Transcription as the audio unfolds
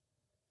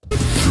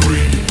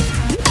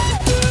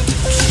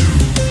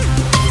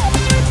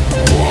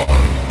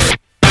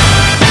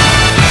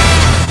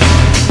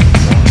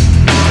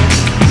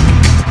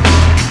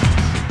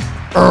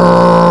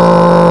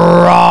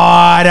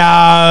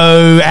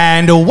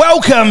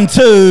Welcome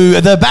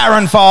to the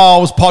Barron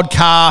Files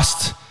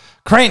podcast.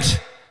 Crent,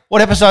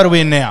 what episode are we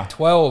in now?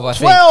 12, I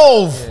think.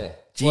 12! Yeah.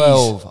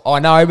 12. I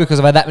know, because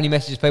I've had that many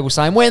messages, people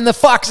saying, when the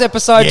fuck's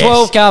episode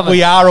 12 coming?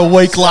 We are a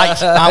week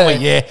late, aren't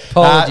we? Yeah.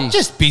 Apologies.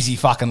 Just busy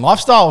fucking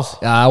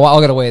lifestyles. Well,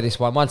 I've got to wear this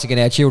one. Once again,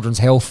 our children's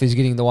health is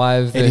getting in the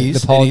way of the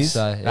pod. It is.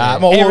 So, yeah.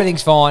 Well,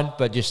 everything's fine,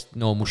 but just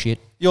normal shit.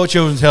 Your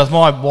children's health.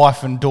 My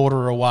wife and daughter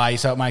are away,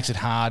 so it makes it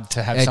hard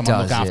to have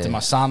someone look after my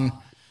son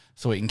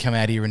so he can come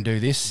out here and do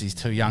this. He's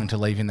too young to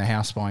leave in the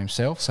house by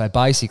himself. So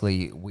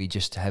basically, we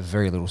just have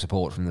very little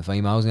support from the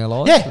females in our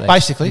lives. Yeah, They're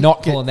basically.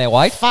 not pulling their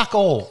weight. Fuck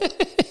all.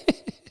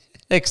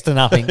 Next to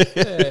nothing.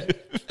 Yeah.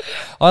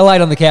 I laid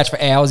on the couch for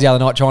hours the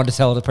other night trying to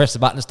tell her to press the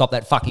button to stop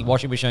that fucking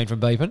washing machine from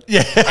beeping.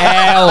 Yeah.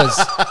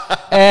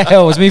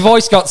 Hours. My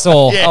voice got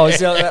sore. Yeah. I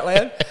was yelling that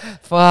loud.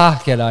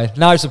 Fuck,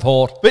 no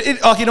support. But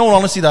in all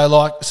honesty,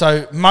 though,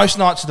 so most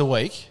nights of the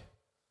week,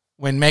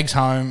 when Meg's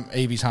home,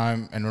 Evie's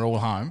home, and we're all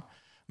home,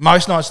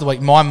 most nights of the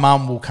week, my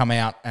mum will come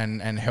out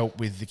and help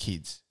with the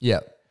kids. Yeah.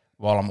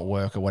 While I'm at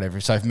work or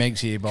whatever. So if Meg's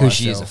here by herself. Because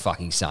she is a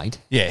fucking saint.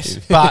 Yes.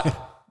 But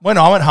when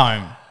I'm at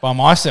home by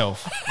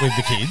myself with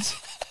the kids,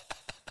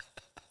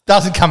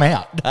 doesn't come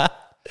out.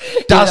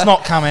 Does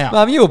not come out.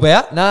 Mum, you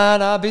about?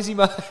 Nah, busy,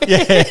 mate.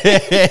 Yeah.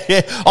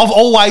 I've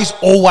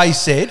always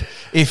said,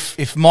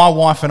 if my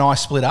wife and I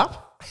split up,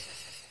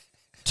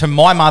 to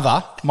my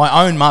mother,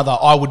 my own mother,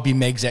 I would be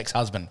Meg's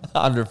ex-husband.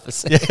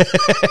 100%.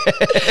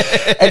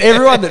 And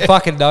everyone that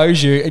fucking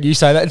knows you and you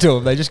say that to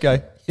them, they just go,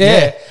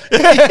 yeah.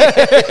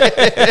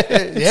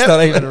 It's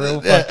not even a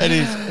real fact. Yeah, it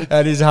is.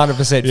 That is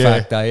 100%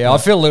 fact, though. Yeah, I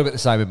feel a little bit the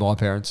same with my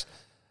parents.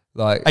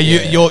 Like,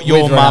 your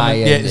with mum,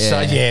 Renee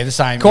the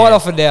same. Quite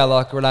often now,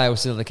 like Renee will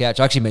sit on the couch.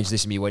 I actually mentioned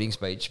this in my wedding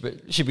speech,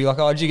 but she'd be like,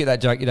 "Oh, did you get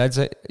that joke your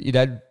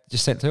dad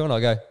just sent to?" And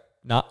I go,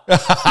 "Nah,"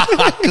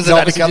 because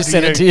obviously just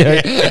sent it to you.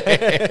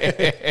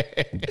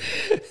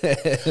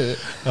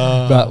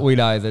 But we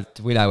know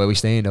where we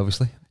stand,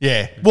 obviously.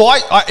 Yeah. Well,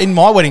 I in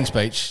my wedding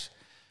speech,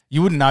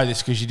 you wouldn't know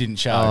this because you didn't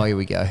show. Oh, here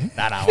we go.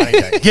 No, I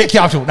didn't. Get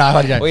comfortable. No,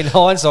 I didn't. Well, in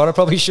hindsight, I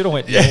probably should have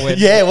went.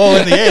 Yeah, well,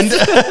 in the end,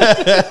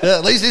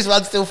 at least this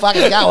one's still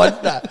fucking going.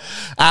 No.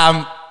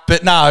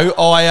 But no,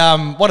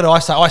 what did I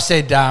say? I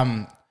said,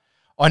 I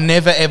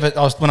never ever.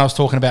 When I was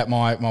talking about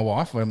my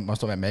wife, when I was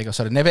talking about Meg, I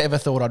said I never ever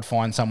thought I'd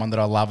find someone that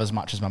I love as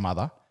much as my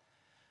mother,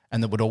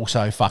 and that would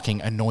also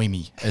fucking annoy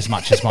me as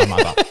much as my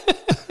mother.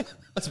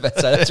 I was about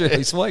to say, that's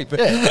really sweet.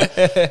 But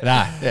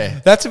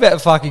that's about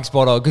fucking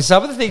spot on. Because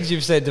some of the things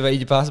you've said to me in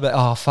your past about,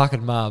 oh,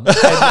 fucking mum.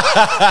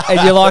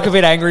 And you're like a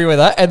bit angry with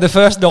her. And the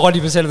first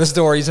 90% of the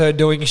story is her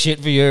doing shit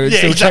for you and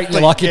still treating you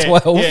like you're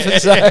 12. Yeah.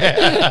 So,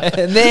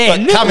 and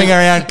then like coming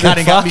around,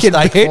 cutting up mistake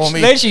bitch, for me.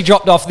 Then she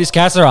dropped off this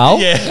casserole.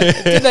 Yeah.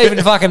 Didn't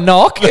even fucking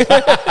knock.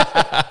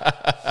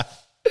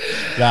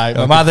 No,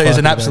 my mother is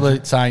an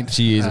absolute saint.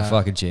 She is a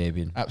fucking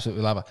champion.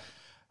 Absolutely love her.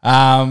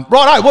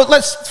 Well,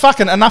 let's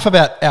fucking enough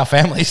about our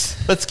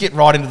families. Let's get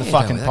right into the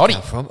fucking potty.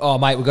 Oh,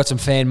 mate, we've got some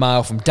fan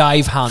mail from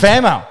Dave Hunt.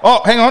 Fan mail.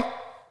 Oh, hang on.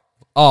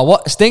 Oh,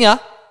 what? Stinger?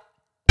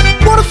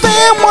 What a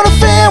fan, what a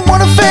fan, what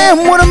a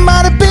fan, what a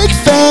mighty big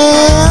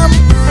fan.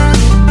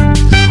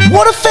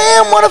 What a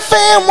fan, what a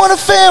fan, what a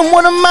fan,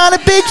 what a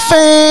mighty big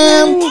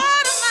fan.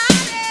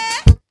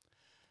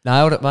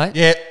 Nailed it, mate.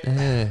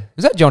 Yeah.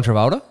 Was that John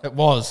Travolta? It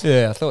was.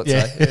 Yeah, I thought so.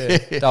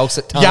 Yeah.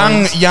 Dulcet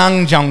tones.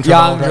 Young John Travolta.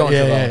 Young John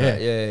Travolta.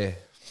 Yeah.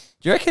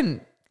 Do you reckon,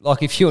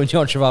 like, if you and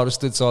John Travolta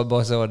stood side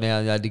by side now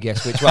and you had to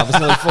guess which one was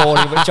nearly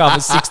 40, which one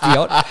was 60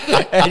 odd,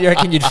 and you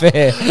reckon you'd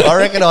fare? I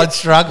reckon I'd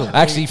struggle.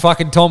 Actually,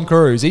 fucking Tom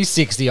Cruise, he's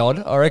 60 odd.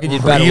 I reckon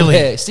you'd battle. Really?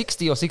 Yeah,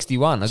 60 or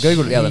 61. I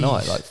googled it the other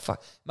night. Like,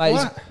 fuck,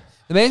 mate,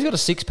 the man's got a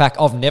six pack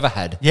I've never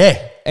had. Yeah.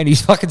 And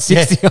he's fucking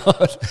 60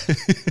 odd.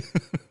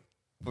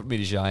 Put me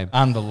to shame.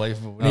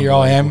 Unbelievable. Here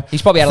I am.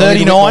 He's probably had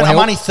 39. I'm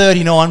only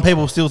 39.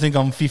 People still think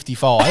I'm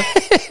 55.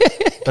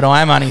 But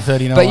I am only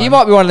 39. But you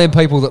might be one of them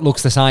people that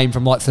looks the same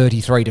from like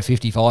 33 to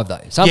 55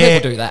 though. Some people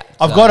do that.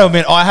 I've got to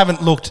admit, I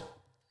haven't looked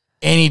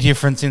any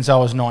different since I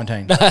was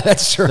 19.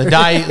 That's true. The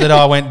day that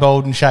I went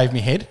bald and shaved my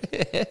head,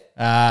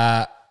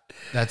 I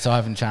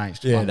haven't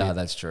changed. Yeah, no,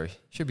 that's true.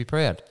 Should be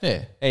proud.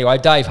 Yeah. Anyway,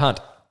 Dave Hunt.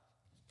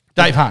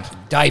 Dave Hunt.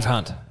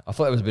 I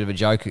thought that was a bit of a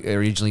joke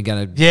originally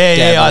going to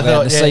I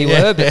thought the C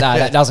word, but no,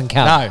 that doesn't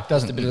count. No, it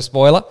doesn't. Just a bit of a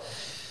spoiler.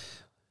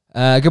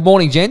 Good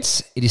morning,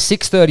 gents. It is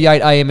 6:38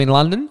 a.m. in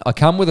London. I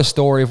come with a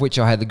story of which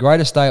I had the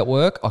greatest day at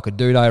work. I could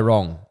do no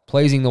wrong.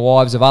 Pleasing the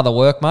wives of other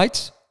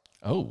workmates.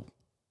 Oh.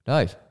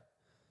 Dave.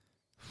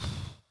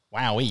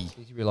 Wowee.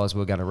 Did you realise we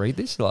were going to read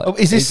this?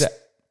 Is this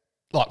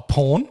like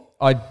porn?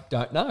 I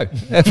don't know.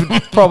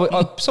 Probably,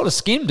 I sort of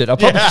skimmed it. I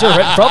probably should have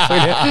read it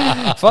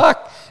properly.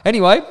 Fuck.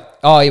 Anyway,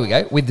 here we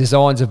go. With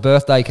designs of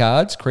birthday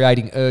cards,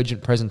 creating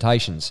urgent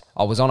presentations.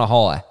 I was on a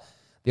high.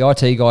 The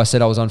IT guy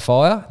said I was on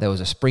fire. There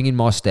was a spring in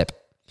my step.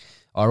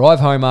 I arrive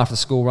home after the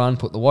school run,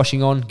 put the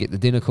washing on, get the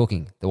dinner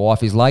cooking. The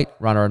wife is late,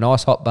 run her a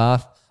nice hot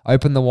bath,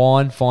 open the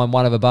wine, find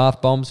one of her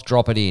bath bombs,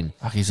 drop it in.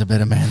 Fuck, he's a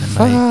better man than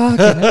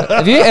me.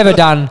 Have you ever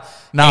done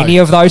any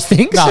of those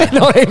things? No.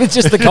 Not even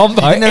just the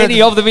combo,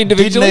 any of them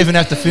individually? Didn't even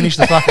have to finish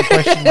the fucking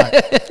question,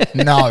 mate.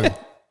 No.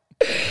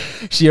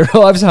 She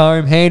arrives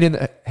home, handed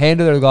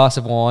her a glass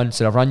of wine,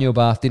 said, I've run you a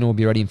bath, dinner will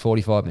be ready in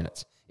 45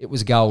 minutes. It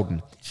was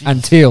golden.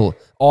 Until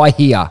I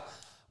hear,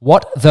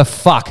 what the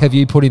fuck have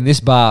you put in this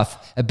bath?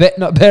 It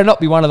better not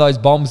be one of those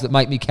bombs that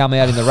make me come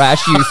out in the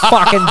rash, you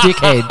fucking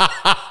dickhead.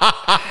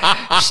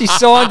 She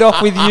signed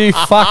off with you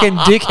fucking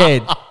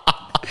dickhead.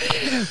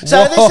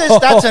 So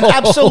that's an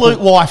absolute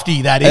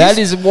wifey, that is. That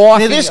is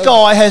wifey. Now, this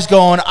guy has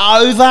gone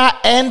over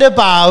and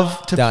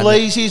above to Done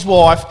please his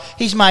wife.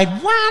 He's made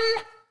one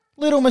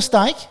little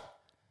mistake.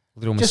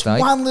 Just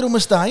one little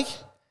mistake.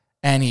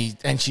 And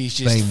she's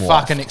just Being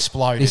fucking wifed.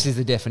 exploded. This is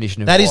the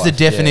definition of That is wife, the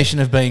definition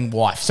of being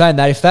wife. Saying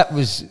that, if that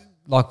was,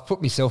 like,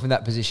 put myself in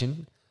that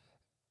position,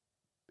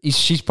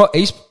 she's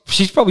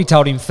probably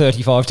told him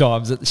 35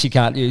 times that she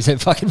can't use her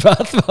fucking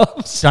bath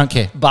bombs. Don't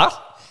care. But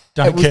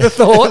it was care. the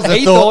thought. It was the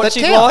He thought thought that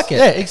she'd counts. like it.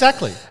 Yeah,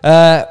 exactly.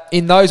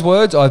 In those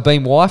words, I've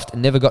been wifed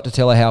and never got to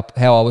tell her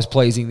how I was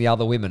pleasing the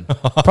other women.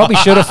 Probably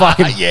should have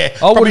fucking... Yeah, I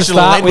probably wouldn't should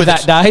have start led with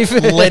with that,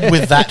 Dave. Led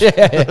with that.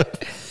 Yeah.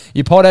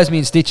 Your pod has me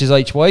in stitches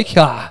each week.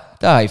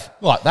 Dave.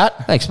 Like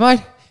that. Thanks,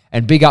 mate.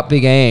 And big up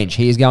Big Ange.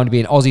 He is going to be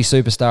an Aussie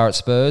superstar at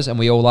Spurs, and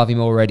we all love him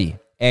already.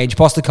 Ange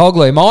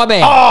Postecoglou, my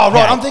man. Oh,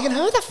 right. I'm thinking,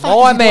 who the fuck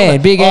My is he man,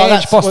 talking Big about?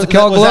 Ange Was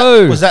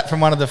Postecoglou. that from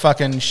one of the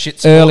fucking shit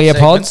sports Earlier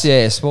segments? pods,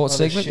 yeah, sports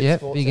One of the segment, shit yeah,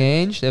 sports Big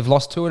segments. Ange. They've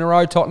lost 2 in a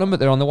row, Tottenham, but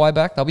they're on the way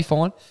back. They'll be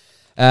fine.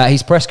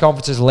 His press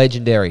conference is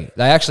legendary.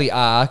 They actually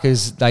are,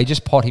 because they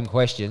just pot him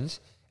questions,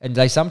 and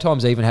they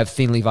sometimes even have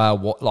thinly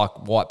veiled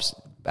wipes,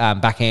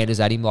 backhanders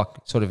at him, like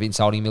sort of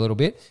insulting him a little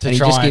bit, and he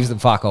try just and- gives them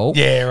fuck all.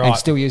 Yeah, right. And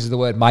still uses the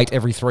word mate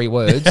every 3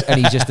 words, and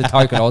he's just a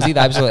token Aussie. They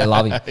absolutely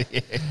love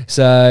him.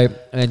 So,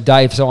 and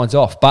Dave signs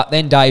off. But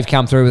then Dave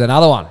come through with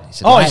another one. He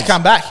said, Oh, he's "Mates,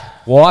 come back.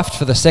 wifed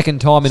for the second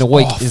time in a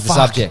week Oh, is the fuck.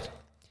 subject.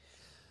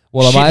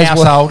 Well, Shit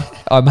household.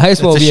 I may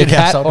as well It's a be a shit cat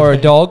household or to a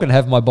be. dog and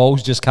have my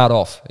balls just cut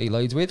off, he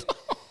leads with.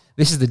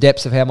 This is the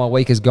depths of how my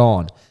week has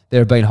gone.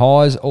 There have been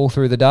highs all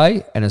through the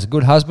day, and as a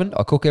good husband,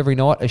 I cook every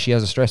night as she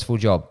has a stressful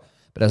job.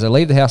 But as I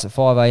leave the house at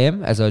 5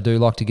 a.m, as I do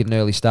like to get an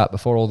early start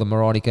before all the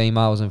moronic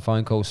emails and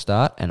phone calls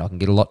start, and I can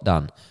get a lot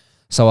done.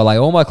 So I lay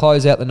all my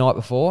clothes out the night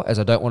before, as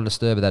I don't want to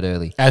disturb her that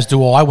early. As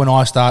do I when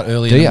I start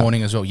early Do in the ya?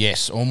 morning as well.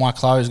 Yes, all my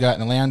clothes go out in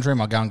the lounge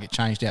room. I go and get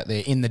changed out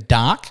there in the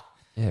dark.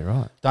 Yeah,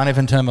 right. Don't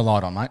even turn the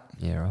light on, mate.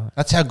 Yeah, right.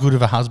 That's how good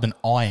of a husband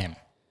I am.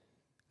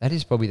 That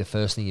is probably the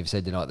first thing you've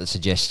said tonight that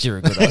suggests you're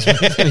a good husband,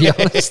 to be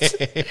honest.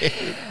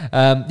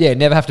 Yeah,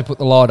 never have to put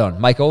the light on.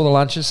 Make all the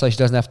lunches so she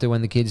doesn't have to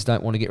when the kids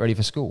don't want to get ready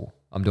for school.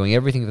 I'm doing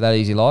everything for that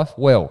easy life.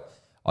 Well,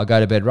 I go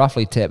to bed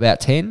roughly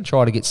about 10,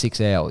 try to get 6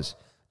 hours.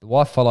 The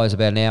wife follows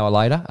about an hour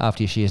later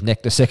after she has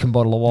necked a second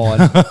bottle of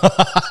wine.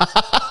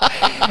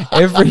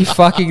 Every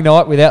fucking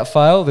night without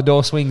fail, the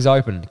door swings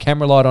open.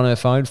 Camera light on her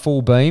phone,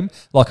 full beam,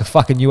 like a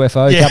fucking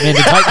UFO coming in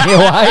to take me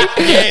away.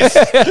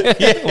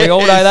 Yes. We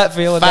all know that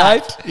feeling,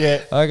 Fact. Dave.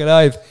 Yeah. Okay,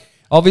 Dave.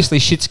 Obviously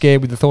shit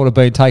scared with the thought of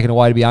being taken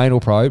away to be anal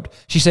probed.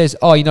 She says,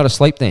 oh, you're not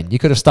asleep then. You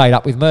could have stayed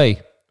up with me.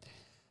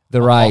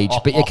 The rage.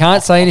 But you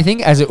can't say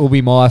anything as it will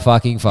be my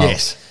fucking fault.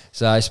 Yes.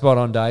 So spot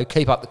on, Dave.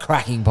 Keep up the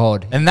cracking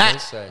pod. And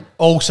that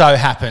also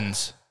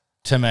happens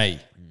to me.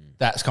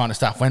 That's kind of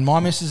stuff. When my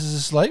missus is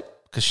asleep,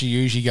 because she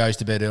usually goes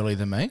to bed earlier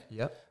than me,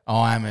 Yep.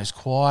 I am as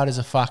quiet as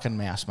a fucking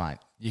mouse, mate.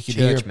 You could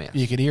Church hear mouse.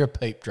 you could hear a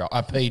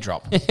pee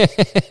drop.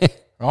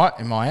 Right,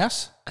 in my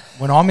house.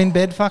 When I'm in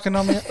bed when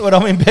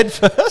I'm in bed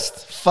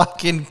first,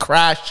 fucking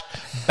crash,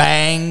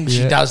 bang,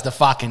 she Yeah. does the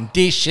fucking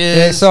dishes.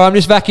 Yeah, so I'm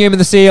just vacuuming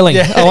the ceiling.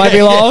 I won't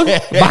be long.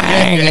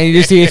 Bang. And you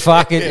just hear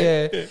fucking,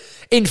 yeah.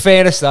 In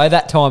fairness, though,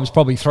 that time's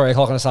probably 3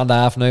 o'clock on a Sunday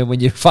afternoon when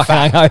you're fucking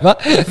hungover.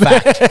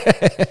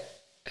 Fact.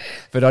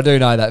 But I do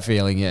know that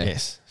feeling, yeah.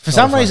 Yes. For Not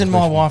some a reason, fucking my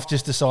question. wife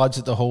just decides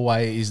that the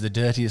hallway is the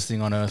dirtiest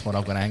thing on earth when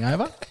I've got a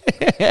hangover.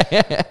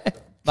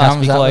 Must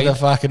Comes be up clean. with a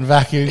fucking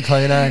vacuum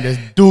cleaner and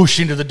just douche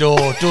into the door.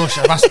 Douche.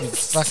 There must be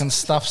fucking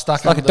stuff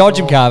stuck Like under a the Dodgem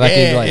door. car vacuum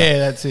Yeah, cleaner. yeah,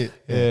 that's it.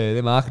 Yeah,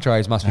 them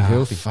architraves must be Oh,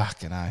 filthy.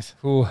 fucking oath.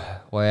 Ooh,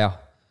 wow.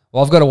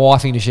 Well, I've got a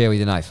wifing to share with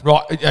you, Nate.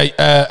 Right,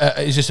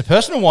 is this a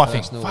personal wifing?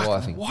 Personal Fuck,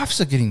 wifing. Wives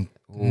are getting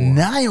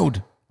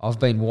nailed. I've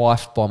been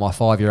wifed by my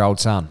 5-year-old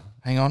son.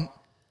 Hang on.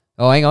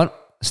 Oh, hang on.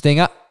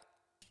 Stinger.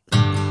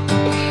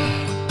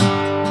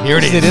 Here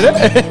it is. Did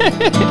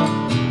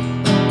it?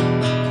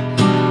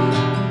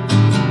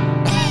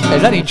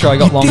 Has that intro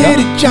got longer? Did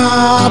a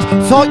job,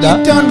 thought No.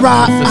 you'd done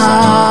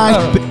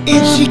right, but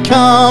in she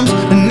comes,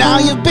 and now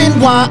you've been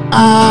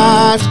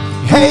wifed.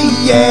 Hey,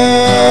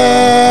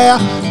 yeah,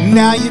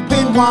 now you've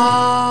been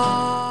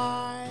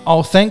wifed.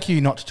 Oh, thank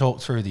you not to talk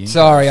through the intro.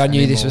 Sorry, I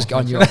knew this was.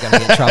 I knew I was going to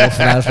get in trouble for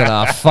that. I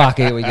thought, fuck,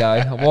 here we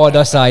go. Why did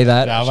I say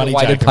that? No, I'm Should've only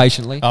waited joking.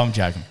 patiently. I'm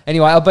joking.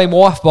 Anyway, I've been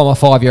wifed by my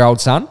 5-year-old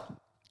son.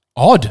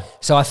 Odd.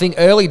 So I think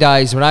early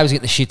days when I was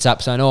getting the shits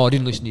up saying, oh, I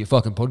didn't listen to your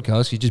fucking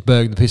podcast, you just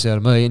burning the piss out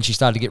of me, and she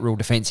started to get real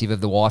defensive of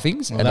the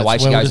wifings and the way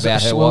she goes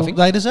about her wifing.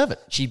 They deserve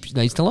it. She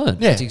needs to learn.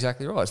 Yeah. That's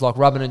exactly right. It's like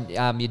rubbing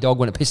your dog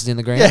when it pisses in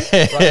the ground.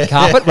 Rubbing the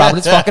carpet, rubbing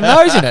its fucking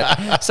nose in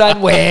it.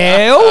 Saying,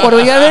 well, what are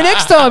we going to do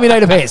next time you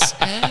need a piss?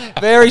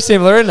 Very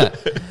similar, isn't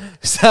it?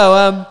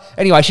 So,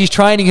 anyway, she's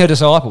training her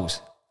disciples.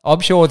 I'm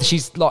sure that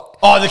she's like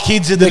Oh, the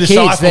kids are the kids.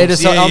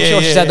 disciples. I'm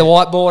sure she's had the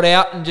whiteboard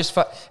out and just.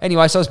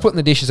 Anyway, so I was putting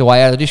the dishes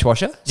away out of the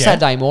dishwasher. Yeah.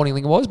 Saturday morning, I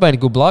think it was. Being a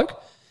good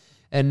bloke,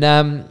 and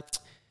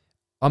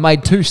I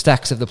made 2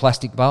 stacks of the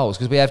plastic bowls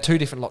because we have 2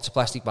 different lots of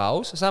plastic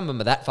bowls. Some of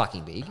them are that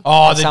fucking big.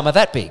 Oh, and some are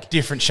that big.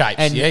 Different shapes.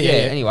 And yeah.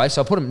 Anyway,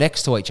 so I put them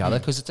next to each other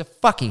because it's a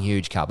fucking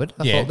huge cupboard.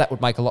 I Yeah. thought that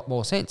would make a lot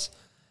more sense.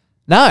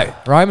 No,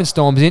 Roman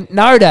storms in.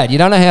 No, Dad, you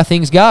don't know how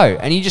things go,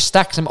 and he just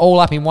stacks them all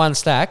up in one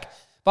stack.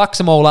 Bucks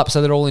them all up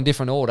so they're all in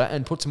different order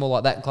and puts them all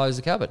like that and closes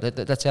the cupboard.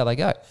 That's how they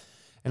go.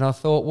 And I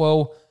thought,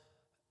 well,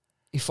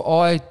 if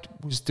I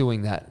was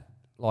doing that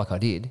like I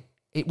did,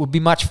 it would be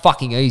much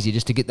fucking easier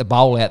just to get the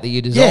bowl out that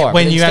you desire. Yeah, when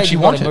But you instead actually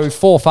you've got want to it. move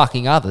 4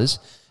 fucking others.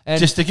 And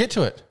Just to get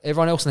to it.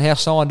 everyone else in the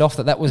house signed off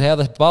that was how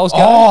the bowls go.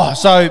 Oh,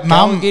 so Go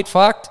mum and get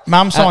fucked.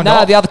 Mum signed no,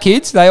 off? the other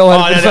kids, they all had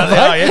Oh, a bit no, of no, a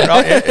no, vote. yeah,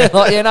 right, yeah.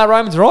 Like, yeah, no,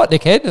 Roman's right,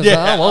 dickhead. And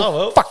Yeah, oh, oh,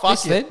 well, fuck fuck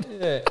this it.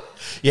 then.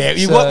 Yeah,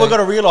 So- what we've got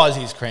to realise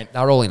is, Trent,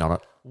 They're all in on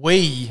it.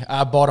 we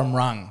are bottom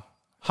rung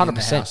 100%.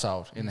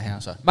 in the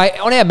household. Mate,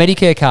 on our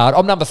Medicare card,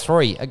 I'm number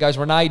 3. It goes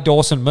Renee,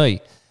 Dawson,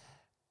 me.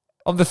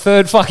 I'm the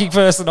 3rd fucking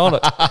person on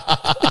it.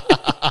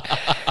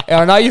 And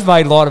I know you've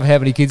made light of how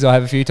many kids I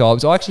have a few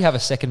times. I actually have a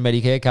second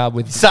Medicare card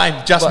with...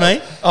 Same, just me?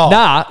 Oh.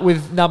 Nah,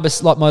 with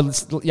numbers like my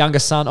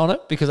youngest son on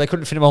it because they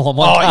couldn't fit them all on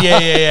one Oh, card.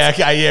 yeah,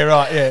 okay, yeah,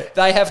 right, yeah.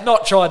 They have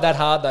not tried that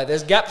hard though.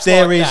 There's gaps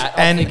There like is, that. I'm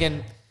and-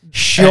 thinking,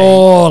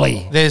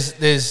 surely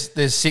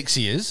There's 6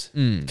 years.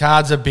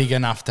 Cards are big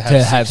enough to have to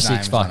six have 6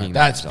 names on fucking it.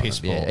 That's names on it. piss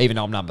poor. Yeah, even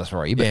though I'm number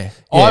 3. But Yeah.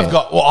 yeah. I've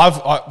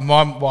got,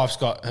 my wife's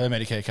got her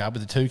Medicare card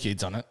with the 2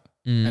 kids on it,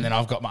 and then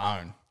I've got my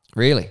own.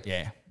 Really?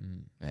 Yeah.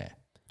 Yeah.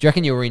 Do you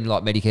reckon you were in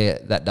like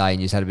Medicare that day and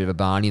you just had a bit of a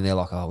barney and they're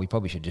like, oh, we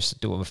probably should just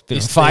do them a bit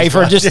of a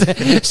favour and just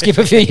skip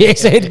a few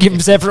years ahead and give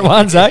them separate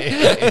ones, eh?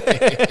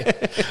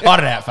 I don't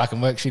know how it fucking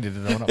works. She did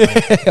it all, not me.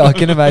 I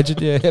can imagine,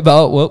 yeah.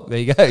 But, well, there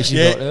you go. She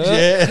Yeah, got,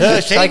 yeah.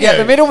 She take out knew.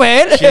 the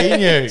middleman. She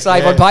knew,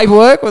 Save yeah. on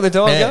paperwork when the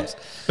time Yeah. comes.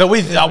 But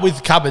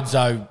with cupboards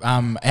though,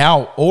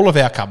 all of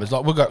our cupboards,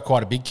 like we've got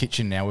quite a big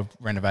kitchen now. We've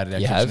renovated our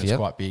You kitchen; have, it's yep.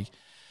 quite big,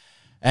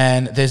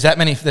 and there's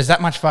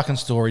that much fucking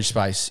storage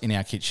space in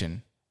our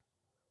kitchen.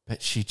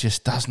 But she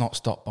just does not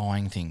stop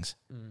buying things,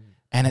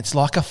 and it's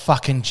like a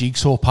fucking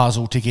jigsaw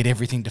puzzle to get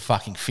everything to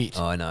fucking fit.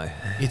 I know.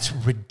 It's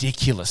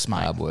ridiculous,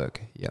 mate. Hard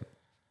work, yep.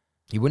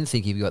 You wouldn't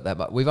think you've got that,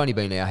 but we've only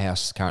been in our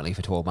house currently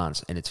for 12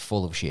 months and it's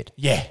full of shit.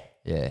 Yeah.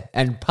 Yeah,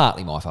 and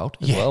partly my fault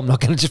as Yeah. well. I'm not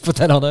going to just put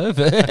that on her.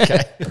 But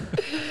Okay.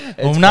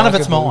 Well, none of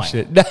it's fucking mine.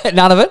 bullshit.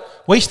 None of it?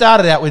 We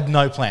started out with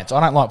no plants. I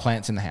don't like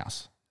plants in the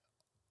house.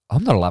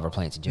 I'm not a lover of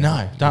plants in general.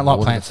 No, don't like All of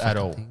the plants at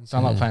fucking all. things,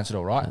 Don't like yeah. plants at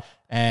all, right?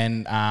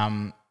 And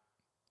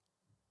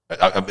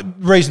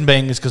reason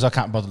being is because I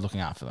can't bother looking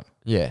after them,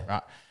 Yeah.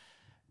 right?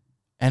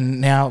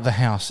 And now the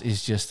house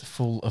is just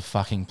full of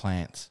fucking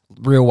plants,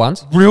 Real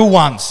ones? real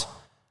ones.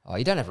 Oh,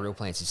 you don't have real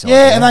plants inside.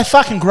 Yeah, do and you? they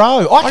fucking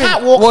grow. I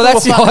can't walk well, through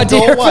that's a the fucking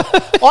idea.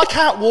 doorway. I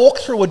can't walk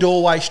through a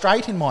doorway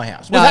straight in my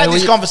house. We've No, had well,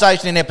 this you-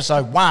 conversation in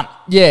episode 1.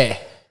 Yeah.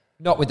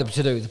 Not with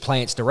to do with the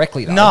plants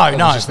directly, though. No, It was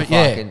no, just the but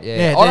yeah. fucking- Yeah, I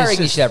there's don't reckon you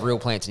just- should have real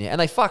plants in here. And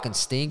they fucking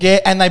stink. Yeah,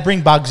 and they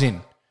bring bugs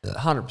in.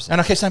 100%.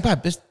 And I kept saying, babe,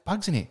 there's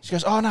bugs in here. She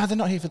goes, oh, no, they're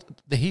not here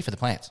they're here for the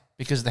plants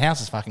because the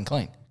house is fucking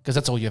clean. Because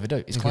that's all you ever do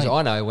is Because clean.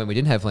 I know when we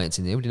didn't have plants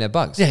in there, we didn't have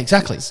bugs. Yeah,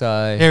 exactly.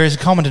 So there is a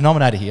common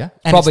denominator here,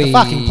 and probably it's the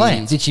fucking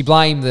plants. Did she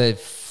blame the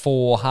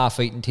 4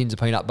 half-eaten tins of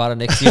peanut butter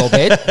next to your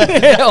bed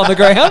on the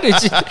ground?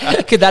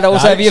 Could that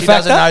also No, be a she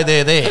factor? doesn't know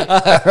they're there.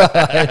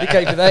 Right,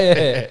 keep it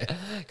there.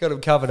 Yeah. Got them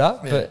covered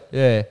up. But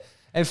yeah.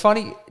 And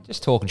funny,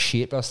 just talking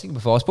shit, but I was thinking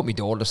before, I was putting my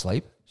daughter to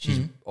sleep. She's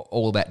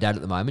all about dad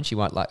at the moment. She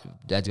won't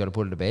dad's got to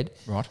put her to bed.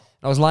 Right.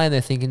 And I was laying there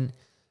thinking,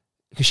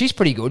 because she's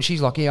pretty good.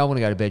 She's like, yeah, I want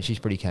to go to bed. She's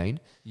pretty keen.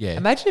 Yeah.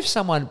 Imagine if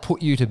someone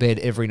put you to bed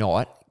every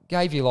night,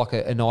 gave you like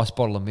a nice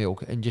bottle of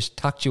milk and just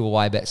tucked you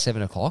away about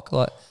 7 o'clock.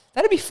 Like,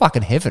 that'd be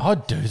fucking heaven.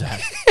 I'd do that.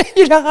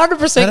 You'd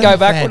 100% go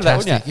back to that,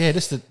 wouldn't Fantastic. you? Yeah,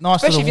 just a nice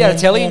Especially little if you had a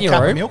telly in warm your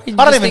cup of room. milk. You I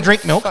don't just even think,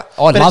 drink milk. fuck,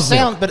 I love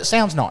milk. But it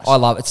sounds nice. I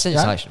love it. It's Yeah?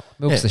 sensational.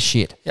 Milk's Yeah. the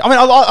shit. Yeah, I mean,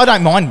 I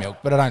don't mind milk,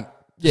 but I don't.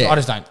 Yeah, I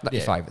just don't. Not yeah.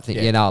 your favourite thing.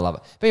 Yeah. No, I love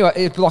it. But anyway,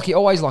 it's like you're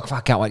always like, fuck,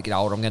 I can't wait to get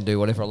older. I'm going to do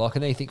whatever I like.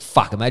 And then you think,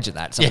 fuck, imagine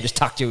that. Someone just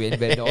tucked you in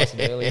bed nice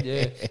and early.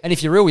 Yeah. And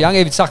if you're real young,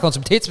 even suck on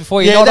some tits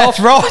before you Yeah, nod that's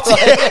off.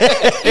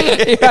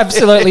 right. You're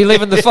absolutely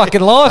living the fucking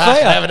life, I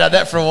aren't you? haven't done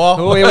that for a while.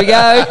 Oh, here we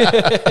go.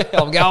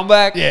 I'm going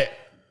back. Yeah.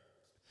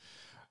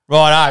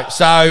 Righto.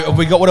 So have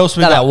we got what else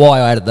we I don't got? know why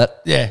I added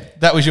that. Yeah,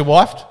 that was your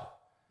wife.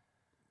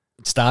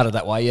 It started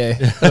that way, yeah.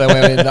 I don't know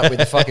where we ended up with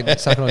the fucking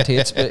sucking on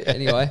tits, but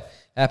anyway,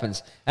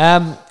 happens.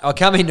 I'll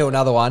come into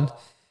another one.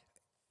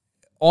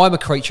 I'm a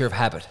creature of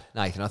habit,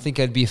 Nathan. I think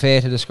it'd be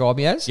fair to describe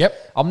me as.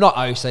 Yep. I'm not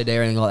OCD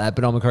or anything like that,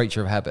 but I'm a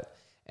creature of habit.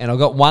 And I've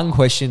got one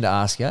question to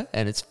ask you,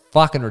 and it's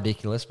fucking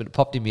ridiculous, but it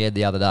popped in my head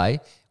the other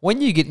day.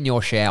 When you get in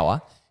your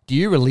shower, do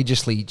you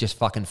religiously just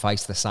fucking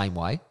face the same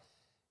way?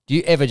 Do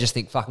you ever just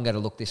think, fucking got to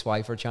look this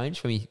way for a change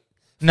for me?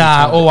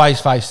 Nah, always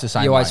face the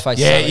same. You always way. face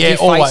the Yeah, same way. yeah,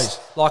 Do you always. face,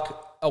 like,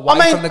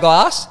 away from the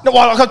glass? No,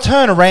 well, I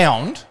turn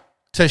around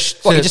to.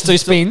 What, you just do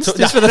spins? to-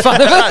 Just for the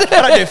fun of it?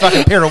 I don't do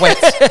fucking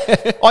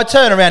pirouettes. I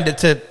turn around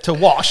to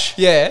wash.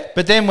 Yeah.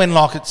 But then when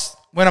like it's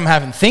when I'm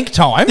having think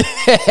time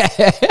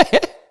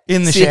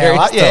in the Serious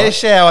shower. Yeah, time.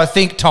 shower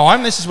think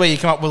time. This is where you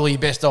come up with all your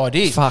best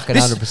ideas. Fucking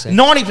 100%.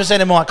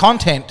 90% of my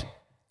content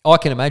I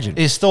can imagine.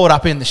 is stored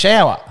up in the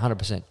shower.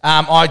 100%.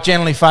 I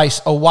generally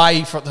face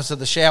away from so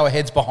the shower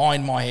head's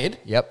behind my head,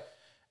 Yep.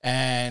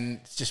 and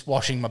it's just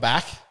washing my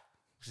back,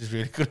 which is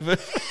really good of it.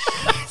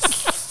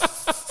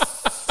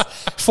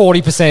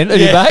 40% of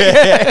your back.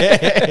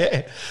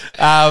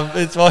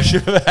 It's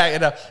washing my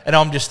back, and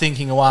I'm just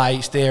thinking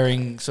away,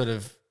 staring sort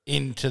of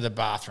into the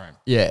bathroom.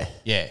 Yeah.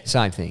 Yeah.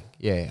 Same thing.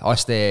 Yeah. I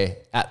stare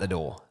at the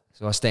door.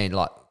 So I stand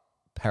like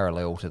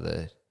parallel to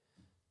the,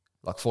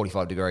 like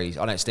 45 degrees.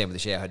 I don't stand with the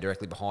shower head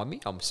directly behind me.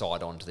 I'm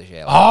side on to the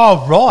shower.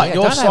 Oh, right. Yeah,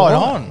 You're don't know side why.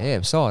 on. Yeah,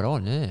 I'm side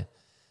on, yeah.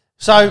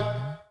 So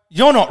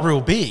you're not real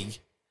big.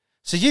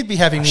 So you'd be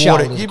having My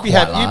water. shoulders are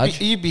quite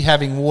large. You'd be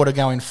having water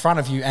go in front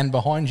of you and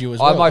behind you as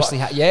I well. mostly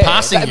like yeah.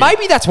 passing you.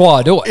 Maybe that's why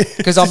I do it.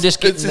 Because I'm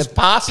just getting It's just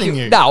passing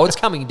you. No, it's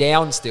coming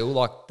down still.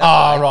 Like that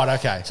Oh, way. right,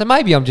 okay. So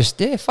maybe I'm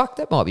just, fuck,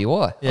 that might be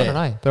why. Yeah. I don't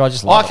know. But I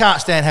just I like it. can't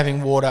stand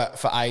having water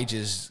for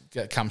ages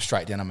come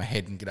straight down on my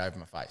head and get over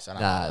my face. I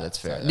don't Nah, like that's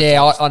that. fair. So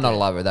Yeah, I'm not a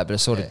lover of that, but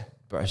it's sort of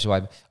brushes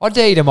away. I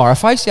dare you tomorrow.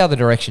 Face the other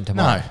direction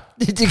tomorrow.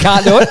 No. You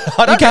can't do it.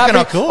 I don't You can't reckon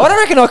I could. I don't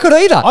reckon I could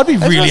either. I'd be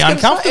That's what really I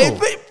was gonna say. uncomfortable.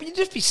 But you'd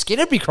just be skin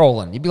would be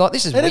crawling. You'd be like,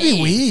 this is That'd weird.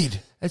 be weird.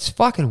 It's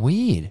fucking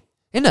weird,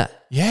 isn't it?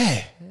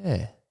 Yeah.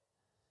 Yeah.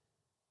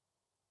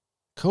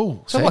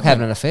 Cool. It's not like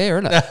having an affair,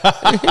 isn't it?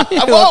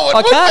 Well, it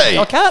would be.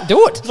 I can't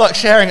do it. It's like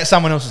showering at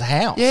someone else's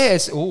house. Yeah,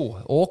 it's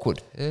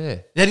awkward. Yeah.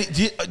 Do And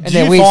you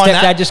then weird find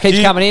stepdad that? just keeps Do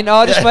you- coming in.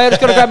 Oh, just got to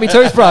grab my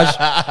toothbrush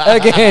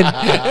again.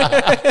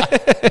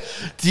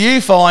 Do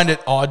you find it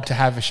odd to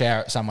have a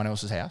shower at someone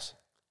else's house?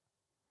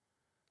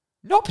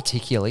 Not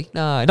particularly.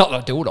 No, not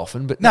that I do it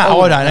often, but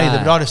No, I don't either,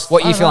 but I just-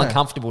 What, I you don't feel know.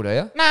 uncomfortable, do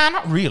you? Nah,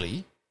 not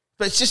really.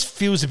 But it just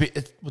feels a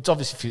bit. It's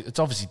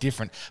obviously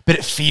different, but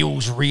it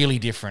feels really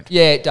different.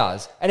 Yeah, it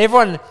does. And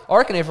I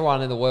reckon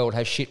everyone in the world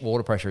has shit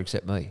water pressure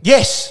except me.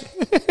 Yes,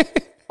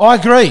 I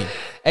agree.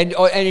 And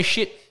it's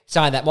shit,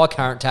 saying that, my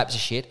current taps are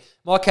shit.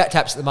 My cat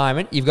taps at the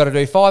moment, you've got to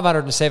do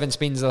 507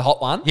 spins of the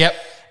hot one. Yep.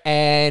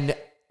 And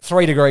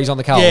 3 degrees on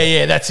the cold.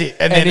 Yeah, that's it.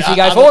 And if you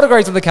go 4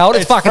 degrees on the cold,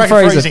 it's fucking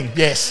freezing.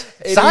 Yes,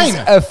 It same.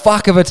 is a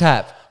fuck of a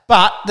tap.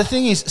 But the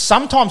thing is,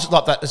 sometimes it's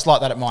like that. It's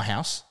like that at my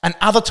house, and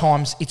other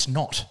times it's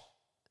not.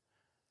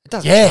 It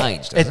doesn't Yeah,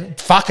 change, does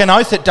it? fucking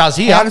oath it does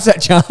here. How does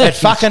that change? It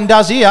fucking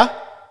does here.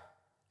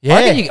 Yeah,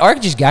 I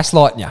reckon just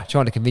gaslighting you,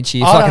 trying to convince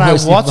you. I don't know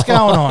losing what's your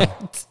going mind.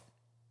 on.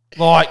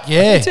 Like,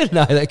 yeah, I didn't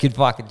know that could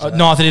fucking change.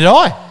 neither did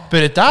I,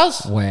 but it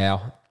does.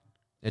 Wow.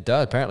 It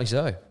does, apparently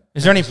so.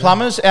 Is there any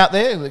plumbers out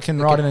there that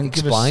can write in and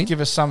explain?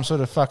 give us some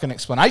sort of fucking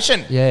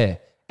explanation? Yeah.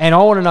 And I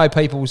want to know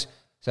people's,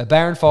 so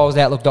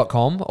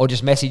barronfilesoutlook.com or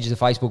just message the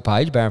Facebook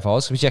page, Barron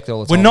Files. We check it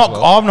all the time. We're not. as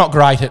well. I'm not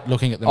great at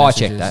looking at the I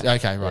messages. checked that.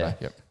 Okay, right. Yeah.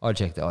 Yep. I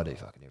checked that. I do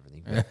fucking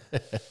everything.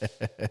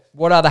 But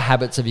what other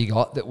habits have you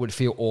got that would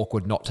feel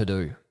awkward not to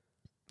do?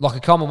 Like a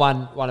common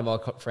one of my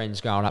friends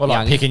growing up Well, like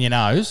young. picking your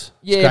nose,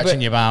 Yeah, scratching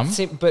but your bum,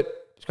 but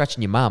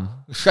scratching your mum.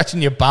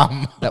 scratching your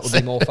bum. That would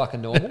be more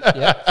fucking normal.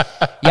 Yeah.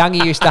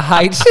 Youngie used to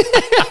hate.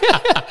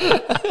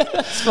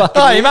 It's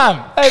fucking Hey, weird.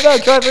 mum. Hey, mum,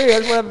 come over here. I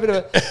just want to have a bit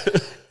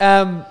of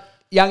a.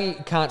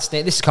 Youngie can't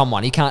stand. This is a common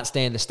one. He can't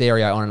stand the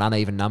stereo on an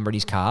uneven number in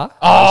his car.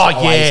 Oh,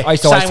 I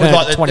used to always Same turn with it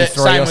like to the 23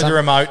 same or with the something.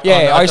 remote. Yeah,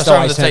 on the- I used to sorry,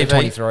 always the turn it to TV.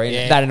 23. Yeah.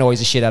 And that annoys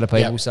the shit out of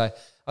people. Yep. So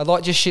I'd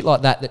like just shit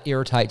like that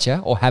irritates you,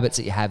 or habits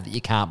that you have that you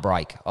can't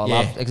break. I Yeah.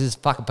 love because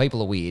fucking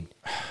people are weird.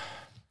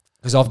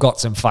 Because I've got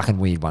some fucking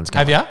weird ones.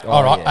 Have you? coming.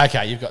 All right. yeah.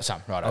 Okay, you've got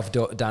some. Right. I've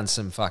done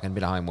some fucking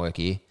bit of homework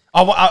here.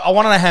 I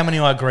want to know how many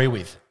I agree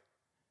with.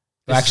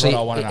 This is Actually, what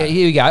I want to know.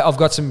 here we go. I've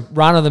got some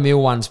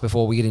run-of-the-mill ones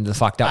before we get into the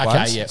fucked up Okay,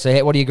 ones. yeah.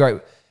 So what do you agree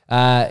with?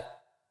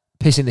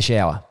 Piss in the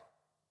shower.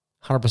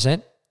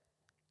 100%?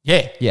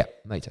 Yeah. Yeah,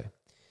 me too.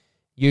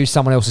 Use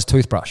someone else's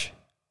toothbrush.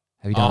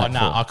 Have you done Oh that no,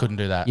 before? I couldn't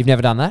do that. You've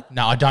never done that?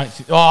 No, I don't.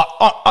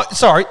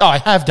 Sorry, I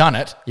have done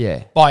it.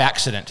 Yeah. By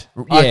accident.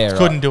 Yeah, I right.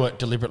 couldn't do it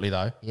deliberately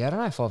though. Yeah, I don't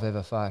know if I've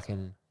ever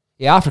fucking...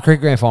 Yeah, after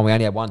cricket grand final, we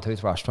only had one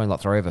toothbrush between like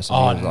 3 of us. And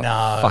Oh we was like,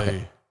 no. Fuck it.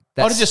 I'd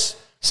That's have just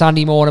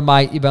Sunday morning,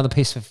 mate. You've been on the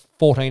piss for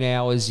 14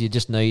 hours. You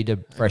just need to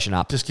freshen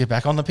up. get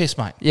back on the piss,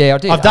 mate. Yeah, I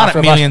did. I've done After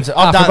it I brushed- millions. I've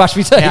after I done. brushed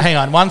my teeth. Now, hang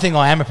on. One thing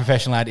I am a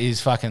professional at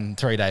is fucking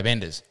 3-day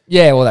benders,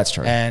 Yeah, well, that's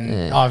true. and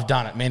Yeah. I've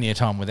done it many a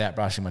time without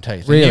brushing my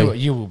teeth. Really?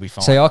 You will be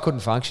fine. See, I couldn't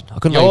function. I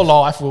couldn't Your leave.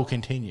 life will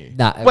continue.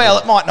 Nah, well,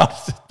 it might not,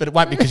 but it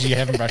won't because you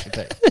haven't brushed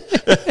your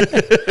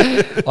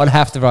teeth. I'd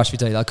have to brush my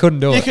teeth. I couldn't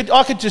do it.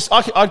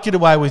 I'd get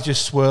away with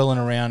just swirling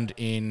around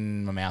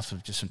in my mouth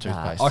with just some Nah,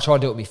 toothpaste. I try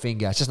to do it with my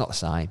finger. It's just not the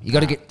same. You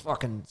got to get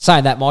fucking...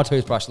 Saying that, my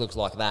toothbrush looks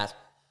like that.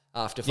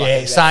 After fucking Yeah,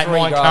 about same. 3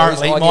 Mine goes,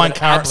 currently- I give mine it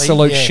currently,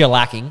 absolute yeah.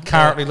 shellacking.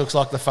 Currently looks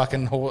like the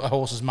fucking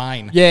horse's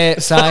mane. Yeah,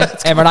 same.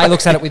 And Renee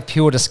looks at it with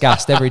pure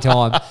disgust every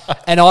time.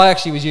 And I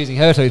actually was using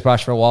her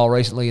toothbrush for a while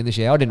recently in the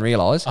shower. I didn't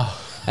realise.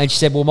 Oh. And she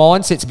said, well,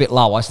 mine sits a bit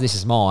lower, so this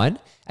is mine.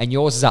 And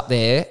yours is up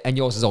there, and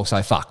yours is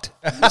also fucked.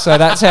 So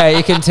that's how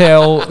you can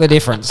tell the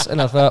difference.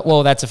 And I thought,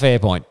 well, that's a fair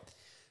point.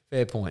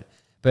 Fair point.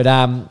 But,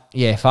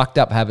 yeah, fucked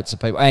up habits of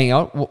people. Hang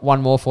on,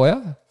 one more for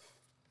you.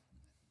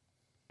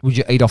 Would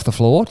you eat off the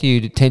floor? Do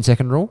you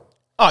 10-second rule?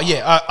 Oh,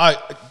 yeah.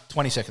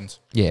 20 seconds.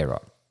 Yeah,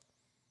 right.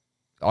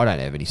 I don't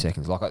have any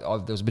seconds. Like there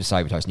was a bit of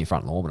savoury toast in your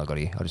front lawn when I got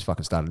here. I just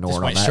fucking started gnawing Just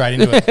on went that. straight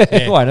into it.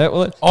 Yeah. Why not?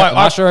 Well,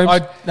 mushrooms.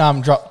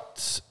 I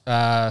dropped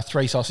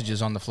 3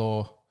 sausages on the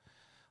floor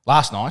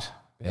last night.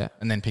 Yeah.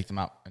 And then picked them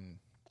up and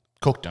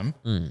cooked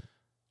them.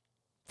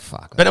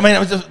 Fuck. But I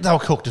mean, they were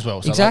cooked as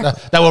well. So Exactly.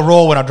 They were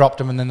raw when I dropped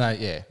them, and then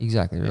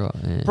Exactly right.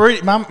 Yeah.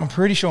 I'm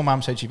pretty sure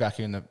Mum said she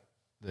vacuumed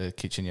the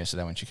kitchen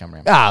yesterday when she came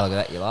around. Look at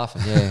that. You're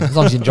laughing. Yeah. As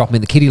long as you didn't drop them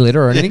in the kitty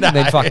litter or anything and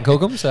then fucking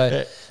cook them.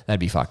 So that'd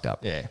be fucked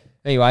up. Yeah.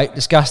 Anyway,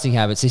 disgusting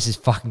habits. This is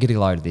fucking getting a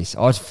load of this.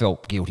 I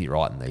felt guilty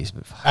writing these.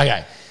 But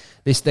Okay.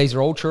 These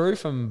are all true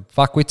from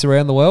fuckwits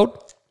around the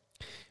world.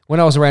 When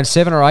I was around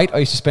 7 or 8, I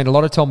used to spend a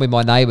lot of time with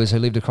my neighbours who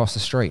lived across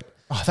the street.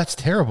 Oh, that's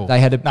terrible. They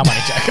had a... No, I'm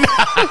only joking.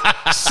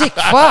 Sick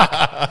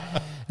fuck.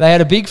 They had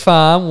a big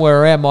farm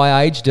where around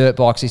my age, dirt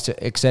bikes,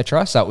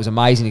 etc. So it was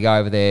amazing to go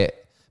over there.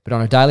 But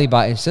on a daily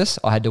basis,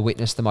 I had to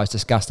witness the most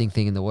disgusting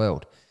thing in the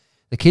world.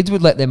 The kids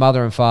would let their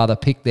mother and father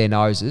pick their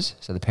noses.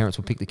 So the parents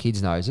would pick the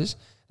kids' noses.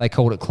 They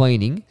called it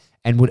cleaning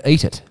and would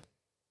eat it.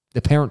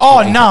 The parents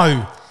would eat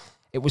it.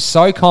 It was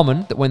so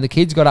common that when the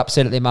kids got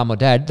upset at their mum or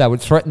dad, they would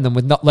threaten them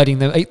with not letting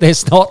them eat their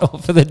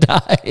snot for the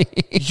day.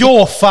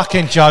 You're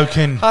fucking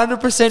joking.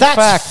 100% That's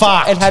fact.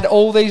 fucked. It had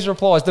all these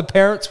replies. The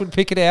parents would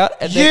pick it out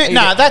and then eat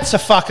it. That's a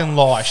fucking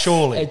lie,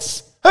 surely.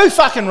 It's Who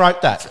fucking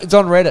wrote that?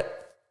 on Reddit.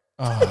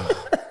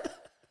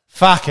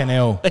 Fucking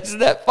hell. Isn't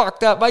that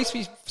fucked up? Makes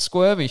me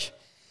squirmish.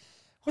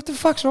 What the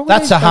fuck's wrong with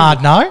That's these a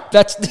hard no.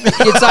 That's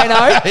you'd say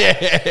no?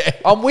 Yeah.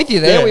 I'm with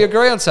you there. Yeah. We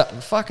agree on something.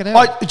 Fucking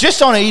hell.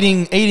 Just on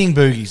eating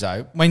boogies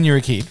though, when you're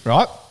a kid,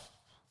 right?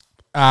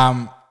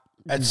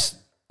 It's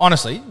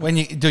honestly when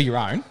you do your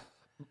own,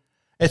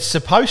 it's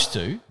supposed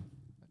to.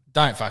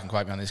 Don't fucking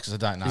quote me on this because I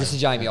don't know. Is this a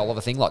Jamie Oliver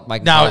thing, like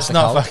making No, pasta it's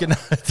not cold? fucking.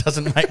 It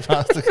doesn't make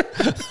pasta.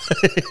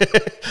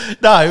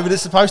 No, but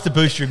it's supposed to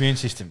boost your immune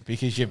system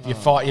because you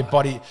fight your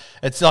body.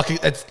 It's like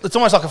it's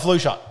almost like a flu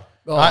shot,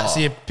 right?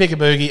 So you pick a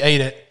boogie,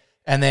 eat it,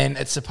 and then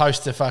it's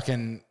supposed to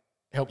fucking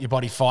help your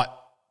body fight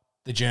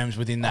the germs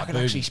within that I can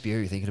actually boogie.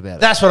 spew thinking about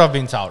it. That's what I've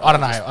been told. I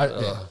don't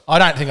know. I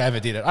don't think I ever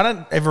did it. I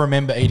don't ever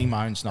remember eating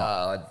my own snot.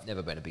 I've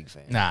never been a big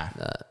fan. Nah.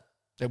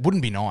 It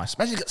wouldn't be nice.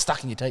 Imagine it got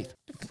stuck in your teeth.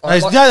 I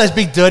You know those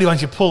big dirty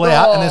ones you pull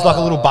out and there's like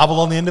a little bubble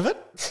on the end of it?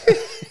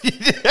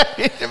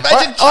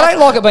 Imagine I don't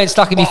like it being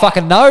stuck in my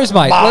fucking nose,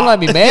 mate. Let alone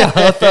my mouth.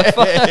 What the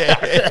fuck?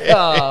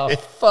 Oh,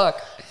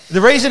 fuck. The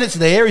reason it's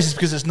there is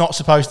because it's not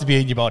supposed to be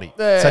in your body.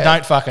 Yeah. So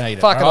don't fucking eat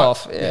it. Fuck it right?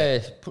 off. Yeah.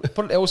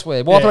 Put it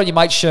elsewhere. Wipe it on your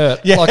mate's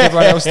shirt like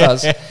everyone else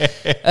does.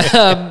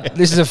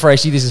 This is a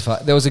freshie. This is fun.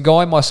 There was a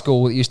guy in my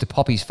school that used to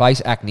pop his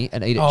face acne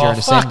and eat it during fuck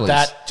assemblies.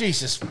 that.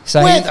 Jesus.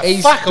 So Where the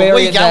he's fuck are we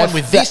burying going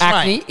with this,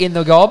 acne mate? in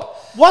the gob.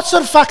 What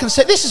sort of fucking...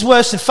 This is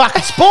worse than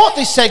fucking sport,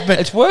 this segment.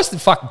 It's worse than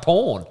fucking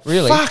porn,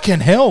 really. Fucking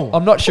hell.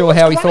 I'm not sure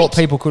Porn's how he great. thought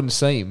people couldn't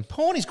see him.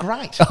 Porn is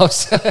great. Oh,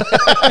 so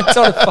it's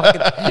on a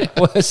fucking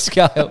worse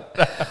scale.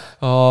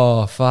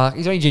 Oh, fuck.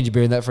 Is there any ginger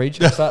beer in that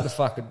fridge? I'm starting to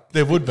fucking...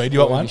 There would be. Do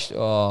you want one?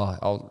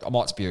 Oh, I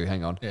might spew.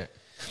 Hang on.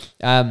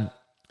 Yeah.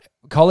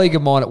 Colleague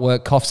of mine at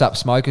work coughs up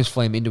smoker's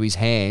phlegm into his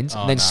hands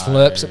and then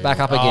slurps it back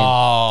up again.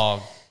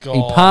 Oh, God.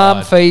 He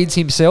palm feeds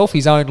himself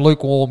his own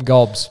lukewarm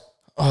gobs.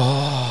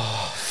 Oh,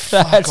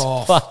 that's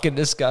off. fucking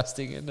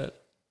disgusting, isn't it?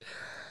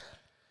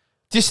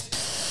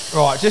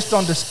 Just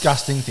on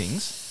disgusting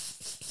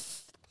things.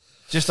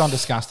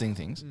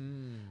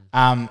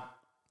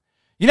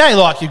 You know,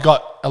 like you've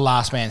got a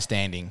last man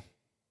standing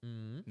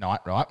night,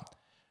 right?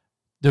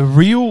 The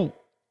real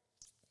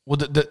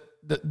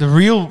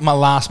my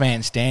last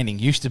man standing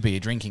used to be a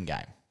drinking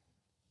game.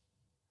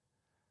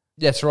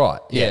 That's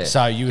right. Yeah.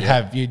 So you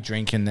would you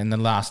drink and then the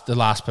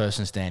last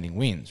person standing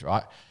wins,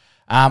 right?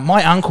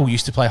 My uncle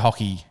used to play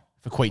hockey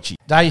for Queechy.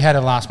 They had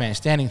a last man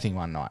standing thing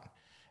one night.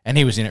 And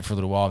he was in it for a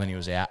little while, then he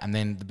was out. And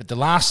then but the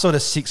last sort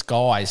of 6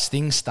 guys,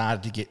 things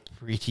started to get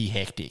pretty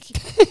hectic.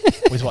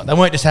 With what? They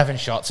weren't just having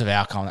shots of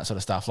alcohol and that sort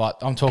of stuff. Like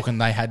I'm talking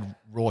they had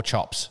raw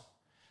chops.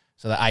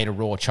 So they ate a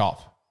raw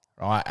chop,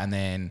 right? And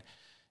then,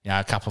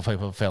 a couple of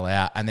people fell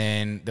out. And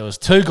then there was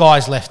 2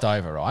 guys left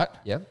over, right?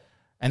 Yep.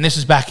 And this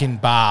was back in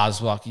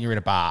bars, like you're in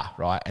a bar,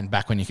 right? And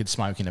back when you could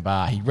smoke in a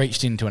bar, he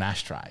reached into an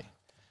ashtray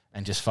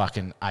and just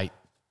fucking ate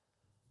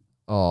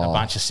a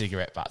bunch of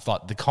cigarette butts.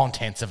 Like the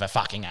contents of a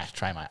fucking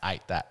ashtray, mate,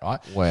 ate that, right?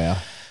 Wow.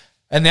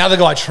 And the other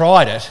guy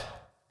tried it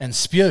and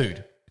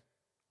spewed,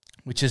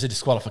 which is a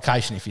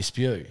disqualification if you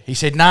spew. He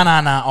said, no,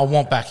 I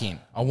want back in.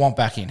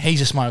 He's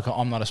a smoker,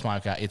 I'm not a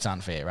smoker, it's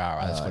unfair. All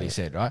right, that's what he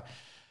said, right?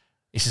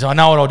 He says, I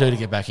know what I'll do to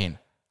get back in.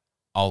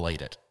 I'll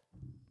eat it.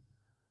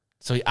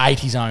 So he ate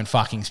his own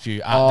fucking spew.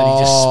 That he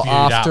just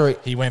spewed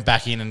up. He went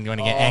back in and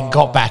went again and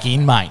got back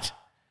in, mate.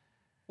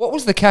 What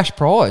was the cash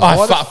prize?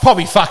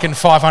 Probably fucking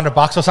 $500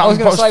 or something. I was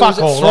going to say, was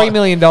it $3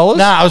 million? No, it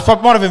was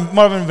might have been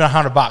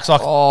 $100.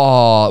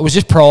 Like, it was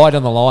just pride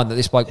on the line that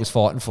this bloke was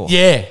fighting for.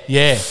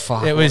 yeah.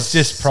 Fuck, it was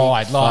just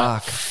pride.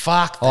 Like,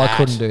 fuck that. I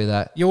couldn't do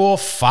that. You're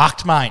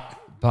fucked, mate.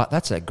 But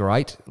that's a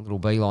great little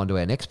beeline to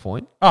our next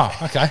point. Oh,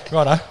 okay,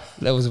 righto.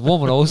 There was a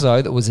woman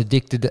also that was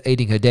addicted to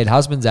eating her dead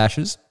husband's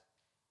ashes.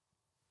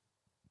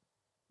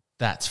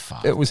 That's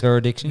fucked. It was her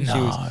addiction.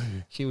 No.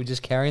 She was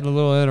just carrying the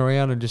little urn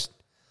around and just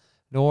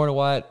gnawing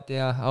away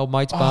at old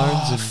mate's bones.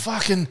 Oh, And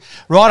fucking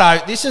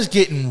righto. This is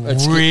getting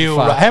It's getting real.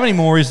 fucked. How many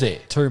more is there?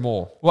 2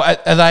 more.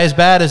 What, are they as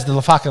bad as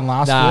the fucking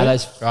last Nah, word?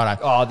 those-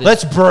 Righto. oh, this-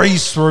 Let's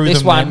breeze through This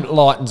them. one then.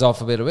 lightens off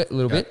a little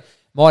bit.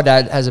 My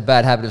dad has a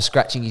bad habit of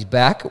scratching his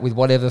back with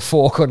whatever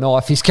fork or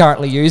knife he's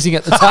currently using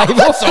at the table.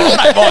 That's all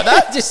right, mate,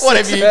 that. Just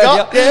Whatever sits you around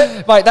got, you.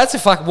 yeah. Mate, that's a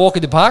fucking walk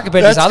in the park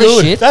compared to his That's other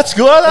good. shit. That's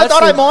good. I That's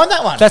don't the- mind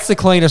that one. That's the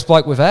cleanest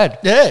bloke we've had.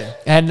 Yeah.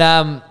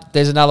 And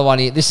there's another one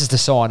here. This is to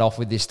sign off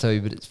with this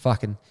too, but it's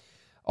fucking...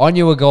 I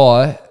knew a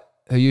guy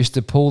who used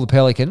to pull the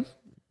pelican,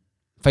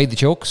 feed the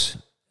chooks,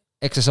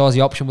 exercise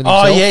the option with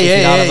Oh, himself. yeah, if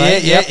you know what I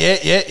mean.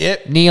 Yep.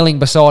 yeah. Kneeling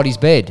beside his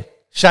bed.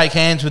 Shake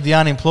hands with the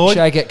unemployed.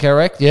 Shake it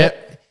correct.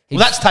 Yep. Well,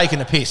 that's taking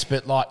a piss,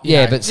 but like, you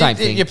Yeah, know, but same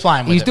thing. You're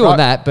playing with He's it, doing right?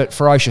 that, but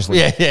ferociously.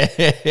 Yeah.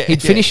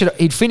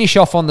 He'd finish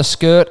off on the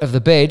skirt of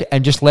the bed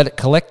and just let it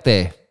collect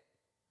there.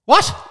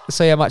 What?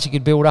 See how much he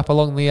could build up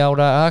along the old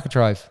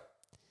architrave.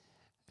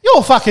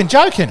 You're fucking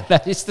joking.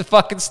 That is the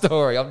fucking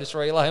story. I'm just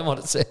relaying what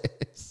it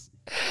says.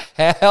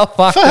 How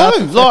fucked For up.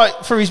 who?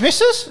 Like, for his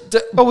missus?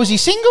 Or was he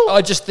single?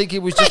 I just think it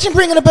was just... Imagine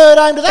bringing a bird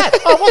home to that.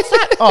 Oh, what's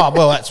that? Oh,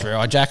 well, that's where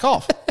I jack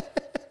off.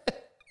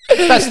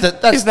 That's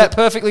Isn't that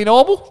perfectly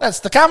normal? That's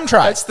the cum tray.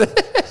 That's the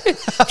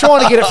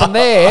trying to get it from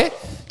there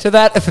to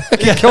that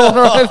fucking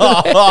corner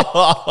over there.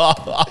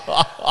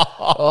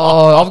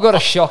 Oh, I've got a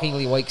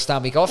shockingly weak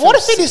stomach. What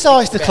if he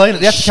decides to clean it?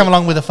 They have to come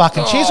along with a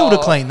fucking chisel to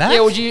clean that.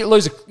 Yeah, would you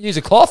use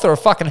a cloth or a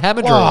fucking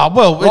hammer drill? Oh,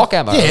 well, rock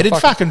hammer. Yeah, or it'd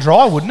fucking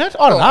dry, wouldn't it?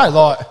 I don't know.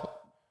 Like,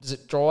 Does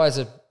it dry as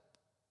a...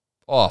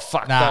 Oh,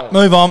 fuck. nah, don't.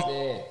 move on.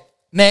 Yeah.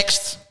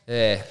 Next.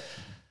 Yeah.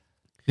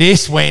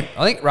 This went.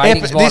 I think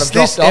ratings might have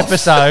this dropped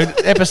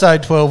off.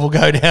 episode 12 will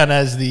go down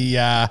as the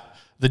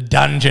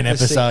dungeon The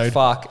sick episode.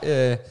 fuck.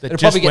 Yeah. It'll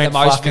just probably get the went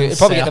most fucking views. It'll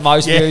probably get the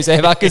most south. Yeah. views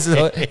ever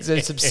because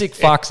there's some sick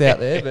fucks out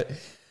there. But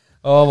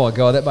oh my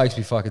God, that makes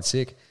me fucking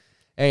sick.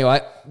 Anyway,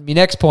 my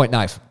next point,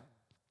 Nath.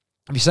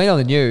 Have you seen on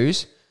the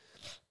news?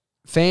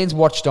 Fans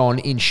watched on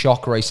in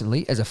shock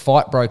recently as a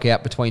fight broke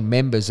out between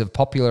members of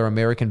popular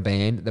American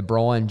band, the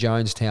Brian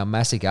Jonestown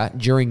Massacre,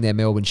 during their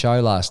Melbourne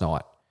show last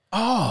night.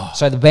 Oh.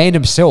 So the band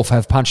themselves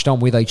have punched on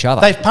with each other.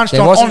 They've punched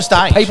There on wasn't-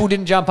 stage. People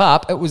didn't jump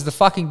up. It was the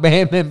fucking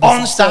band members. On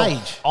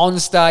themselves. stage. On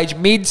stage,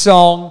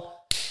 mid-song.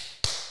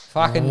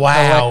 Fucking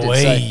Wowee.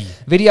 collected.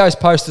 So, videos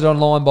posted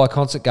online by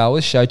concert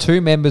goers show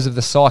 2 members of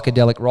the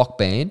psychedelic rock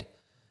band.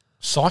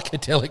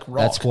 Psychedelic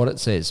rock. That's what it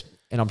says.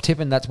 And I'm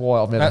tipping that's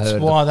why I've never That's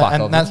heard why of the fuck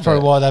and of that's them,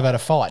 probably but- why they've had a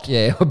fight.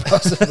 Yeah,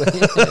 possibly.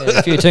 Yeah,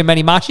 a few too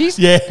many mushies.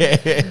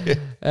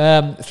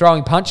 Yeah.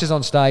 Throwing punches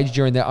on stage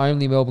during their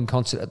only Melbourne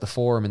concert at the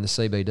Forum in the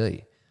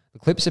CBD. The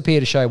clips appear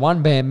to show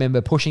one band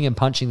member pushing and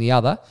punching the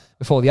other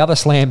before the other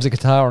slams a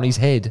guitar on his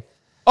head.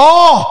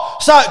 Oh,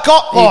 so it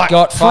got like It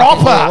got fucking,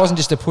 proper. yeah, it wasn't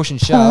just a push and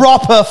shove.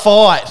 Proper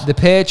fight. The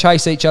pair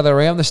chase each other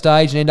around the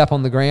stage and end up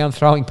on the ground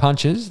throwing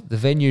punches. The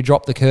venue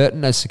dropped the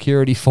curtain as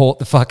security fought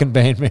the fucking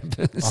band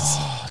members.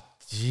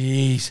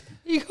 Jeez.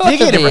 You Do got you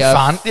to get a be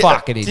refund?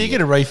 fucking Do you idiot.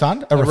 get a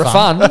refund? A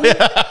refund?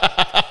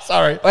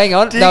 Sorry. Hang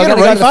on. Do They're you going get to a go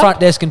to the refund? front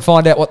desk and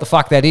find out what the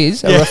fuck that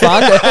is. A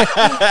refund.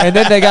 And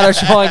then they're going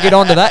to try and get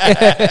onto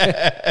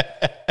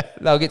that.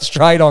 They'll get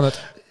straight on it.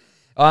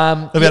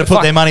 They're going to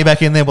put their money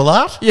back in their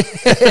wallet. Yeah.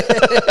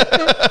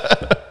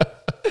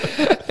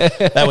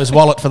 That was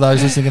wallet for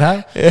those listening at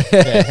home. Yeah.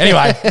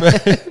 Anyway,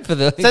 for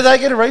the, so they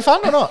get a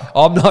refund or not?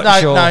 I'm not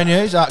sure. No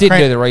news. Didn't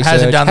Crank do the research.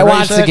 Hasn't done the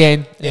Once research.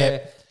 again. Yeah.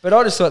 But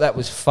I just thought that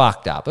was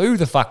fucked up. Who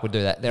the fuck would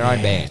do that? Their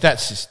own band.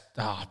 That's just.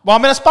 Oh. Well, I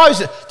mean, I suppose.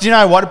 Do you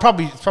know what? It's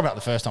probably not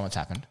the first time it's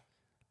happened.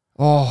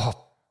 Oh,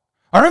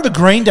 I remember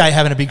Green Day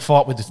having a big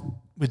fight with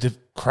the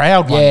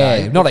crowd one yeah.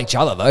 day. Not each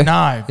other, though.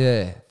 No.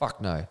 Yeah.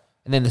 Fuck no.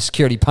 And then the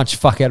security punched the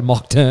fuck out of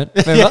Mike Turn.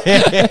 Remember?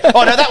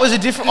 Oh no, that was a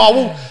different. Oh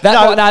well,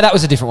 That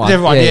was a different one.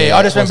 different one. Yeah,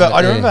 I just remember. wasn't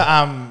I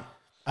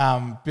it?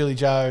 remember. Billy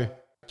Joe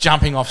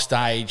jumping off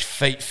stage,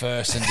 feet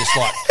first, and just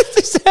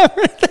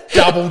like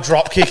double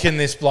drop kicking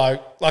this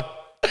bloke like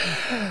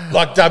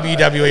WWE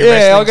wrestling.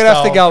 Yeah, I'm gonna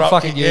have to style go and drop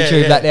fucking kick.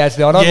 YouTube that now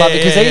tonight. I'd love it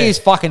because yeah. he is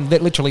fucking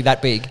literally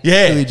that big.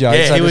 Yeah, Billy Joe.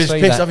 yeah, so he to was see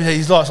pissed that- off.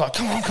 He's like,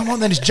 come on,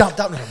 then just jumped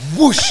up and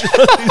whoosh.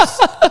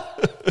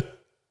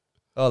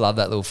 I love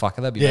that little fucker.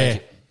 That'd be Yeah.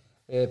 magic.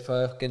 Yeah,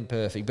 fucking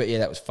perfect. But yeah,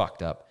 that was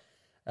fucked up.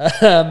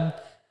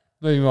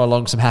 Moving right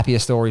along, some happier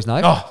stories,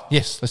 Nate. Oh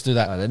yes, let's do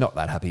that. No, they're not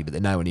that happy, but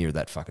they're nowhere near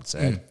that fucking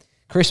sad.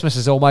 Christmas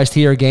is almost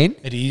here again.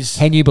 It is.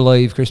 Can you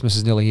believe Christmas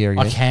is nearly here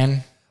again? I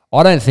can.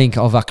 I don't think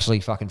I've actually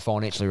fucking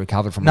financially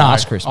recovered from No,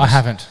 last Christmas. I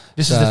haven't.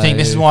 This is the thing.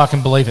 This is why I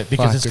can believe it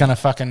because it's fucking- going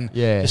to fucking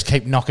Yeah. just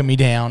keep knocking me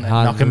down and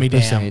knocking me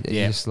down. 100%.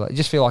 Yeah,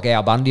 Just feel like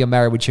Al Bundy. I'm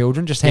married with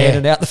children, just Yeah.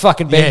 handing out the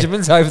fucking Yeah.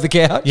 Benjamins over the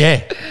couch.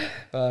 yeah.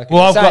 Well,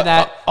 Well, I've saying got-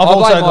 that, I've I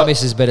also blame my got-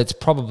 missus, but it's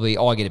probably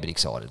I get a bit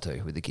excited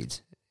too with the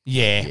kids.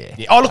 Yeah.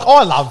 Oh, look,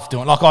 I love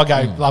doing. Like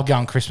I love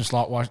going Christmas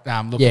light looking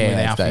with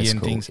Alfie that's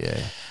and cool, things. yeah.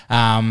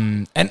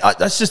 And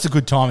that's just a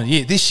good time of the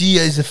year. This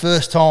year is the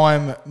first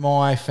time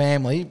my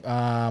family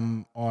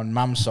on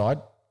mum's side,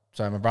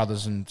 so my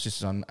brothers and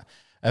sisters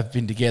have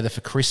been together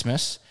for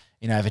Christmas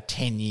in over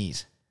 10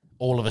 years.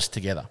 All of us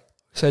together.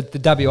 So the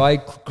WA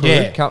crew,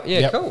 Yeah.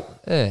 cool.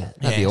 Yeah,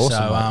 that'd be awesome.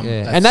 so, mate.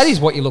 that's- And that is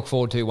what you look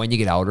forward to when you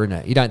get older, isn't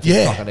it? You don't think,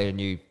 Yeah. fuck, I need a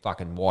new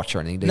fucking watch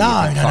or anything, do you?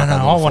 No. You think, fuck, I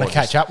look want forward to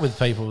catch up with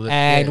people.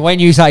 And when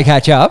you say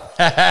catch up,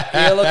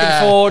 you're looking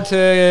forward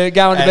to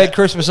going to bed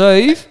Christmas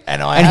Eve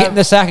and hitting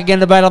the sack again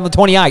to bed on the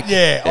 28th.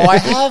 Yeah, I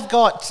have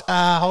got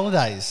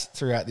holidays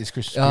throughout this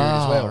Christmas period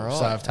as well. right.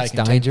 So I've That's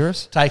taken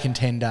dangerous. taken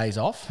 10 days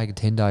off. Taking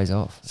 10 days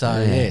off. So,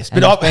 yes.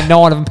 But But and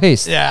 9 of them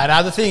pissed. Yeah,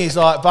 another thing is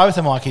like both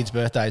of my kids'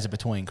 birthdays are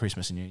between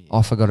Christmas and New Year.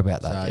 I forgot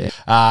about that. So,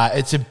 yeah.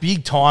 it's a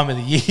big time of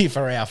the year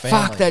for our family.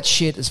 Fuck that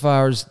shit as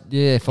far as,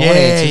 finances,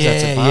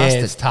 that's a yeah,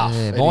 bastard. it's tough. Yeah,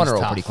 It mine is are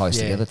all tough. pretty close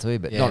Yeah. together too,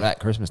 but Yeah. not at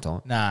Christmas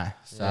time. No.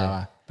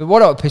 So, But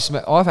what pisses me,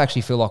 I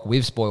actually feel like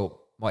we've spoiled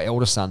my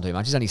eldest son too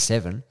much. He's only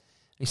 7.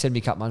 He said to me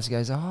a couple months ago, he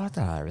goes, I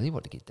don't know really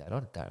what to get Dad.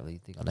 I don't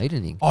really think I need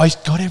anything. he's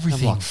got I'm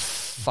everything. like,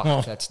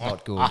 fuck, that's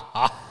not good.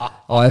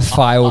 I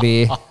failed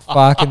here.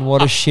 Fucking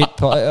what a shit.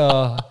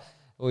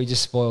 We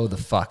just spoiled the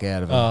fuck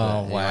out of him.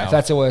 Oh, But wow. If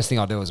that's the worst thing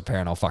I do as a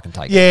parent, I'll fucking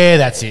take it. Yeah,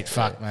 that's it.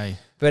 Fuck me.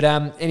 But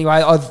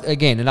anyway,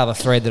 again, another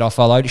thread that I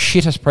followed.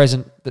 Shittest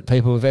present that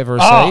people have ever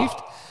Oh.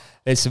 received.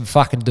 There's some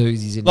fucking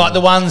doozies in Like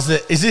there. the ones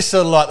that is this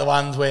sort of like the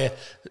ones where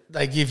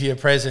they give you a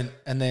present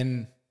and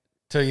then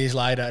 2 years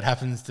later it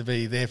happens to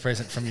be their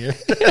present from you.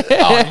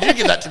 Oh, did you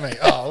give that to me?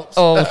 Oh, oops.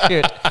 Oh,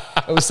 shit.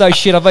 It was so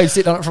shit. I've been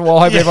sitting on it for a while.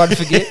 I hope everyone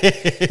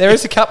forget. There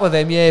is a couple of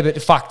them, yeah,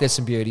 but fuck, there's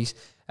some beauties.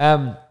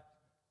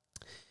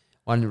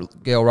 One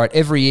girl wrote,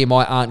 every year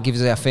my aunt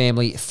gives our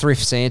family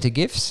thrift Santa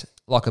gifts,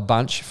 like a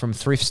bunch from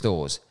thrift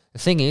stores. The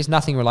thing is,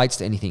 nothing relates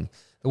to anything.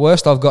 The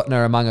worst I've gotten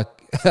are among I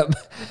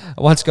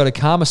once got a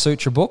Kama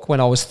Sutra book when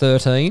I was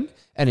 13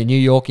 and a New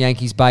York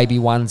Yankees baby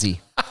onesie.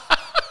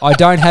 I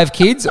don't have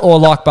kids or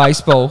like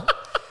baseball.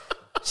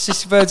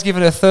 Sister Bird's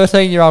given her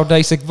 13-year-old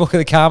niece a book of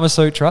the Kama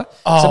Sutra.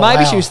 Oh, So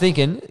maybe wow. she was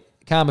thinking,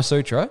 Kama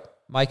Sutra,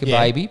 make a Yeah.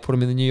 baby, put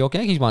him in the New York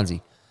Yankees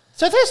onesie.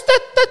 So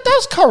that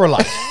does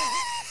correlate.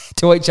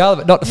 To each other,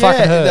 but not to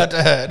fucking her. Not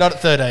to her. Not at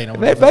 13 or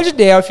whatever. Imagine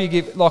now if you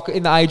give, like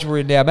in the age we're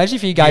in now, imagine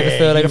if you gave Yeah, a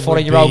 13 or you would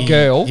 14-year-old be-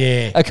 girl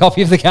yeah. a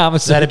copy of the Kama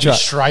Sutra. That'd be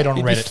straight on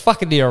You'd be Reddit.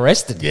 fucking near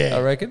arrested, Yeah.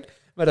 I reckon. No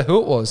matter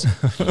who it was.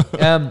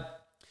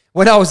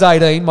 When I was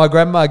 18, my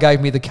grandma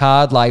gave me the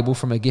card label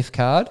from a gift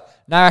card.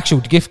 No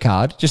actual gift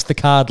card, just the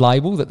card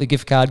label that the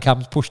gift card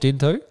comes pushed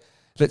into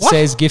that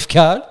says gift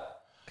card.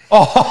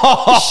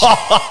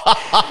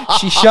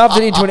 She shoved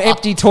it into an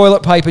empty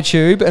toilet paper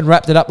tube and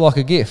wrapped it up like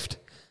a gift.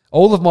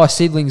 All of my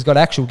siblings got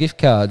actual gift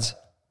cards.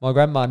 My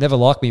grandma never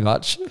liked me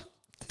much.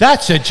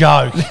 That's a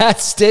joke.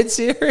 That's dead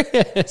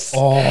serious.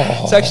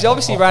 So she's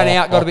obviously ran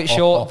out, got a bit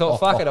short, and thought,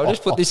 fuck it, I'll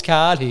just put this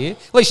card here.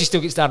 At least she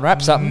still gets done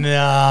wrap something.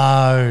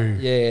 No.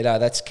 Yeah, no,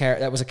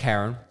 that was a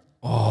Karen.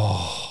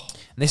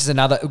 And this is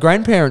another.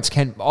 Grandparents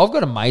can. I've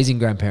got amazing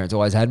grandparents.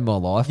 Always had in my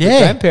life. But Yeah.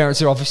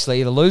 grandparents are obviously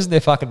either losing their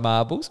fucking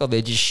marbles or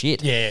they're just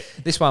shit. Yeah.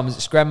 This one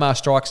was Grandma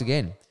Strikes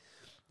Again.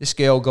 This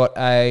girl got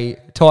a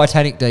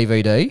Titanic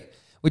DVD,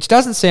 which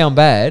doesn't sound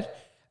bad,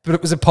 but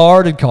it was a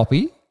pirated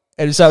copy.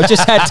 And so it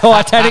just had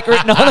Titanic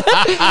written on it.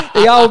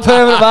 The old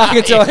permanent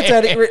market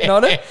Titanic written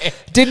on it.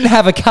 Didn't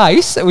have a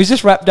case. It was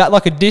just wrapped up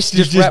like a disc.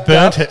 Just wrapped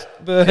burnt up. it.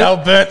 Burnt No,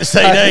 burnt the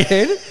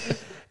CD.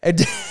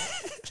 and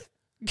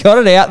got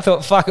it out,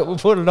 thought, fuck it, we'll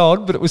put it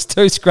on, but it was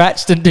too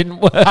scratched and didn't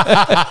work.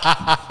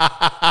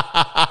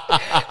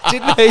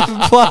 Didn't even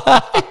play.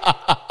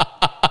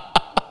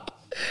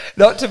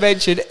 Not to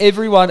mention,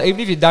 everyone, even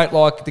if you don't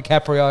like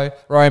DiCaprio,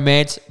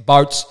 romance,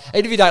 boats,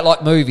 even if you don't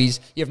like movies,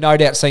 you've no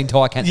doubt seen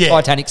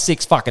Titanic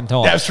 6 fucking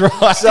times. That's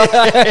right. So,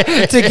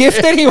 to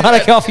gift anyone a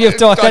copy of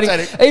Titanic,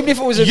 Titanic. even if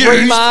it was a Used.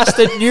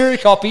 remastered new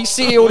copy,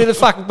 sealed in a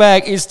fucking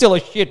bag, is still a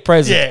shit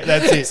present. Yeah,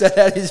 that's it. So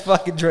that is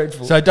fucking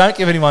dreadful. So don't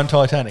give anyone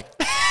Titanic.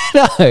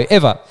 No,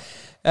 ever.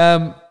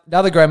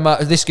 Another grandma,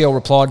 this girl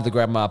replied to the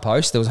grandma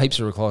post. There was heaps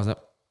of replies on it.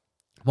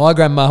 My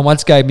grandma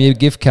once gave me a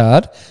gift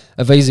card,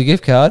 a Visa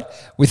gift card,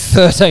 with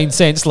 13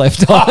 cents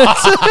left on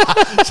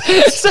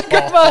it. So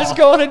grandma's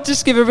gone and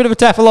just give her a bit of a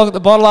tap along at the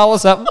bottle hole or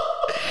something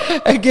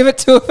and give it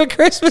to her for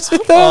Christmas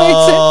with 13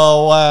 cents.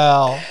 Oh,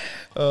 wow.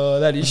 Oh,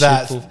 that is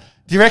That's, shitful.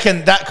 do you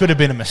reckon that could have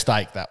been a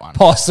mistake, that one?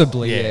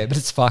 Possibly, Yeah. yeah, but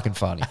it's fucking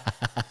funny.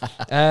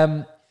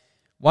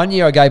 1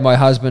 year I gave my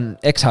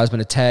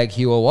ex-husband a Tag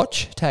Heuer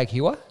watch. Tag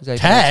Heuer? Is that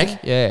how you pronounce Tag?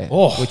 it? Yeah,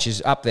 Oh. which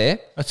is up there.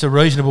 That's a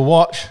reasonable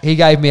watch. He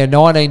gave me a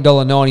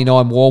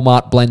 $19.99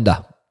 Walmart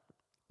blender.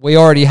 We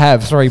already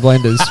have 3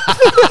 blenders.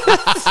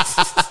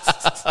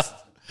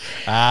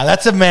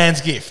 That's a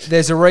man's gift.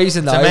 There's a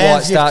reason though a why it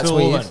man's gift starts to a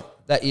with woman.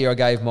 that year I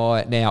gave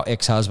my now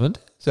ex-husband.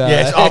 So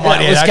Yes, oh, right,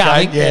 that yeah, was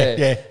okay, coming.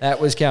 yeah. That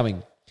was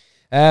coming.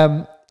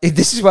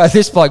 This is where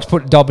this bloke's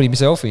put dobbing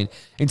himself in.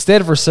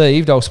 Instead of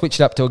received, I'll switch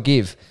it up to a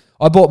give.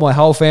 I bought my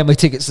whole family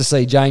tickets to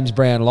see James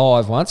Brown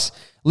live once.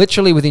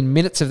 Literally within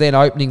minutes of them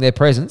opening their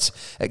presents,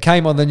 it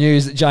came on the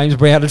news that James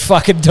Brown had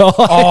fucking died.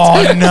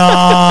 Oh,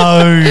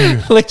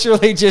 no.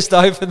 Literally just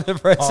opened the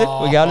present.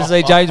 We're going to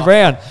see James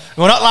Brown.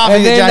 We're not laughing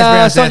And at James then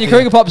Brown's Sonia death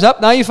Kruger here. pops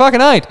up. No, you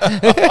fucking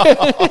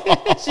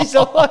ain't. She's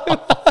all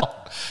over.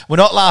 We're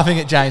not laughing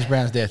at James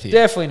Brown's death here.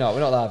 Definitely not. We're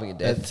not laughing at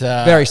death. It's,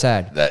 Very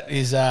sad. That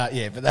is,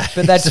 but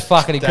But that's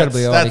fucking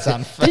incredibly that's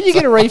ironic. Did you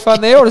get a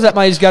refund there, or does that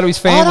money just go to his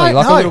family,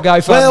 like a little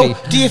GoFundMe?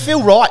 Well, do you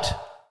feel right?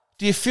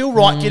 Do you feel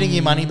right getting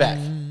your money back?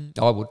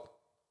 I would.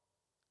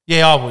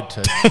 Yeah, I would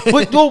too.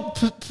 well,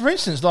 for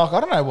instance, like I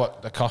don't know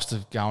what the cost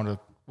of going to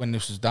when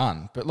this was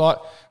done, but like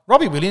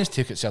Robbie Williams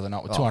tickets the other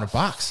night were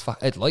 $200. Fuck,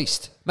 at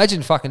least.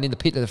 Imagine fucking in the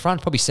pit at the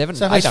front, probably $700,000.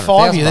 So if there's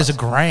 5 years, there's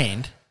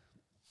 $1,000.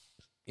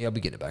 Yeah, I'll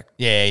be getting it back.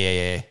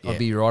 Yeah. I'll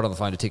be right on the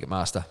phone to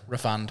Ticketmaster.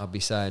 refund. I'll be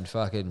saying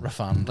fucking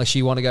Refund. Unless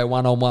you want to go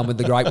one-on-one with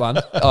the great one,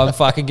 I'm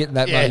fucking getting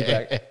that money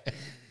back.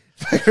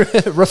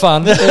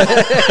 Refund.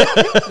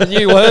 The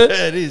new word.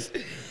 It is.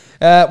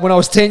 When I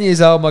was 10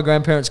 years old, my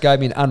grandparents gave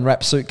me an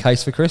unwrapped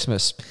suitcase for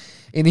Christmas.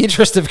 In the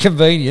interest of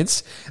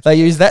convenience, they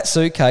used that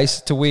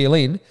suitcase to wheel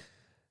in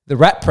the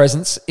wrap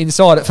presents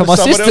inside it for my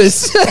someone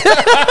sisters.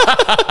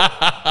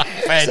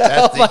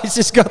 Fantastic. So I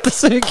just got the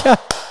suitcase.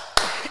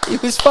 He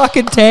was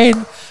fucking 10. How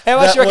much That do you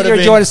reckon would've you been-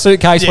 enjoyed a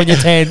suitcase when you're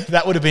 10?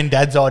 That would have been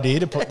Dad's idea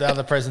to put the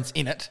other presents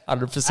in it.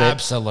 100%.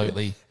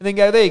 Absolutely. And then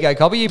go, there you go,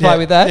 Cobby, you play Yeah,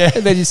 with that. yeah.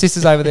 And then your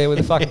sister's over there with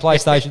a fucking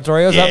PlayStation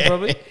 3 or something,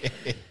 probably.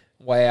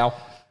 Wow.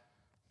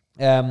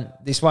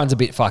 This one's a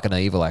bit fucking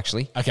evil,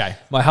 actually. Okay.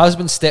 My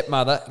husband's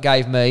stepmother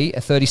gave me, a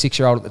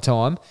 36-year-old at the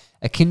time,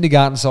 a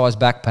kindergarten-sized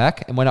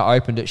backpack, and when I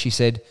opened it, she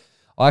said,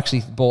 I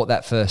actually bought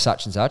that for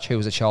such and such, who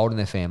was a child in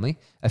their family,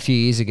 a few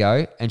years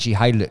ago, and she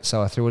hated it,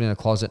 so I threw it in a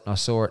closet, and I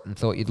saw it and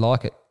thought you'd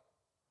like it.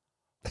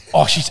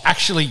 Oh, she's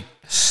actually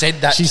said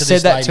that She to said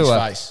this that lady's to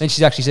her. face. Then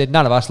she's actually said,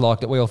 none of us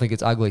liked it, we all think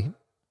it's ugly.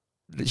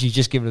 She's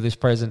just given her this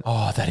present.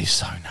 Oh, that is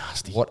so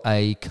nasty. What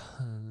a...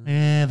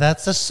 Yeah,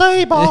 that's a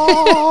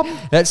C-bomb.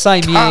 That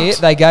same Cunt. year,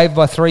 they gave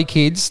my three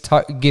kids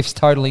gifts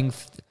totaling...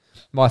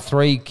 My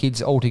three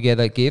kids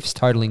altogether gifts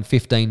totaling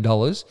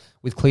 $15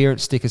 with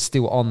clearance stickers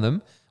still on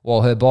them,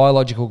 while her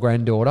biological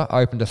granddaughter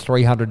opened a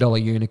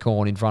 $300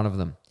 unicorn in front of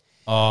them.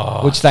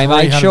 Oh, Which they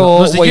made 300 sure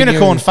was the we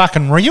unicorn knew.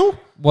 fucking real?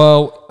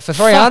 Well, for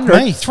Fuck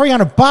 $300, me,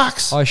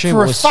 $300 I assume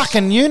for it a was-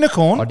 fucking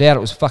unicorn. I doubt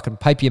it was fucking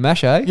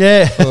papier-mâché.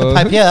 Yeah,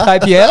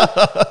 Papier.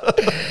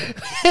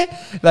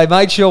 They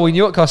made sure we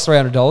knew it cost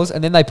 $300,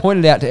 and then they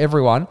pointed out to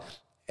everyone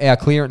our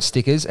clearance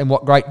stickers and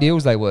what great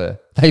deals they were.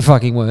 They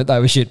fucking weren't. They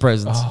were shit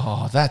presents.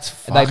 Oh, that's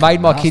And they fucking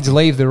made my nasty. kids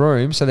leave the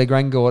room so their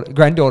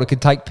granddaughter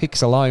could take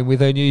pics alone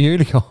with her new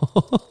unicorn.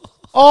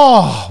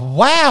 Oh,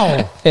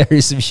 wow. There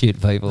is some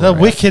shit, people. The around.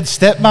 wicked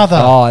stepmother.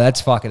 Oh,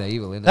 that's fucking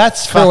evil, isn't it?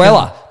 That's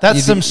Cruella. fucking, that's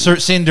You'd some be-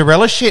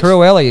 Cinderella shit.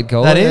 Cruella, you'd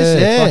call That it.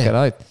 is, yeah. Fucking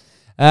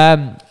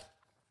oath.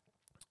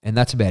 And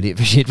that's about it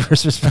for shit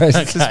Christmas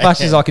presents, as Okay,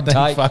 much as I can thank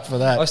take. fuck for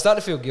that. I start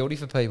to feel guilty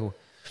for people.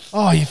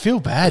 Oh, you feel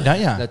bad, don't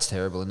you? That's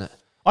terrible, isn't it?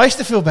 I used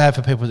to feel bad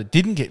for people that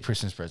didn't get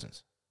Christmas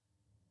presents.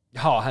 Oh,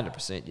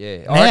 100%,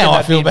 yeah. Now reckon I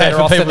they'd feel be bad better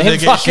for off than people them that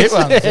get shit fuckers.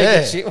 ones, Get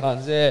yeah. shit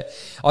ones, yeah.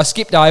 I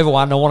skipped over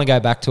one. I want to go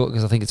back to it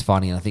because I think it's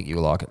funny and I think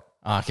you'll like it.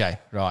 Okay,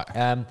 right.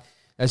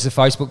 There's a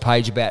Facebook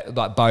page about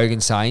like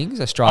bogan sayings,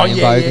 Australian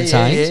Oh, yeah, bogan yeah,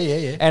 sayings.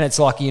 yeah. And it's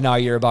like, you know,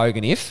 you're a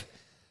bogan if.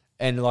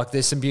 And like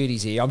there's some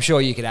beauties here. I'm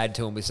sure you could add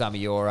to them with some of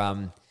your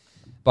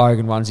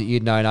bogan ones that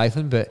you'd know,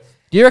 Nathan. But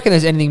do you reckon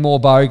there's anything more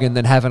bogan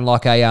than having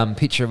like a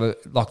picture of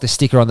like the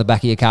sticker on the back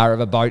of your car of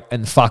a boat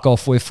and fuck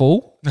off, we're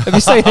full? Have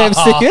you seen them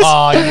stickers?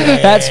 Oh, yeah.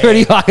 That's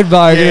pretty fucking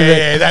bogan, isn't it?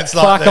 Yeah, that's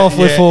like fuck the- off,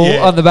 we're yeah, full yeah.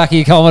 on the back of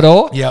your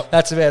Commodore. Yep.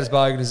 That's about as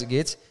bogan as it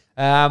gets.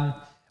 I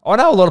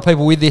know a lot of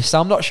people with this,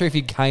 so I'm not sure if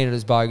you'd cane it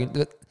as bogan.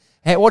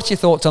 But what's your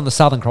thoughts on the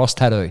Southern Cross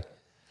tattoo?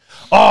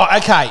 Oh,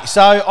 okay.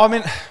 So, I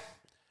mean,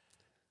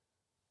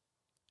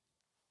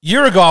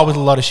 you're a guy with a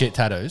lot of shit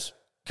tattoos.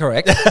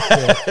 Correct. Yeah.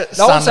 I wouldn't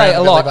Sun say a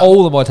round lot. belly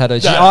All of my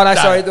tattoos. No, No, no.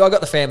 sorry. I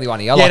got the family one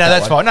here. I Yeah, like no, that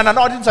that's one. fine.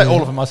 No, I didn't say all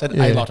of them. I said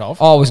a lot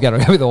of. I was going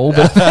to go with all,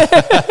 but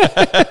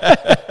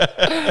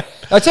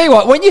I tell you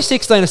what, when you're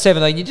 16 or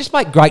 17, you just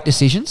make great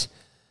decisions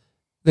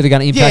that are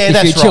going to impact your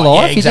that's future right.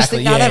 life. Yeah, You just exactly.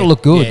 think, no, that'll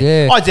look good.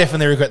 Yeah. I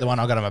definitely regret the one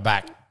I got on my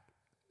back.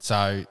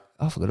 So,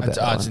 I forgot about it's,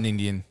 that it's one. an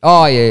Indian.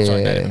 Oh, yeah,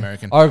 Sorry, yeah, Native yeah.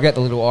 American. I regret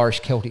the little Irish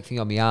Celtic thing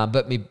on my arm,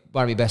 but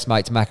one of my best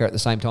mates, Macca, at the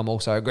same time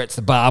also regrets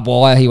the barbed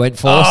wire he went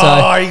for. Oh,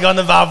 so you got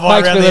the barbed wire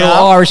makes around me the little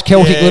arm? Irish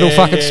Celtic Yeah, little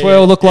fucking yeah,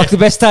 swirl yeah. look like the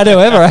best tattoo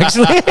ever,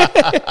 actually.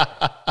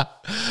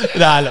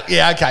 No, look,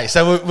 yeah, okay.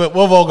 So we've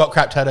all got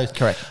crap tattoos.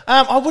 Correct.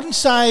 I wouldn't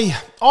say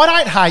I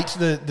don't hate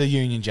the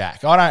Union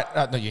Jack. I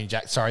don't not Union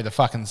Jack. Sorry, the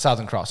fucking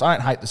Southern Cross. I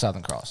don't hate the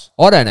Southern Cross.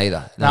 I don't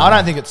either. No, I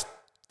don't think it's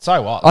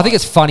so what. I think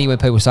it's funny when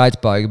people say it's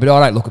bogan, but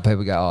I don't look at people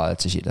and go, "Oh,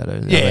 that's a shit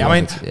tattoo." Yeah, I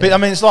mean, It's- but I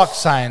mean, it's like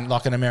saying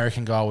like an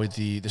American guy with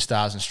the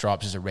stars and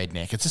stripes is a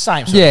redneck. It's the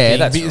same sort Yeah, of thing.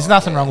 that's There's right,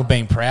 nothing wrong with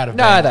being proud of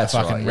No, being that's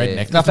a fucking right, yeah.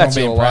 redneck. If Nothing wrong that's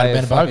with being your proud way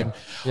of of being a bogan.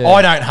 fucking- yeah.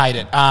 I don't hate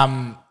it.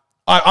 I'm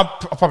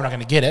probably not going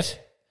to get it,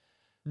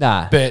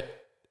 nah. but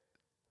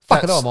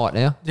Fuck it, I might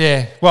now.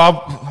 Yeah.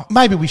 Well,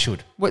 maybe we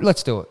should. Wait,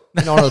 let's do it.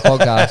 In honour of the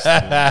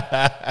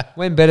podcast.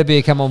 When Better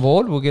Beer come on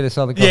board, we'll get a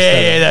Southern Cross.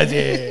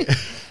 Yeah.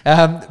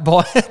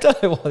 I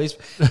don't know why this.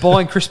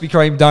 Buying Krispy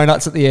Kreme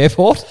donuts at the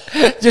airport.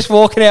 Just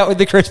walking out with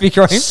the Krispy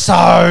Kreme. So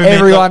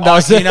everyone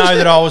does it. You know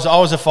that I was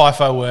a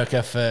FIFO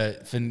worker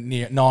for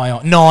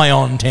nigh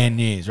on 10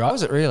 years, right?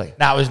 Was it really?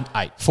 No, it was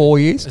 8. 4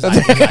 years. It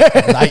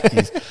was 8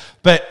 years.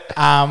 But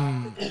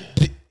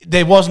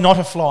there was not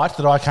a flight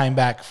that I came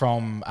back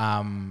from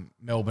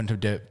Melbourne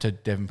to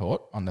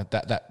Devonport on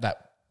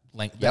that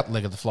length, that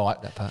leg of the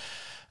flight. That part.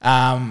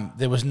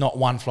 There was not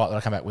one flight that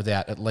I came back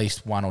without at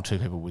least 1 or 2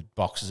 people with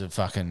boxes of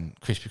fucking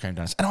Krispy Kreme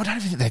donuts. And I don't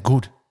even think they're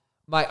good.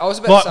 Mate, I was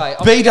about to say,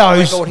 I'm gonna go on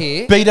record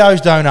here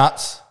Beato's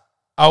donuts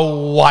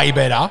are way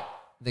better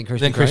than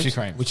Krispy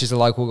Kreme, which is a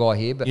local guy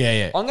here. But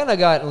Yeah. I'm going to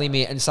go out and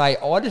limit and say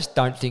I just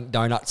don't think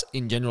donuts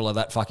in general are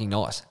that fucking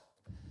nice.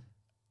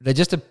 They're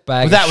just a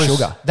bag of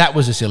sugar. That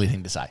was a silly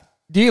thing to say.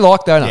 Do you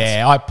like donuts?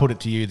 Yeah, I put it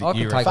to you that I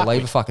you could were take or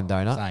leave a fucking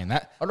donut. saying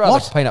that. I'd rather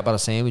What? a peanut butter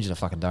sandwich than a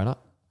fucking donut.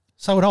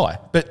 So would I.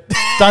 But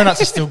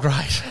donuts are still great.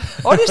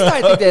 I just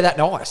don't think they're that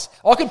nice.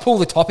 I could pull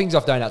the toppings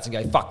off donuts and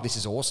go, fuck, this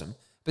is awesome.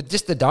 But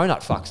just the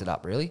donut fucks it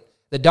up, really.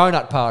 The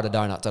donut part of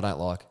donuts I don't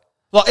like.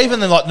 Like even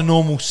the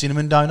normal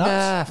cinnamon donuts.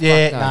 Nah, fuck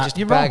yeah, no, nah, just a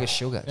you're bag wrong. of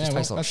sugar. It Yeah, just well,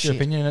 tastes like that's shit. your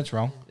opinion and it's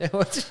wrong.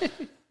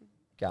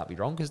 Can't be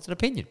wrong because it's an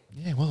opinion.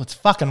 Yeah, well, it's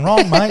fucking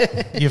wrong, mate.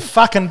 You've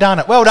fucking done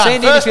it. Well done.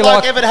 Send in First if you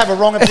bloke like- ever to have a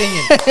wrong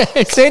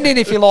opinion. Send in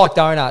if you like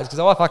donuts because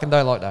I fucking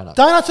don't like donuts.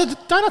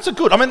 Donuts are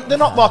good. I mean, they're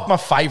not like my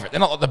favourite. They're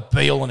not like the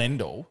be all and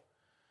end all.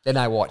 They're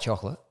no white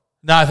chocolate.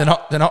 No, they're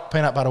not. They're not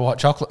peanut butter white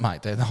chocolate,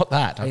 mate. They're not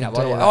that. I Peanut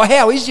can tell butter. you Oh, that.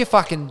 how is your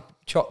fucking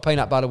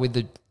peanut butter with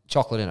the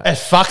chocolate in it?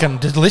 It's fucking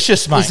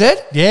delicious, mate. Is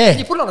it? Yeah. Can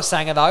you put it on a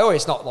sanger though, or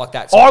it's not like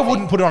that? I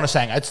wouldn't put it on a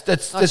sanger. It's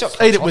it's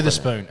got eat it with a chocolate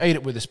spoon. Eat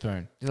it with a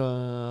spoon.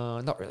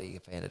 Not really a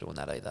fan of doing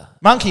that either.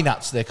 Monkey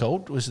Nuts, they're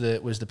called. Was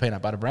the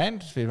peanut butter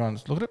brand? If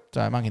everyone's looked at it,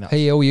 so Monkey Nuts.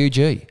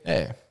 PLUG.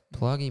 Yeah.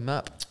 Plug him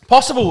up.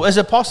 There's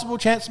a possible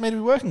chance for me to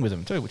be working with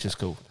them too, which is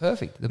cool.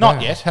 Perfect. The Not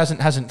Baron. yet.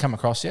 Hasn't come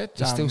across yet.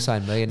 You're still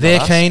saying me and they're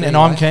not us, keen and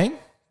anyway. I'm keen.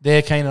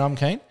 They're keen and I'm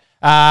keen.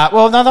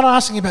 Well, no, they're not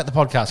asking about the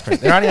podcast, Chris.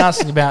 They're only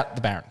asking about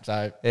the Baron.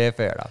 So Yeah,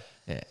 fair enough.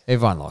 yeah,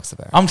 Everyone likes the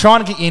Baron. I'm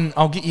trying to get in.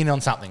 I'll get you in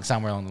on something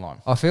somewhere along the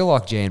line. I feel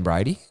like Jan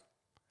Brady,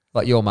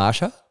 like your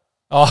Marsha.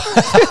 Oh,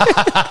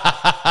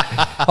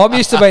 I'm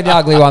used to being the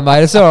ugly one,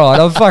 mate. It's all right.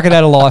 I've fucking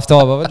had a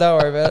lifetime of it. Don't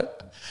worry about it.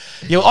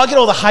 yeah. I get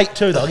all the hate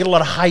too, though. I get a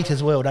lot of hate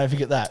as well. Don't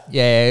forget that.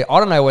 Yeah, I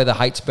don't know whether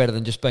hate's better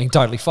than just being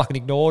totally fucking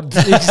ignored in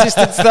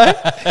existence, though.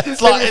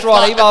 It's like It's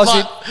right. Emails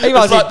in.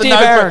 the Dear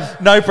Baron.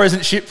 no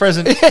present, shit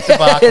present.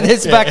 debacle. And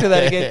it's back to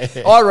that again.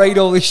 I read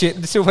all this shit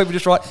and still people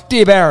just write,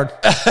 Dear Baron.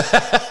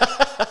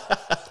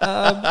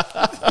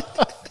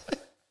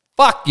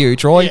 Fuck you,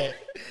 Troy.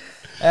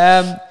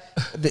 Yeah.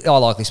 I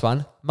like this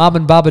one. Mum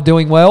and Bub are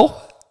doing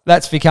well.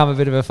 That's become a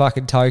bit of a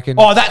fucking token.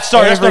 Oh, that's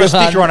not a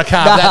sticker on a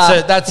car.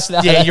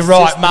 No, you're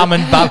right, Mum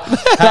and Bub.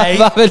 Hey,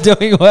 Bub are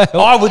doing well.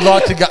 I would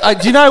like to go.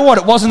 Do you know what?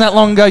 It wasn't that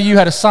long ago you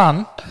had a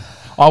son.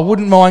 I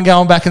wouldn't mind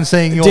going back and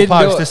seeing your Didn't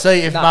do post it. to see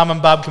if No. Mum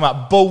and Bub come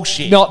up.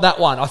 Bullshit. Not that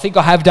one. I think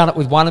I have done it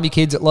with one of my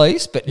kids at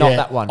least, but not Yeah.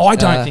 that one. I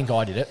don't think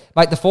I did it.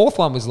 Mate, the fourth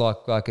one was like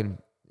fucking,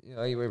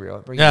 wherever you are,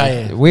 bring Yeah, him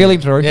in. yeah. Wheel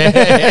him through.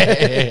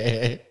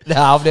 Yeah. No,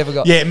 I've never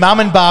got. Yeah, Mum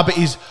and Bub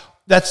is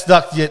that's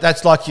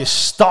like your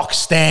stock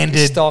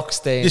standard. Stock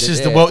standard, This is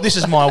yeah. This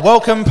is my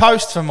welcome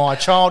post for my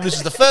child. This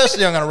is the first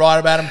thing I'm going to write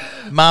about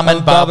him. Mum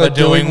and Bub are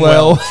doing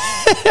well.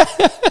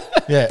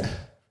 Yeah.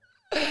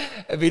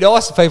 It'd be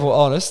nice if people were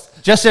honest.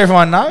 Just so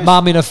everyone knows.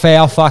 Mum in a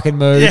foul fucking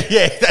mood.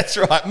 Yeah, that's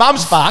right.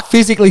 Mum's fucked.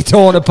 Physically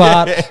torn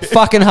apart.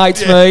 Fucking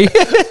hates me.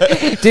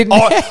 Didn't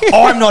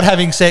I'm not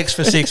having sex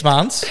for 6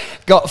 months.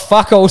 got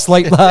fuck all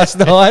sleep last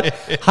night.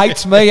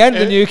 Hates me and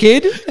the new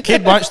kid.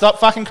 Kid won't stop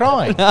fucking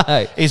crying.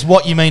 No. Is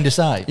what you mean to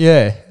say.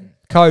 Yeah.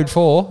 Code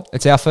 4.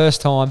 It's our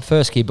first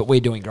kid, but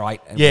we're doing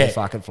great and we're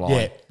fucking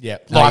flying. Yeah.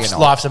 No, you're not.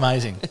 Life's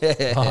amazing.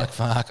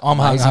 Fuck. I'm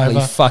Amazingly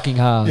hungover. fucking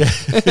hard.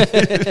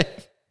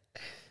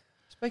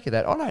 Speaking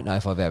of that, I don't know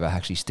if I've ever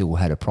actually still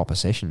had a proper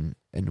session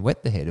and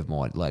wet the head of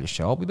my latest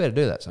child. We better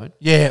do that soon.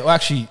 Yeah, well,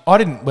 actually, I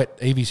didn't wet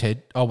Evie's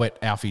head. I wet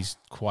Alfie's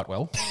quite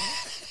well.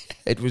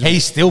 It was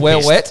He's still well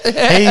pissed.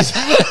 wet. He's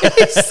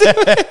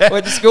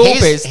Went to school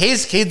pissed.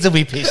 his kids will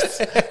be pissed.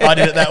 I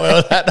did it that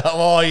well.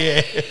 Oh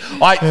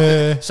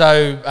yeah.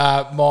 So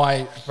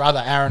my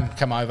brother Aaron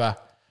come over.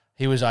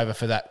 He was over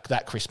for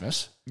that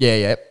Christmas,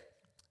 Yeah.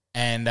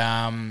 and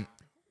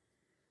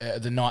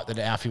the night that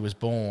Alfie was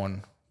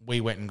born,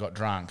 we went and got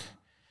drunk.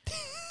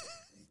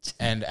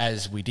 And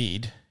as we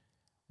did,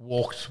 we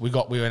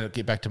went to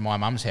get back to my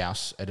mum's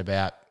house at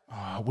about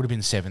it would have been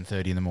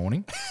 7:30 in the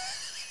morning.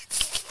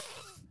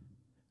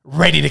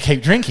 Ready to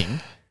keep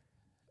drinking,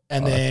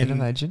 and I then can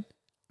imagine.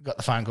 got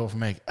the phone call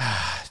from me.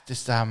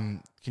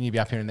 Can you be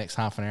up here in the next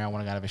half an hour? I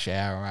want to go have a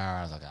shower.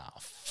 I was like, oh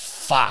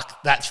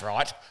fuck, that's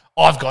right.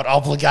 I've got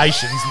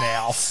obligations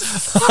now.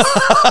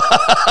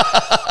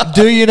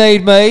 Do you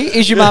need me?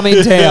 Is your mum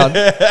in town?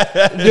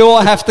 Do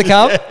I have to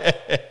come?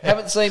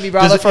 Haven't seen me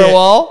brother for a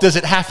while. Does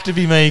it have to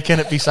be me? Can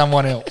it be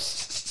someone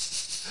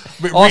else?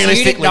 But Oh, so you didn't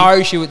realistically,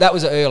 know she was, that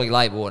was an early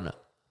labour, wasn't it?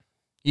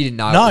 You didn't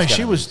know. it no, was she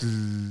gonna was.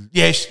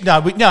 Yeah,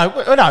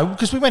 no,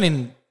 because we went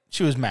in.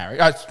 She was married.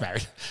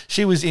 Married.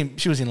 She was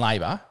in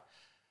labour.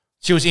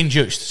 She was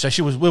induced,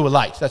 so we were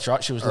late. That's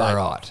right. She was late.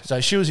 Right.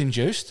 So she was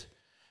induced.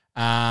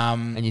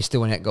 And you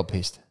still went out and got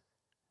pissed.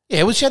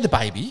 Yeah, well, she had the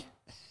baby.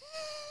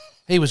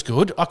 He was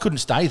good. I couldn't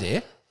stay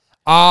there.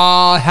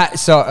 Oh, fuck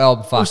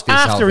It was this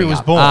whole after he thing was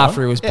up. born.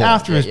 After he was born. Yeah,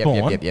 after he was Yep,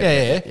 born.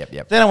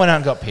 Yep. Then I went out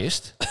and got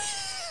pissed.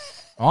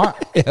 Right.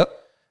 Yep.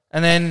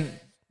 And then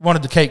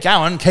wanted to keep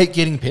going, keep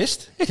getting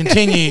pissed,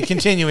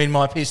 continue in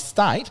my pissed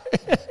state.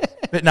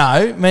 But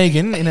no,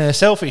 Megan, in a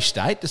selfish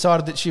state,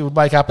 decided that she would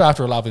wake up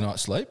after a lovely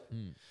night's sleep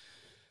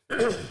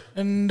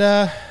and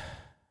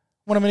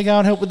wanted me to go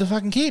and help with the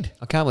fucking kid.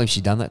 I can't believe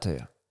she's done that to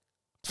you.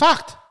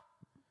 Fucked.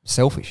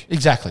 Selfish.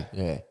 Exactly.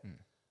 Yeah.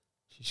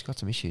 She's got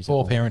some issues.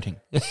 Poor parenting.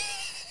 Poor You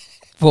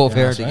know what I'm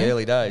parenting, saying?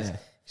 early days. Yeah.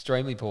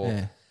 Extremely poor.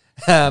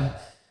 Yeah.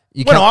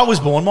 You When can't- I was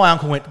born, my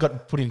uncle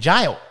got put in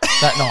jail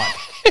that night.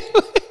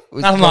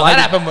 was Nothing like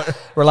that related- happened.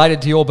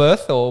 Related to your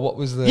birth, or what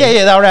was the?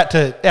 Yeah, they were out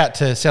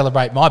to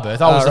celebrate my birth.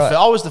 right. I'm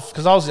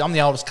the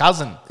oldest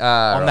cousin on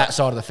right. that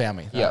side of the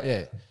family. Yep.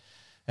 Yeah,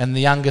 and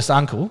the youngest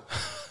uncle,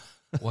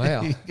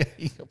 Wow.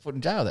 he got put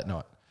in jail that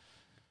night.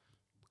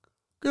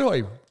 Good on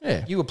you.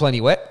 Yeah. You were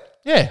plenty wet.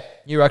 Yeah,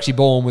 You were actually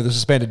born with a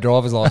suspended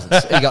driver's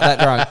license. You got that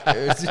drunk.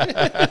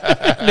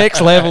 Next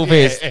level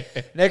piss.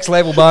 Next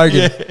level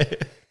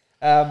bogan.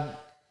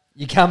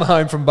 You come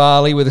home from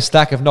Bali with a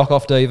stack of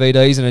knockoff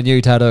DVDs and a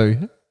new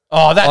tattoo.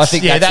 oh, that's I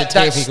think that's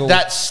a typical-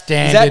 that's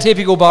standard. Is that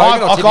typical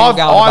bogan or typical going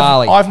to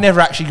Bali? I've never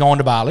actually gone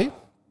to Bali.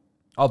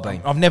 I've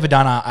been. I've never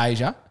done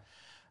Asia.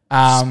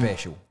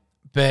 Special.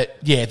 But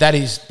yeah, that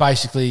is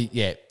basically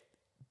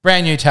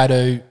brand new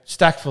tattoo,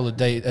 stack full of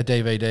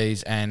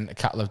DVDs, and a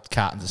couple of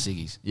cartons of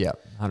ciggies. Yeah,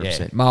 100%.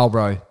 Yeah.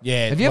 Marlboro.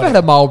 Yeah, Have you ever had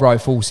a Marlboro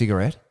full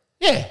cigarette?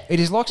 Yeah, It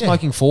is like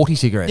smoking 40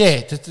 cigarettes.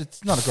 yeah.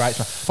 It's not a great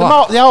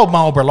smell. The old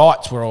Marlboro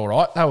Lights were all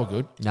right. They were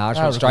good. No, I just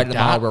They went were straight good to the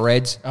dart. Marlboro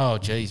Reds. Oh,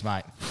 geez,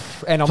 mate.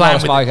 And I'm not a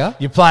smoker.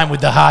 You're playing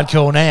with the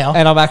hardcore now.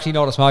 And I'm actually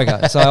not a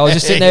smoker. So I was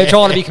just sitting there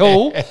trying to be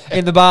cool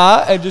in the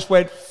bar and just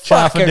went,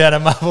 fuck Chuffing it. down a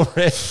Marlboro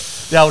Red.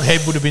 The old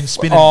head would have been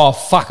spinning. Oh,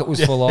 fuck, it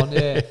was full on,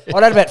 yeah.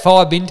 I'd had about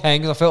 5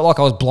 bintangs. I felt like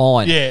I was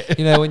blind. Yeah.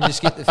 You know, when you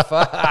just get the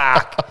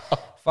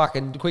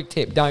fucking quick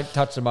tip, don't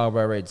touch the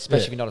Marlboro Reds,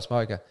 especially if you're not a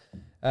smoker.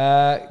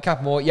 A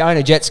couple more. You own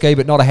a jet ski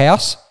but not a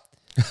house.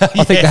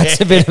 I think that's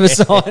a bit of a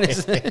sign,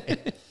 isn't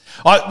it?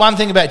 One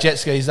thing about jet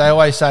skis, they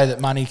always say that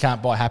money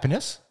can't buy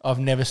happiness. I've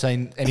never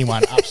seen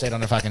anyone upset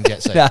on a fucking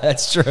jet ski. No,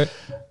 that's true.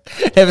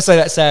 Never see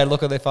that sad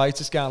look on their face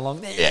just going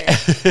along. Yeah.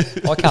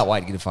 I can't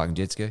wait to get a fucking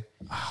jet ski.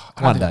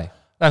 One day.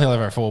 I don't think I'll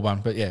ever afford one,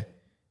 but yeah.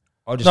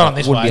 I just Not on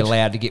this wouldn't be wage.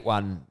 allowed to get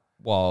one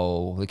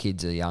while the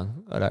kids are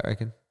young, I don't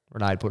reckon.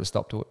 Renee'd put a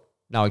stop to it.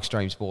 No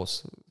extreme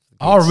sports.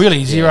 Oh,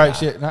 really? Zero? Yeah,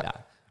 Shit, no. no.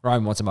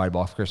 Rome wants a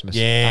motorbike for Christmas.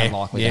 Yeah.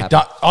 Unlikely to Yeah.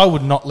 happen. I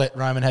would not let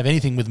Roman have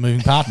anything with a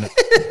moving part in it.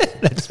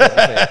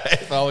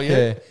 Oh,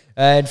 Yeah.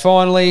 And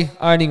finally,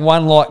 owning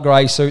one light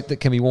grey suit that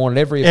can be worn at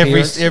every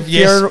appearance.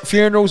 yes.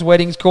 Funerals,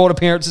 weddings, court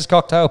appearances,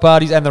 cocktail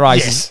parties, and the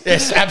races.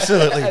 Yes,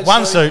 absolutely.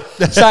 One suit.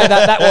 Saying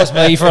that was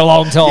me for a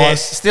long time.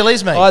 Yes, still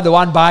is me. I had the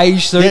one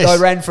beige suit Yes. I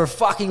ran for a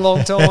fucking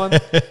long time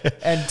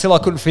until I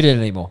couldn't fit in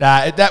anymore.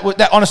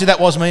 Honestly, that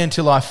was me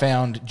until I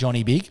found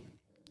Johnny Big.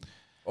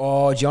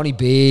 Oh, Johnny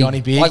Big.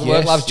 Johnny Big, Like work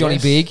yes, loves Johnny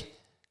yes. Big.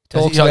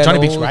 Talks Johnny about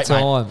it Big's all great, the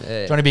time. mate.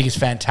 Yeah. Johnny Big is Does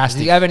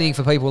fantastic. he have anything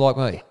for people like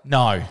me?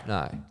 No.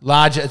 No.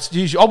 Larger, it's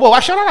usually... Oh, well,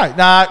 actually, I don't know.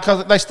 Nah,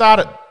 because they start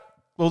at...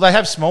 Well, they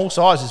have small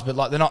sizes, but,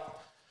 like, they're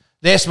not...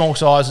 Their small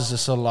sizes are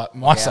sort of like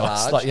my Yeah, size.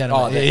 large. Like, you know,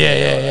 Oh,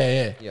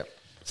 yeah. Yep.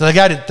 So they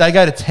go to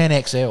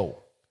 10XL.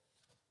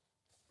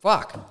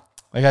 Fuck.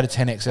 They go to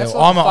 10XL. That's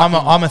like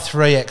I'm a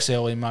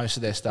 3XL in most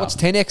of their stuff. What's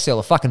 10XL?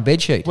 A fucking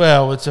bedsheet.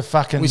 Well, it's a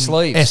fucking With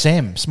sleeves.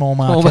 SM, small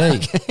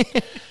marquee.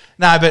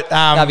 No, but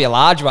That'd be a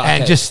large one.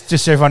 and just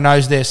so everyone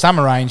knows, their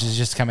summer range has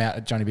just come out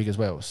at Johnny Big as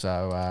well.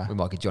 So we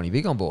might get Johnny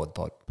Big on board the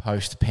pod.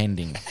 post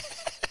pending,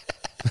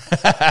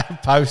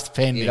 post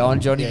pending. Get on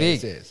Johnny Yes,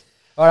 Big. yes.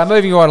 All right,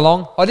 moving right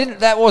along.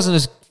 That wasn't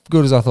as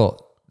good as I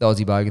thought. The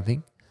Aussie Bogan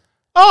thing.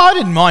 Oh, I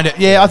didn't mind it.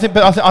 Yeah,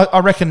 I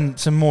reckon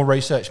some more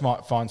research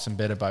might find some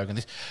better bogan.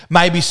 This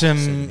maybe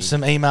some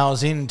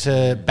emails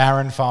into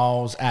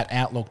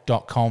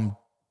barronfiles@outlook.com.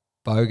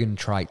 Bogan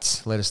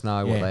traits. Let us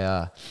know what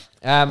Yeah.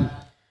 they are.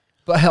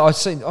 But I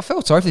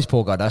felt sorry for this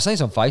poor guy. I seen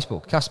this on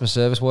Facebook. Customer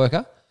service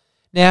worker.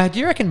 Now, do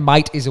you reckon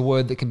mate is a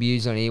word that can be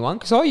used on anyone?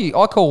 Because I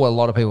call a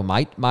lot of people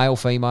mate, male,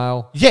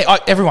 female. Yeah,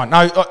 everyone.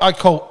 No, I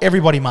call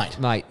everybody mate.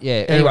 Mate,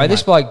 yeah. Everyone, Anyway, this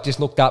mate. bloke just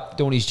looked up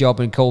doing his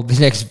job and called the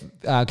next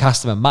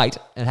customer mate,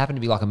 and it happened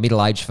to be like a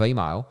middle-aged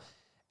female.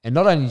 And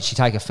not only did she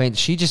take offence,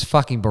 she just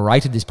fucking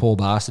berated this poor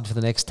bastard for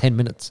the next 10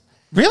 minutes.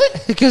 Really?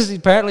 Because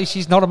apparently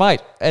she's not a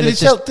mate. And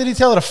Did he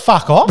tell her to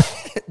fuck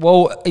off?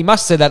 well, he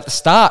must have said that at the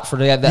start for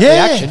that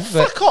Yeah, reaction.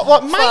 But fuck off.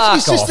 Like, mate, fuck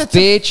it's just off, it's a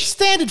bitch.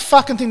 standard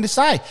fucking thing to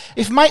say.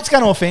 If mate's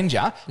going to offend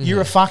you,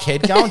 you're a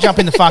fuckhead. Go and jump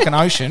in the fucking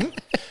ocean,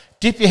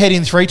 dip your head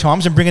in 3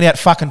 times and bring it out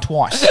fucking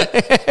twice.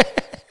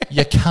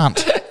 You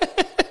cunt.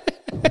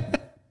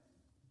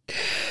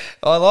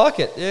 I like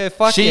it. Yeah,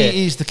 fuck She yeah.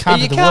 is the cunt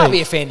You of the can't week.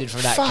 be offended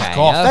from that. Fuck can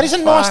off. ya? That is a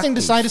nice Fuck thing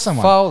to say to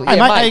someone. foul. Hey,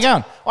 Yeah, mate, how you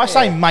going? I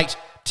say mate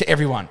to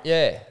everyone.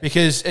 Yeah.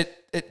 Because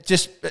it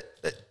just...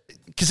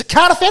 Because it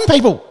can't offend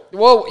people.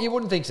 Well, you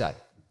wouldn't think so.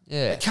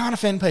 Yeah. It can't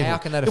offend people. How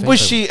can that offend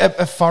Was people?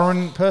 she a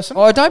foreign person?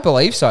 Oh, I don't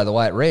believe so, the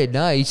way it read.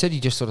 No, he said he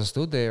just sort of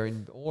stood there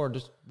in awe and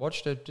just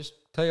watched her just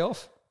tee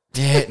off.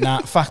 Yeah,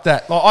 nah, fuck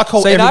that. Like, I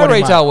call So, no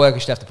everybody retail mate. worker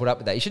should have to put up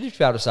with that. You should just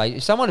be able to say,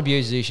 if someone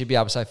abuses you, you should be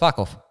able to say, fuck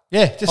off.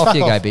 Yeah, just Off fuck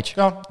you off. go, bitch.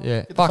 Go on. Yeah,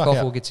 Get the fuck off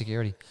out. or get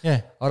security.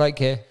 Yeah. I don't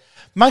care.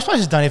 Most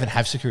places don't even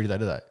have security though,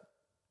 do they?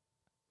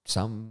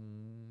 Some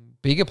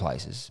bigger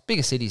places,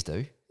 bigger cities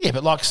do. Yeah,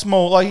 but like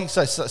small, like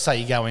say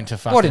you go into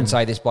fucking... Well, I didn't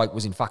say this bloke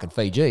was in fucking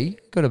Fiji.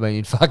 Could have been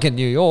in fucking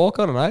New York.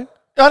 I don't know.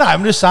 I know,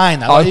 I'm just saying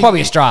though. Oh, like, he's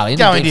probably Australian,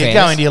 Go in into,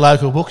 fairness. go into your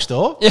local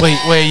bookstore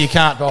where you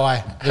can't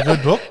buy the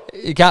good book.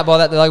 You can't buy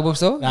that at the local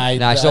bookstore? No,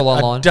 it's all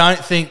online. I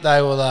don't think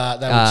they will. They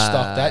would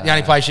stock that. The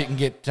only place you can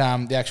get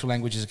the actual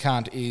languages of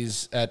cunt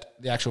is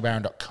at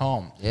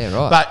theactualbaron.com. Yeah,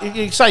 right. But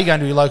you say you go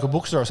into your local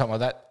bookstore or something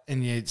like that,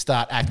 and you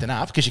start acting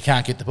up because you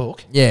can't get the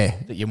book Yeah.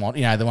 that you want.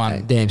 You know the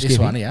one, Damn this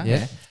skippy. one here. Yeah.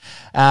 Yeah.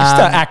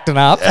 Start acting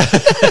up.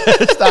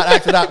 Start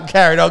acting up and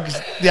carry it on because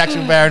the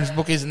actual Baron's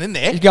book isn't in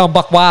there. You're going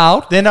buck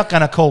wild. They're not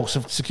going to call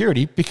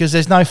security because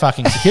there's no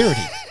fucking security.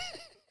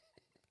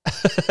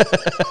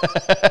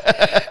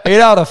 You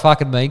know what I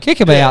fucking mean. Kick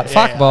them out.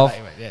 Fuck them off.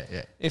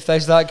 Yeah. If they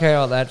start carrying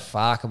on that,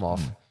 fuck them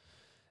off.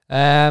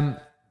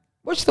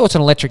 What's your thoughts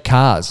on electric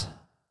cars?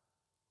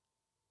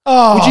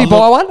 Oh, Would you look,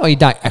 buy one or you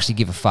don't actually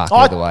give a fuck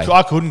either way?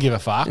 I couldn't give a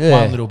fuck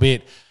Yeah. one little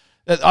bit.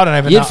 I don't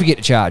even You'd know. forget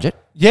to charge it.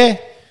 Yeah,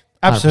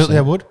 absolutely 100%.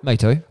 I would. Me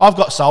too. I've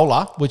got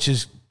solar, which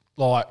is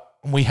like,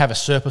 we have a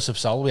surplus of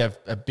solar. We have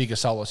a bigger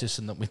solar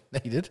system than we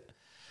needed.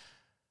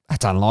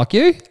 That's unlike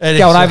you. It is.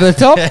 Going over the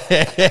top.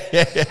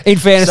 In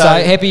fairness, So-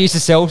 though, Happy used to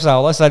sell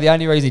solar, so the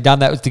only reason he done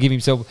that was to give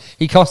himself.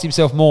 He cost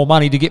himself more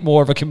money to get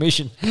more of a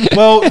commission.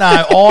 Well,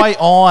 no,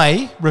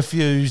 I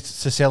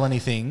refused to sell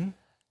anything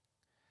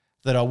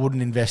that I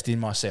wouldn't invest in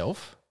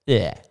myself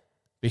Yeah.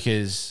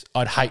 because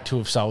I'd hate to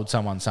have sold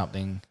someone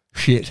something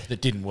Shit.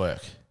 that didn't work.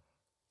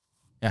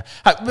 Yeah,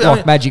 But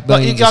Like magic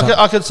like, beans or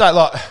I could say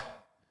like,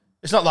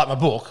 it's not like my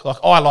book. Like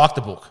I like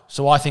the book,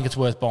 so I think it's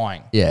worth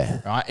buying. Yeah.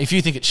 Right. If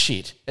you think it's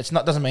shit, it's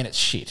not doesn't mean it's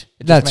shit.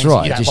 It just That's means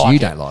right, that just like you it.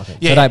 don't like it.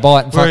 So don't buy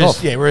it and fuck whereas,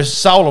 off. Yeah. Whereas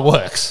solar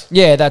works.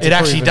 Yeah, that's it a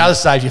actually proven-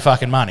 does save you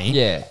fucking money.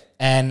 Yeah.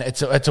 And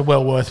it's a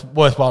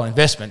worthwhile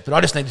investment. But I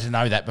just needed to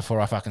know that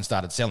before I fucking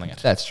started selling it.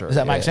 That's true. Does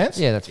that yeah. make sense?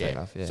 Yeah, that's fair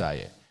enough. Yeah. So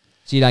yeah.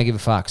 So you don't give a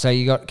fuck. So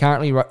you got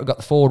currently got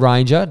the Ford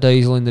Ranger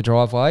diesel in the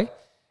driveway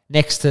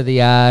next to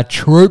the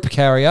Troop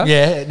carrier.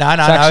 Yeah. No.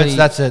 actually-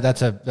 That's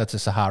a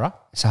Sahara.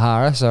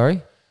 Sahara,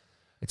 sorry.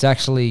 It's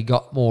actually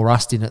got more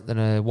rust in it than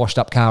a washed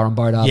up car on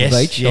Boat Harbour Yes,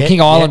 Beach. yeah, or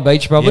King Island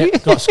Beach, probably. Yeah,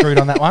 got screwed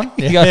on that one.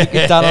 You got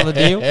done on the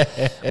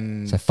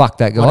deal. So fuck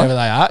that guy. Whatever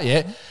they are,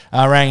 yeah.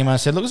 I rang him and I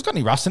said, look, it's got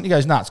any rust in it? He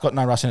goes, no, it's got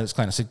no rust in it, it's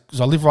clean. I said,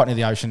 because I live right near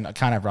the ocean, I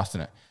can't have rust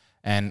in it.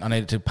 And I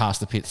needed to pass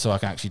the pit so I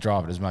can actually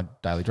drive it as my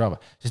daily driver.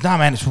 He says, no,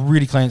 man, it's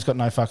really clean. It's got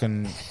no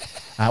fucking...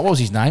 what was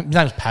his name? His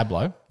name was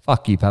Pablo.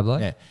 Fuck you, Pablo.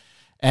 Yeah.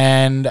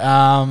 And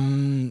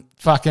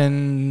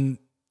fucking...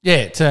 Yeah,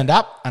 it turned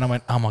up and I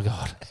went, oh, my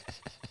God.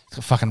 It's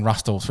got fucking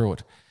rust all through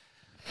it.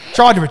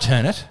 Tried to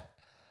return it.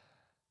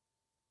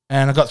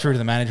 And I got through to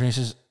the manager and he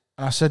says...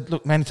 And I said,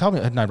 look, man, he told me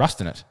it had no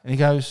rust in it. And he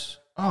goes...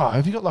 Oh,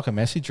 have you got like a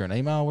message or an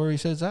email where he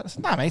says that? I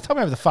said, no, man, he told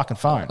me over the fucking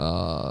phone.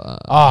 Oh,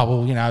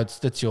 well, you know,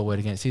 that's your word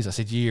against his. I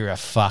said, you're a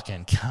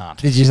fucking cunt.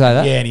 Did you say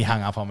that? Yeah, and he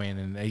hung up on me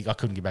and I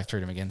couldn't get back through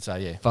to him again. So,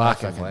 yeah.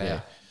 Fucking wow.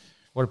 yeah.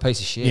 What a piece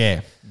of shit.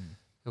 Yeah.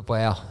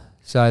 Wow.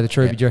 So the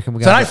Troopy, do you reckon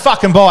we're So going don't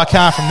fucking buy a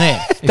car from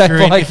there if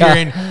Don't buy a car.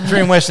 if you're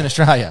in Western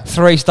Australia.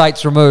 3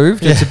 states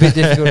removed? It's a bit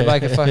difficult to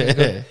make it fucking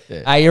good.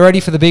 Are you ready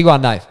for the big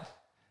one, Dave?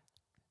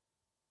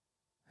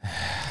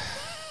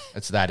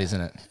 It's that, isn't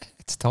it?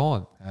 It's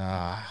time.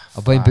 Ah,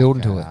 I've been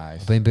building to it. oath.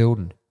 I've been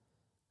building.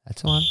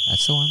 That's the one.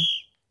 That's the one.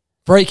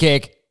 Free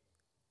kick.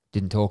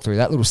 Didn't talk through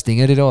that little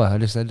stinger, did I? I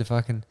just had to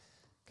fucking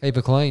keep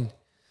it clean.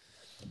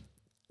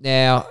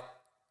 Now,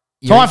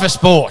 Time for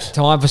sport.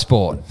 Time for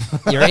sport.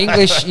 Your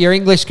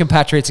English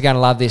compatriots are going to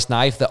love this,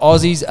 Nave. The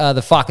Aussies are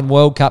the fucking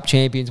World Cup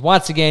champions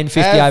once again.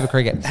 50 over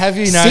cricket. Have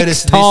you Sixth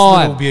noticed this time.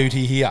 little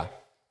beauty here?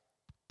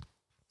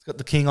 It's got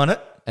the king on it.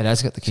 It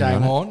has got the king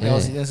Shame on on. it. Yeah.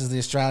 This is the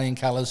Australian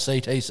colours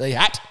CTC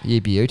hat. Yeah,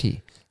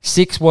 beauty.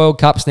 6 World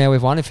Cups now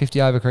we've won in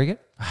 50 over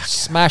cricket.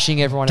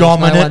 Smashing everyone else.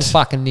 Dominant. No one's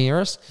fucking near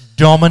us.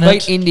 Dominant.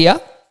 Beat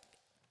India.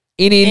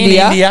 In in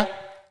India. India.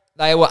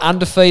 They were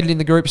undefeated in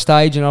the group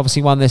stage and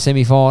obviously won their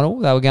semi-final.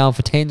 They were going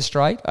for 10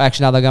 straight.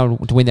 Actually, no, they're going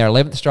to win their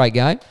 11th straight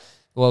game,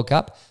 the World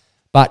Cup,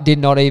 but did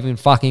not even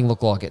fucking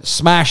look like it.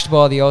 Smashed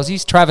by the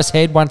Aussies. Travis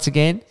Head once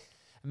again.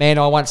 Man,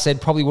 I once said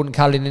probably wouldn't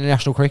cut it in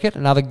international cricket.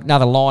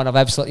 Another line I've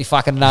absolutely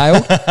fucking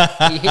nailed.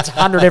 He hits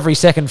 100 every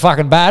second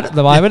fucking bat at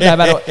the moment, no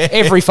matter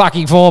every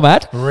fucking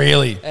format.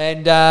 Really?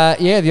 And, the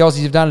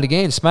Aussies have done it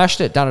again.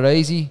 Smashed it, done it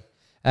easy.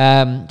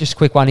 Just a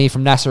quick one here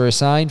from Nasser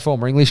Hussain,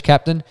 former English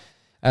captain.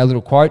 A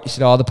little quote. He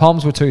said, the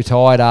Poms were too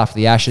tired after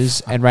the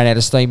Ashes and ran out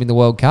of steam in the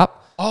World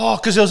Cup. Oh,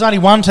 because there was only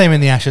one team in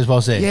the Ashes,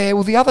 was there? Yeah,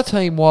 well, the other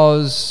team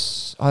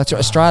was that's right,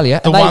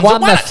 Australia, and The they ones won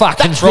that the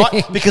fucking That's thing.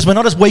 right, because we're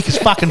not as weak as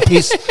fucking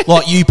piss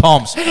like you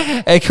Poms.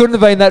 It couldn't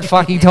have been that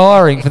fucking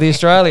tiring for the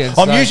Australians.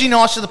 I'm so- usually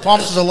nice to the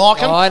Poms because I like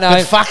them. Oh, I know.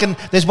 But fucking,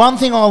 there's one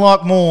thing I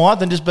like more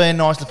than just being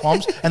nice to the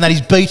Poms, and that is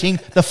beating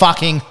the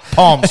fucking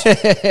Poms.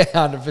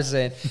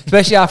 100%.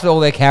 Especially after all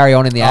their carry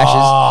on in the Ashes.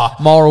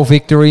 Oh. Moral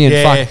victory and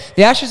Yeah. fuck.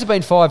 The Ashes have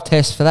been 5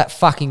 tests for that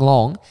fucking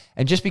long.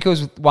 And just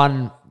because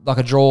one, like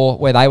a draw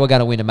where they were going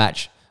to win a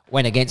match,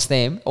 went against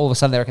them, all of a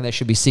sudden they reckon there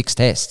should be 6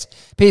 tests.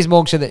 Piers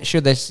Morgan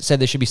said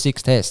there should be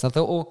 6 tests. And I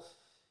thought, well,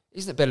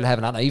 isn't it better to have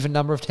an uneven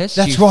number of tests?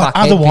 That's you right.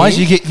 fuckhead, Otherwise,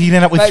 Piers? you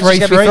end up with Mate, it's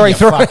just 3-3. gonna be you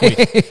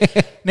 3-3.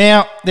 fuckwit.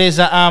 Now, there's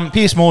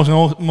Piers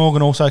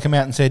Morgan also come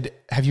out and said,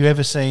 "Have you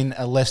ever seen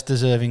a less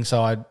deserving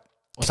side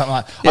or something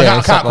like?" Yeah, I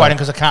can't something quote like- him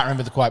because I can't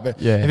remember the quote.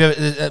 But Yeah. have you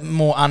ever a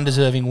more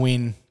undeserving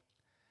win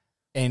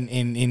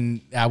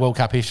in World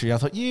Cup history? I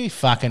thought you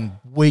fucking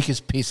weak as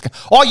piss.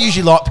 I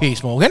usually like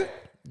Piers Morgan.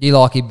 You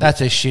like him?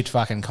 That's a shit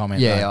fucking comment.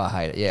 Yeah, mate. I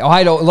hate it. Yeah, I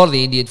hate a lot of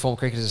the Indian former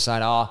cricketers are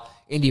saying,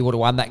 India would have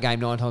won that game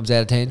 9 times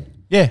out of 10.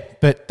 Yeah,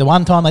 but the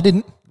one time they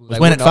didn't was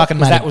when it fucking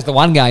mattered. That was the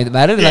one game that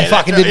mattered, and Yeah, they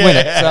fucking that's didn't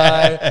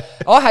right, win it.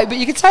 So I hate, but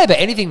you can say about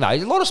anything though. A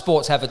lot of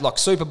sports have it, like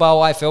Super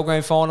Bowl, AFL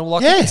Grand Final.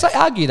 Like Yeah. you can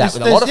argue that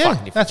with a lot of fucking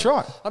different. That's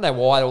right. I don't know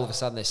why all of a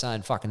sudden they're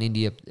saying fucking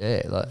India.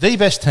 Yeah, like, The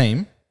best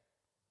team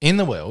in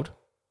the world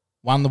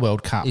won the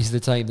World Cup. is the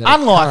team that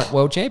Unlike- are current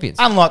world champions.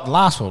 Unlike the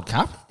last World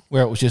Cup,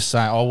 where it was just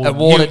saying, "Oh, well,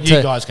 Awarded you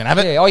to- guys can have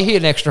it." Yeah, I hear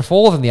an extra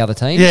 4 than the other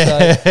team. Yeah. So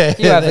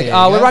you have There the, you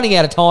we're go. running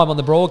out of time on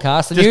the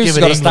broadcast. The Just news give has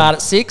it got to England. start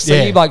at 6, so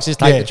Yeah. you blokes just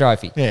take Yeah. the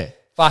trophy. Yeah.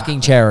 Fucking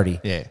charity.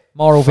 Yeah.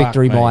 Moral Fuck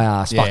victory, me. my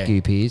ass. Yeah. Fuck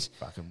you, Piers.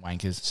 Fucking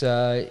wankers.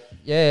 So,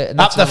 yeah. and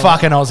Up that's the another one.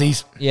 fucking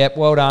Aussies. Yep,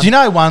 well done. Do you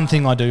know one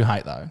thing I do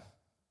hate though?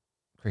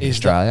 Cricket Is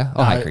Australia?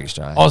 that- I hate no, Cricket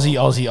Australia.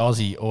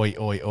 Aussie. Oi,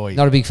 oi, oi.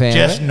 Not a big fan of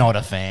Just it? not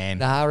a fan.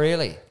 Nah,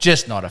 really.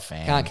 Just not a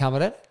fan. Can't come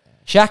at it.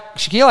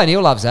 Shaquille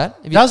O'Neal loves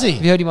that. Does he?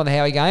 Have you heard him on the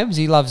Howie Games?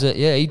 He loves it.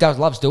 Yeah, he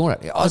loves doing it.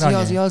 on you.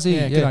 Aussie.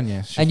 Yeah, good on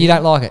you, And you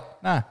don't like it?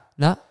 No.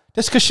 No?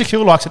 Just because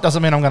Shaquille likes it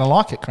doesn't mean I'm going to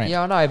like it, Crank.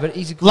 Yeah, I know, but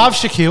he's a cool, Love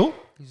Shaquille.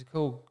 He's a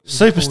cool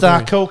he's a Superstar,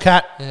 dude. cool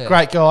cat, Yeah.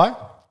 great guy.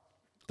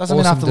 Doesn't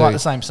mean I have to Awesome like dude. the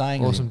same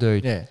saying. as Awesome him.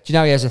 dude. Yeah. Do you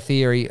know he has a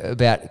theory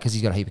about, because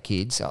he's got a heap of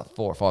kids, 4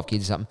 or 5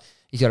 kids or something.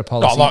 He's got a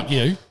policy. Not like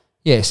you.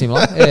 Yeah,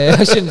 similar. Yeah,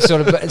 I shouldn't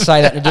sort of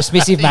say that in a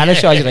dismissive manner.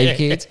 Shows you heap of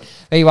kids.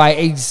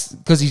 Anyway,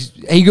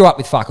 he grew up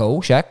with fuck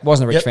all. Shaq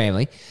wasn't a rich Yep.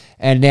 family,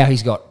 and now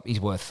he's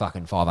worth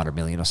fucking 500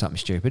 million or something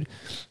stupid.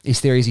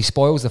 His theory is he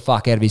spoils the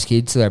fuck out of his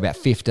kids till they're about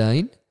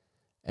 15,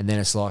 and then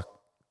it's like,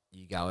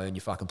 you go earn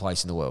your fucking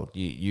place in the world.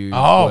 You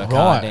Oh, work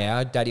hard right.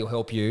 now. Daddy will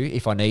help you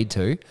if I need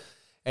to.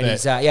 And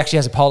Bet. he actually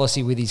has a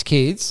policy with his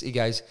kids. He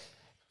goes,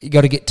 you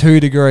got to get 2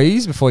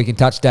 degrees before you can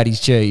touch daddy's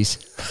cheese.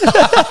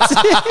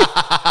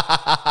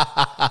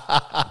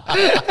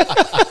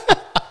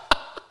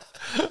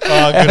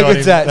 Oh, How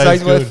good's that? So That's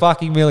he's worth good.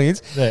 fucking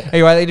millions. Yeah.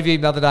 Anyway, they interviewed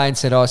him the other day and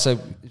said, so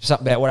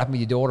something about what happened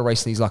with your daughter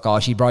recently. He's like,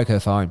 she broke her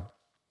phone.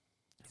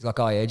 He's like,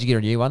 yeah, did you get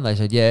a new one? They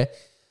said, yeah.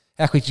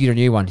 How quick did you get a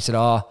new one? He said,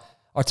 I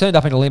turned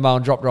up in a limo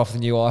and dropped her off the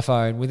new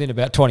iPhone within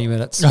about 20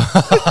 minutes.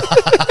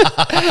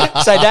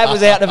 So dad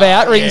was out and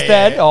about, rings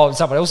dad. Oh,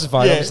 someone else's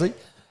phone, Yeah. obviously.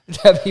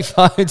 His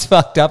phone's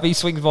fucked up. He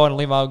swings by in a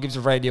limo and gives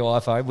a brand new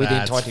iPhone within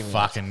That's 20 minutes.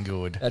 fucking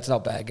good. That's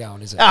not bad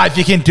going, is it? If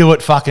you can do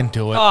it, fucking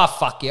do it. Oh,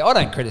 fuck yeah. I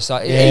don't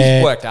criticise. Yeah,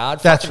 He's worked hard.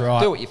 that's Fucking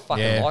right. Do what you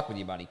fucking Yeah. like with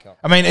your money, cock.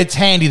 I mean, it's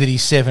handy that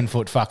he's 7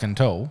 foot fucking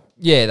tall.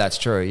 Yeah, that's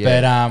true.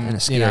 Yeah. But and a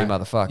scary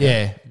motherfucker.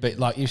 Yeah, but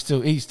like he's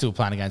still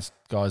playing against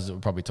guys that were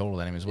probably taller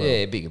than him as well.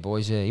 Yeah, bigger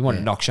boys. Yeah, he wanted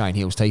to knock Shane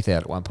Hill's teeth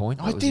out at one point.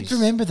 I That was did his-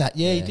 remember that.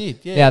 Yeah, he did.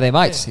 Yeah, Yeah, they're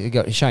mates. He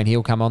got Shane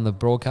Hill come on the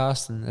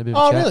broadcast and a bit of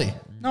a Oh, chat. really?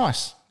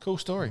 Nice, cool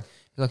story.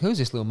 He's like, who's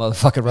this little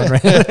motherfucker running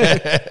around?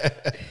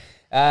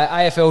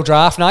 AFL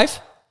draft,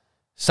 Nath.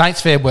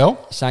 Saints fared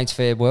well. Saints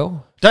fared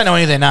well. Don't know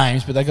any of their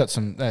names, but they got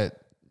some.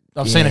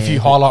 I've seen a Yeah, few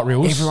but highlight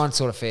reels. Everyone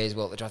sort of fares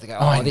well at the draft. They go,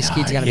 I this know,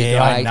 kid's going to be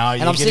yeah, I great. know,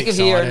 And you I'm get sick of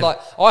hearing,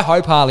 excited. I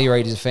hope Harley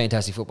Reid is a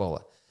fantastic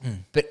footballer.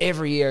 But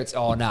every year it's,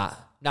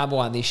 number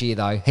one this year,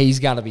 though, he's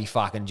going to be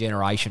fucking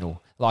generational.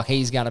 Like,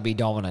 he's going to be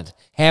dominant.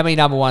 How many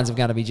number ones are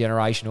going to be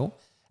generational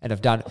and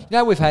have done...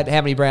 we've had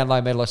how many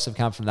Brownlow medalists have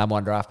come from number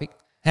 1 draft pick?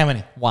 How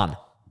many? 1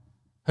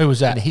 Who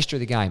was in that? the history of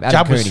the game. Adam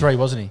Jubb was Cooney. 3,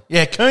 wasn't he?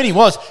 Yeah, Cooney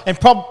was, and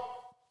well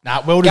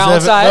Go on,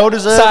 deserved. say it. Well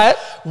deserved. Say it.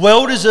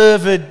 Well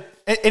deserved.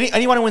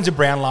 Anyone who wins a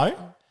Brownlow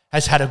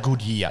has had a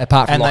good year.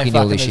 Apart from And they Lockie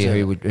Neal fucking this year,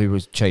 deserve it. who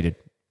was cheated.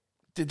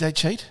 Did they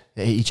cheat?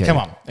 Yeah, he cheated. Come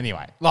on.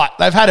 Anyway, like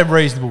they've had a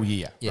reasonable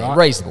year. Yeah, right?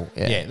 reasonable.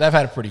 Yeah. they've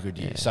had a pretty good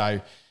year. So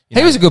you He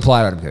know, was a good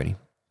player, Adam Cooney.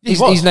 He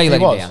was. His knee He let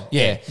him was. down.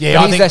 Yeah. But Yeah,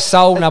 I he's think- the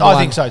sole number I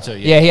one. think so too,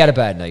 yeah. He had a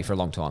bad knee for a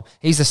long time.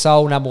 He's the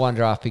sole number 1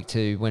 draft pick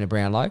to win a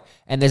Brownlow.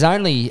 And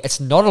it's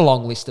not a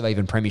long list of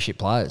even premiership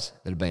players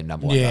that have been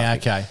number 1 Yeah,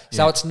 draft pick. okay.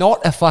 So Yeah. it's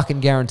not a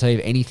fucking guarantee of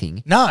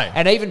anything. No.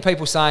 And even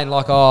people saying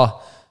like,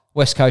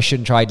 West Coast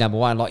shouldn't trade number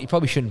 1. Like, you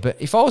probably shouldn't. But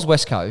if I was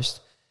West Coast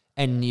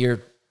and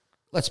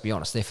let's be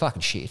honest, they're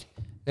fucking shit.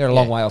 They're a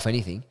long way off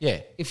anything. Yeah.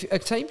 If a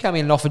team come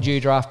in and offered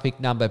you draft pick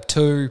number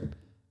 2,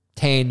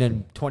 10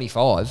 and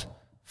 25...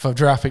 for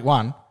draft pick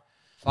 1.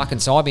 Fucking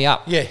sign me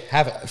up. Yeah,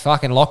 have it.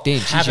 Fucking locked in.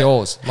 She's Have it.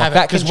 yours. Have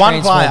Like, it. Because can one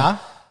transform- player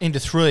into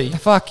 3.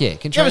 Fuck yeah.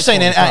 Can You ever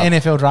seen transform the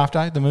club. NFL Draft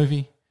Day, the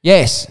movie?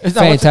 Yes. Is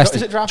that- what's it- Fantastic.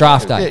 is it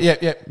Draft Day.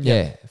 Yeah.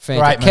 Yeah. Great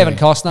Fantastic. Kevin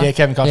movie. Costner. Yeah,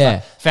 Kevin Costner. Yeah.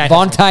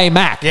 Fantastic. Vontae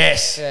Mack.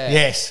 Yes, Yeah.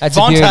 yes. That's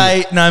a beauty.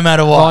 Vontae, no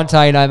matter what.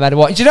 Vontae, no matter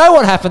what. Do you know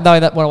what happened though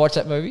that when I watched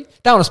that movie?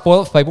 Don't want to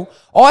spoil it for people.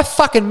 I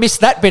fucking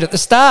missed that bit at the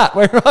start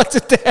where he writes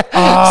it down.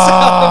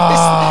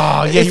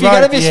 Oh, yeah, if he you're going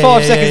to wrote- miss yeah,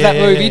 5 yeah, seconds of that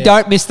yeah, movie, yeah.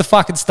 don't miss the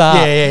fucking start.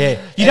 Yeah. You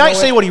And don't I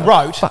see went, what he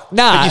wrote. Nah,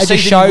 but you it see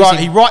just that shows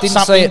he him. writes Didn't see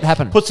something, it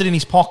happen. puts it in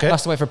his pocket,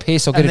 Must have went for a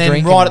piss or get and a then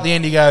drink. right and- at the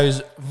end he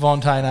goes,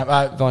 Vontae, no,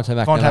 Vontae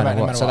Mack, no matter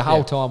what. So the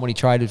whole time when he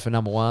traded for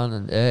number 1,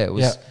 and it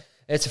was, Yeah.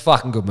 it's a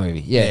fucking good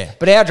movie. Yeah. Yeah.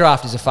 But our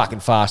draft is a fucking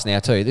farce now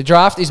too. The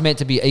draft is meant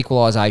to be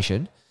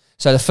equalisation.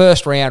 So the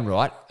first round,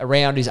 right? A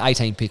round is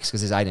 18 picks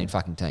because there's 18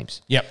 fucking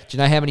teams. Yep. Do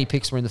you know how many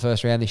picks were in the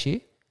first round this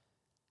year?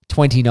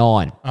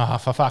 29. Oh,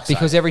 for fuck's sake.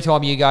 Because every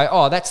time you go,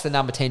 oh, that's the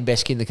number 10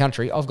 best kid in the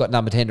country, I've got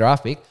number 10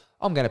 draft pick,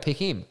 I'm going to pick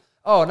him.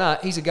 Oh, no,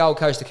 he's a Gold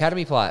Coast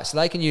Academy player. So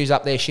they can use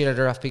up their shit of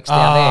draft picks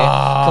down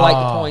there, collect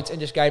the points, and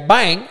just go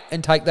bang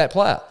and take that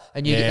player.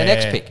 And you get the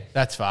next pick.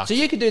 That's fucked. So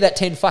you could do that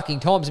 10 fucking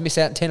times and miss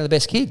out on 10 of the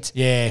best kids.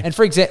 Yeah. And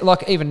for example,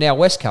 like even now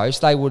West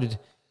Coast, they would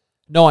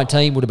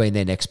 19 would have been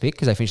their next pick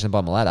because they finished on the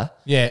bottom of the ladder.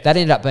 Yeah. That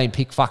ended up being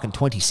pick fucking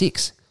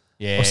 26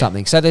 Yeah. or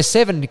something. So there's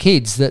 7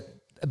 kids that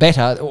are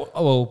better,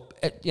 or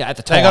at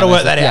the time. They got to work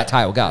as that the out.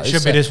 tail goes.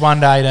 Should be just 1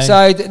 day. Then.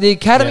 So the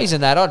academies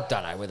and that, I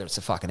don't know whether it's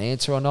a fucking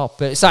answer or not.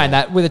 But saying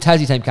that, with a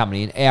Tassie team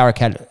coming in, our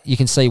academy, you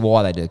can see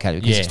why they do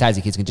academy. Because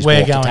Tassie kids can just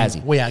walk to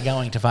Tassie. We are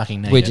going to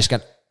fucking need We're it. just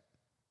going.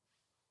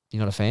 You're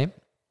not a fan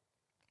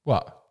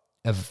What?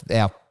 of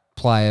our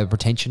player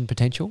retention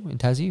potential in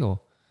Tassie,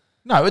 or?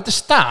 No, at the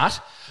start,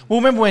 well,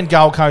 remember when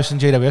Gold Coast and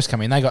GWS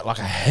come in, they got like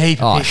a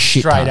heap of picks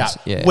shit straight tons,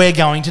 up. yeah. We're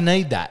going to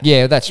need that.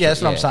 Yeah, that's Yeah, true,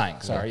 that's what I'm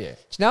saying. Sorry, yeah. Do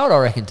you know what I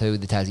reckon too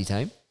with the Tassie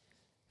team?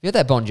 You heard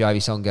that Bon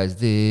Jovi song goes,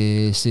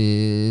 "This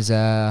is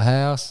our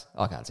house."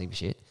 I can't sing for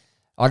shit.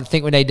 I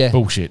think we need to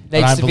Bullshit. I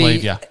don't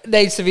believe ya.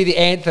 Needs to be the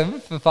anthem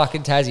for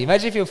fucking Tassie.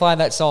 Imagine if you were playing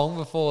that song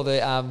before the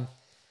game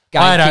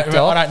I kicked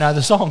off. don't know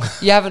the song.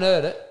 You haven't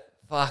heard it?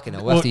 Fucking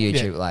hell. We'll have to Well,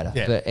 YouTube yeah, it later.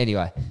 yeah. But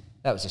anyway,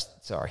 that was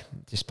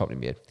just popped in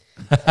my head.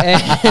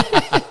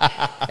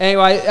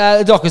 Anyway,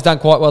 the Dockers done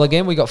quite well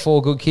again. We got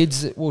 4 good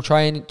kids that we'll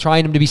train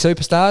them to be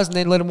superstars and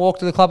then let them walk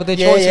to the club of their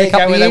choice in a couple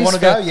go of where years. they want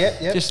to go.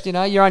 Yeah. Just,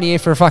 you're only here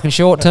for a fucking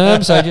short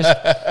term, so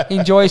just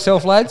enjoy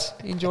yourself, lads.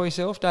 Enjoy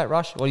yourself. Don't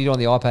rush. What are you doing on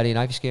the iPad, If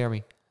you're scaring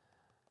me.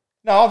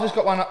 No, I've just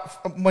got one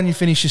up. When you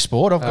finish your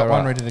sport, I've got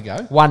one ready to go.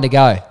 1 to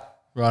go.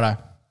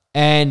 Righto.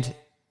 And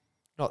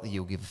not that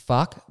you'll give a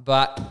fuck,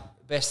 but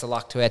best of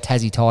luck to our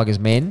Tassie Tigers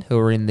men who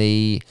are in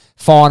the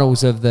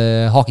finals of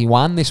the Hockey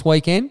 1 this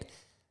weekend.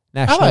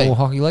 National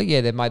Hockey League.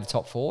 Yeah, they've made the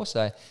top 4.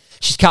 So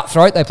she's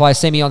cutthroat. They play a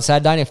semi on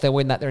Saturday, and if they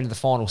win that, they're into the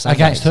final Sunday.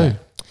 Against who? So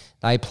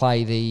they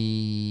play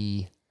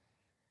the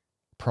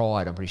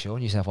Pride, I'm pretty sure,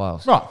 New South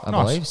Wales. Right, I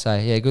nice. believe. So,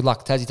 yeah, good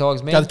luck to Tassie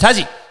Tigers, man. Go the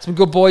Tassie. Some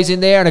good boys in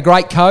there and a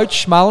great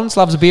coach. Mullins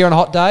loves a beer on a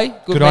hot day.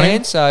 Good on man.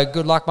 him. So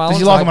good luck, Mullins.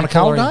 Does he like I them on a hope you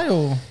cold call day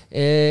him. or?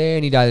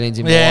 Any day that ends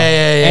in Yeah, Y.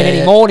 yeah, And any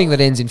yeah. morning that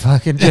ends in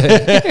fucking G.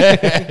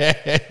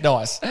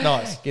 Nice.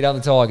 Get on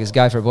the Tigers.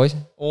 Go for it, boys.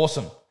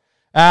 Awesome.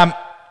 I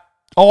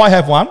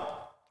have one.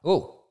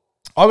 Oh,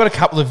 I've got a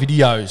couple of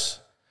videos.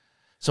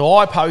 So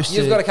I posted.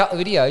 you've got a couple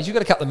of videos. You've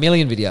got a couple of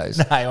million videos.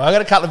 No, I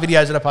got a couple of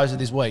videos that I posted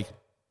this week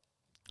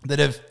that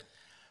have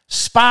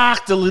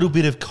sparked a little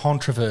bit of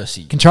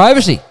controversy.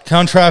 Controversy.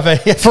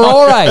 Controversy.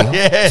 Furore.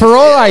 Yes.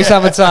 Furore,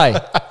 some would say.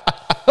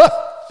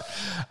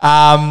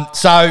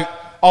 So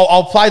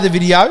I'll play the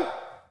video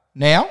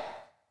now,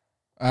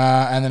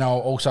 and then I'll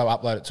also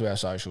upload it to our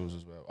socials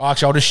as well.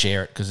 Actually, I'll just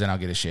share it because then I'll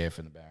get a share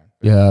from the Baron.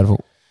 Yeah.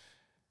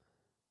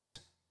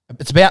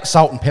 It's about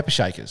salt and pepper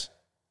shakers.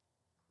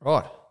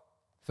 Right.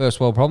 First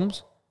world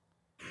problems.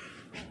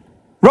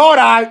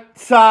 Righto,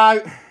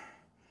 so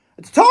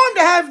it's time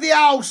to have the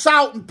old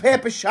salt and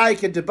pepper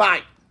shaker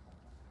debate.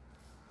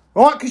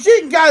 Right, because you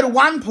can go to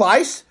one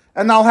place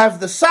and they'll have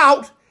the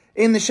salt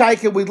in the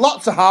shaker with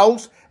lots of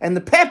holes and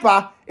the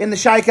pepper in the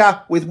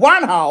shaker with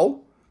one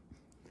hole.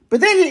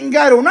 But then you can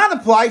go to another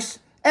place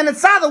and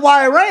it's the other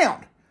way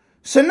around.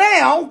 So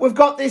now we've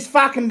got this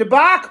fucking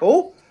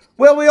debacle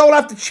where we all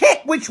have to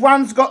check which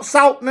one's got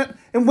salt in it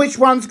and which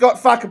one's got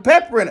fucking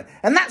pepper in it.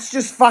 And that's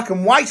just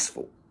fucking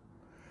wasteful.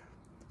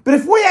 But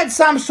if we had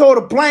some sort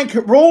of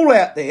blanket rule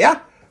out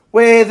there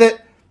where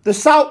the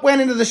salt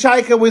went into the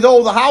shaker with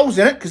all the holes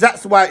in it, because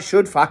that's the way it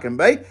should fucking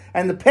be,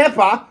 and the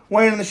pepper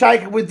went in the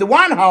shaker with the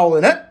one hole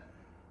in it,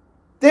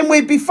 then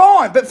we'd be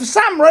fine. But for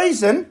some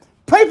reason,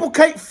 people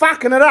keep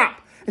fucking it up.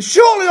 And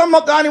surely I'm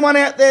not the only one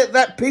out there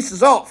that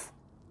pisses off.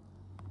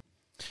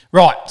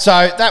 Right,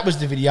 so that was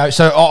the video.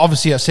 So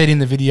obviously I said in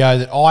the video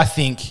that I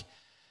think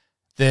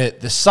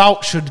that the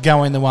salt should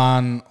go in the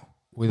one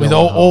with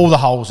all the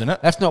holes in it.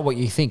 That's not what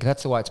you think.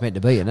 That's the way it's meant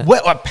to be, isn't it?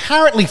 Well,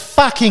 apparently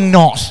fucking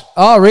not.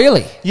 Oh,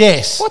 really?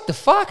 Yes. What the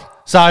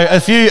fuck? So a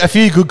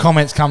few good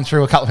comments come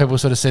through. A couple of people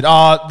sort of said,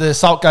 "Oh, the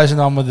salt goes in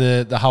the one with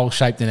the hole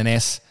shaped in an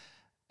S,"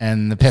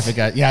 And the pepper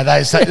goes,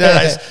 those, I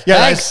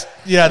thought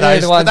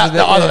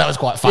that was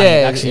quite funny,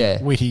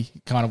 actually, witty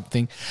kind of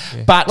thing.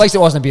 Yeah. But at least it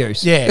wasn't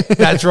abuse. Yeah,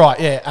 that's right.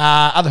 Yeah,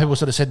 other people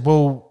sort of said,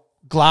 well,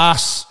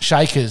 glass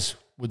shakers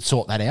would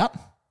sort that out.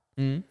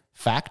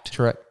 Fact,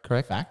 correct.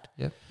 Fact.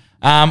 Yep.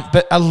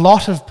 But a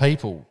lot of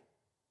people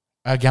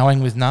are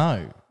going with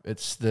no.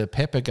 It's the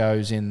pepper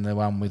goes in the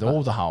one with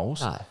all the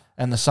holes,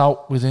 and the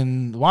salt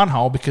within the one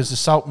hole because the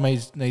salt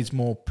needs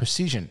more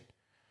precision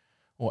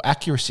or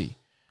accuracy.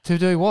 To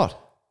do what?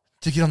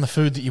 To get on the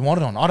food that you want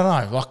it on. I don't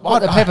know. Like What,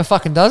 the pepper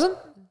fucking doesn't?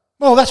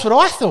 Well, that's what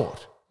I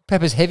thought.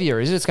 Pepper's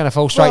heavier, is it? It's going to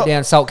fall straight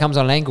down. Salt comes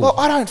on an angle. Well,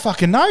 I don't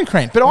fucking know,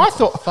 Crant. But I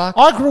thought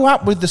I grew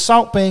up with the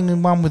salt being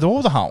in one with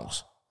all the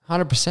holes.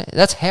 100%.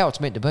 That's how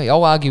it's meant to be.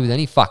 I'll argue with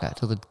any fucker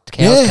till the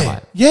cows come home.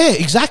 Yeah,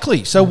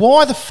 exactly. So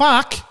why the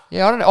fuck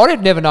Yeah,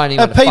 I'd never known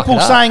anyone are people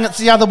saying it's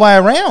the other way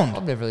around?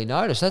 I've never really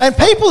noticed. That's And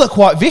people are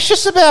quite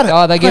vicious about it.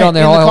 Oh, they get on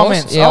their in the high horse?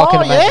 comments. Yeah, I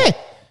can imagine.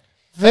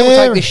 People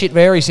take this shit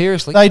very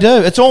seriously. They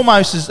do. It's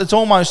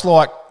almost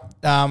like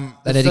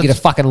They need to get a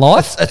fucking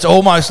life. It's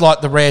almost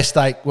like the rare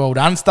steak, well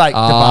done steak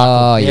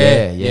debacle. Oh,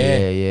 yeah.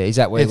 Is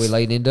that where we're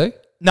leading into?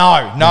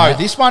 No.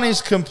 This one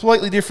is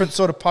completely different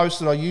sort of post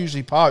that I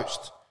usually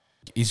post.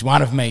 Is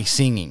one of me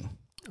singing.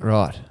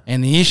 Right.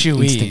 And the issue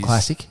is... Instant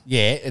classic.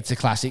 Yeah, it's a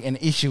classic. And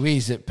the issue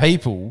is that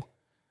people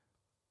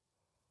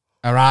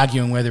are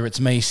arguing whether it's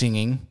me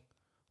singing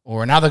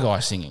or another guy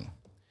singing.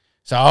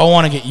 So I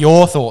want to get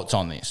your thoughts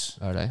on this.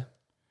 Righto.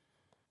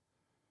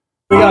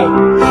 But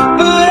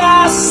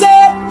I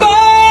set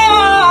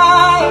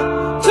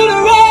fire to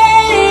the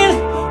rain,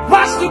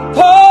 watch the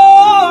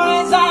pour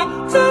as I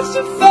touch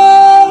your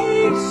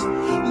face.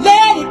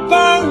 Let it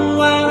burn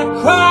while I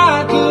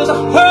cry, 'cause I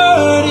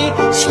heard it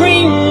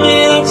screaming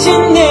out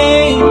your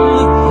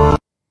name.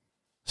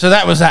 So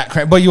that was that.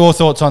 What are your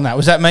thoughts on that?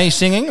 Was that me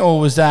singing or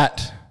was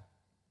that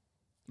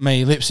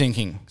me lip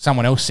syncing?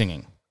 Someone else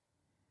singing?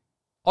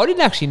 I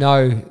didn't actually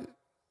know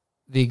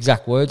the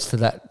exact words to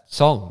that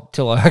song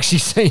till I actually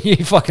seen you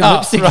fucking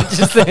lip syncing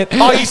just then.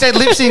 Oh, you said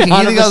lip syncing.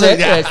 100%,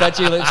 yes, that's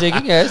you lip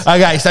syncing, yes.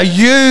 Okay, so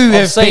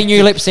I've seen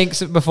you lip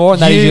sync before,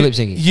 and that is you lip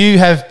syncing. You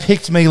have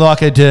picked me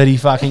like a dirty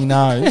fucking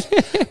nose.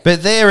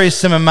 But there is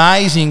some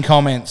amazing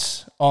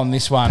comments on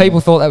this one. People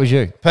thought that was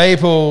you.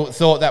 People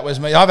thought that was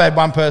me. I've had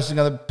one person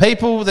go, the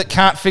people that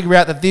can't figure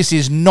out that this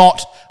is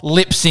not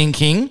lip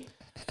syncing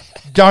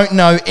don't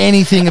know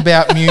anything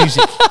about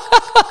music.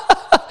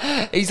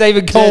 He's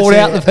even called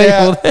out the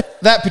people.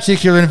 That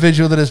particular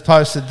individual that has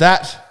posted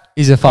that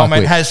is a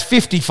comment fuckwit. has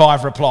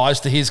 55 replies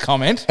to his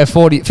comment.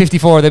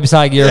 54 of them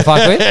saying you're a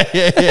fuckwit.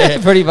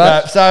 yeah. Pretty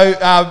much.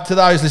 To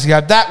those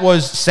listening, that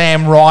was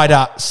Sam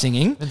Ryder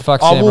singing. What the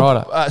fuck's Sam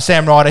Ryder?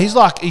 Sam Ryder.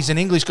 He's an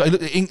English guy.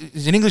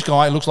 He's an English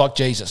guy who looks like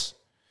Jesus.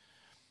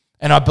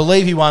 And I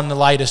believe he won the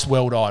latest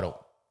World Idol.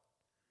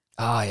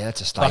 Oh, yeah,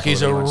 that's a staple. Like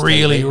he's a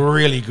really,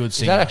 really good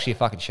singer. Is that actually a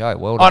fucking show?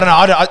 Well I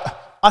done. don't know.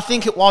 I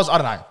think it was. I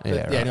don't know.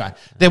 Yeah, right. Anyway,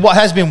 there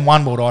has been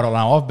one World Idol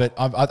I know of, but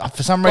I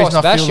for some reason I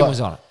feel Sebastian like was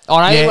on it. Oh,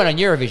 no, he went on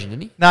Eurovision,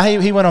 didn't he? No,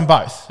 he went on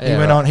both. Yeah,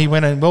 He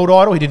went on World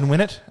Idol. He didn't win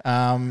it.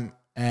 And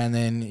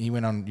then he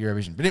went on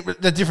Eurovision. But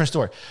it's a different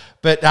story.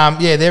 But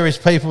there is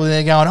people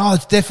there going, oh,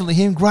 it's definitely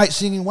him. Great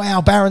singing. Wow,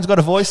 Barron's got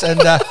a voice.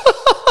 And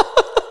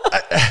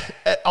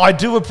I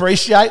do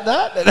appreciate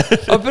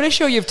that. I'm pretty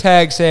sure you've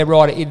tagged Sam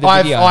Ryder in the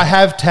video. I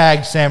have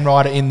tagged Sam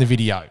Ryder in the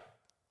video.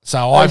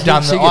 So I've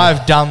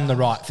done the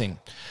right thing.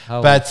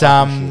 Holy But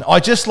I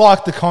just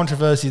like the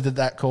controversy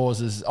that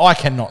causes. I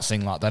cannot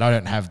sing like that. I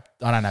don't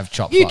have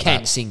chops You like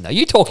can that. sing, though.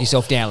 You talk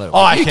yourself down a little bit.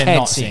 I You cannot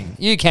can sing.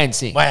 You can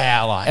sing.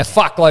 Wow, A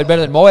fuckload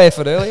better than my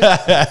effort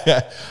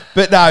earlier.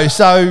 But no,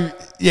 so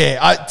yeah,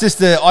 I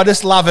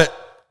just love it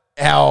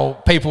how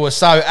people are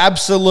so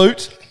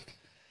absolute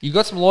You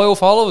got some loyal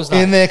followers, though.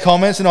 in their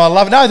comments, and I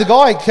love it. No, the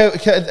guy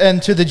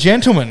and to the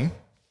gentleman,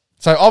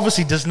 so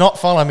obviously does not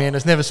follow me and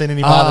has never seen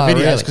any of my other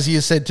videos really? because he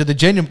has said to the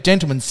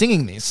gentleman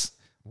singing this,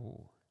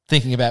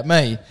 thinking about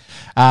me.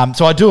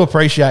 So I do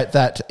appreciate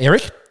that,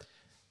 Eric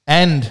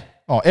and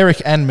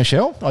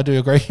Michelle. I do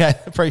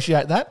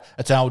appreciate that.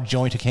 It's our old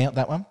joint account,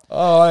 that one.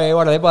 Oh, yeah,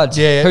 what are they buds?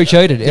 Yeah. Who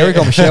cheated, Eric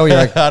or Michelle, you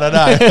reckon? I don't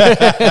know.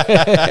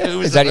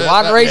 Is that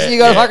one reason you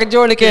got a fucking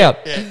joint account?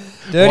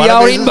 Dirty One of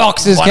old his is-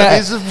 inboxes, one of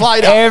his is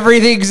played up.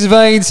 Everything's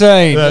been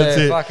seen. That's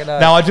Yeah, it. fucking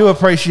oath. Now, I do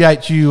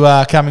appreciate you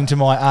coming to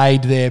my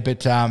aid there,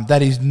 but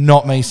that is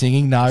not me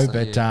singing, no.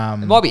 But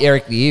It might be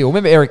Eric the Eel.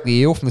 Remember Eric the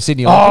Eel from the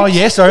Sydney oh, Olympics?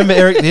 yes, I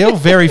remember Eric the Eel.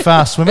 Very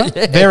fast swimmer.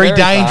 very very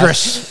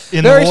dangerous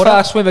in Very the water.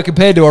 fast swimmer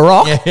compared to a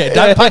rock. Yeah,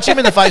 don't punch him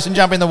in the face and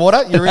jump in the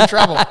water. You're in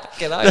trouble.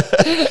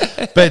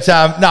 But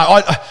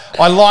no,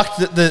 I liked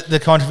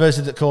the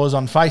controversy that caused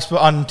on Facebook,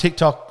 on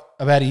TikTok.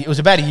 It was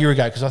about a year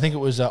ago because I think it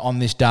was on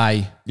this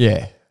day.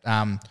 Yeah.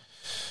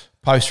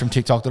 Post from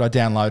TikTok that I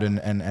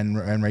downloaded and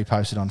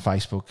reposted on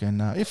Facebook,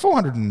 and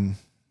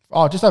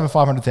just over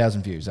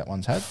 500,000 views that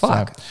one's had.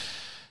 Fuck.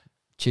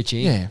 So, Chi-chi.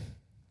 yeah.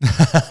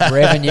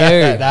 Revenue.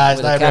 There's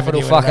with no a capital revenue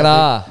in it, fucking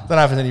R. Don't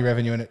know if there's any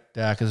revenue in it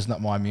because it's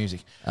not my music.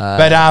 Is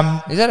that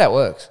how it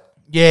works?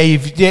 Yeah,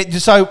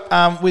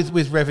 so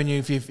with revenue,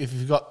 if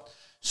you've got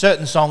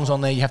certain songs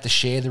on there you have to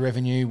share the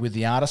revenue with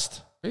the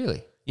artist.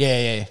 Really?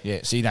 Yeah.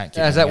 So you don't.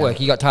 How does that work?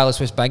 You got Taylor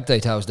Swift's bank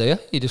details, do you?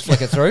 You just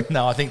flick it through?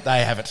 No, I think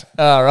they have it.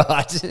 All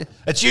right.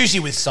 It's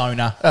usually with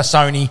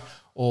Sony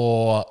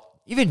or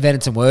You've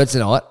invented some words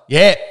tonight.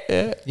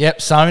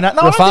 yep, Sona.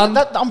 No, Refund?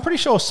 I'm pretty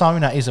sure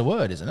Sona is a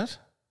word, isn't it?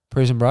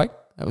 Prison Break.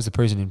 That was the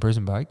prison in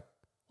Prison Break.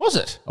 Was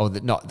it? Oh,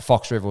 not the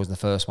Fox River was the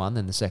first one,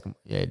 then the second.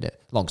 Yeah,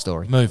 long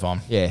story. Move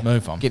on. Yeah,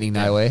 move on. Getting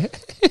nowhere.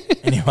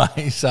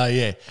 Anyway, so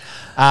yeah.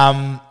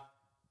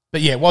 But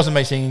yeah, it wasn't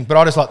me singing, but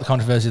I just like the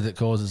controversy that it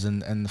causes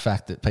and the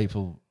fact that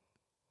people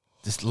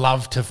just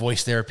love to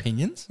voice their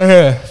opinions.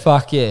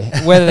 Fuck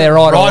yeah. Whether they're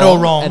right, Right or or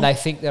wrong. and they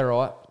think they're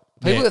right.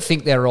 People Yeah. that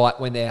think they're right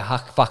when they're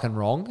fucking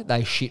wrong,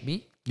 they shit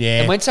me. Yeah.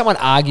 And when someone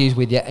argues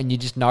with you and you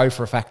just know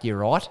for a fact you're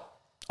right.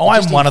 I'm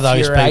just one of those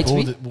infuriates people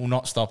me. that will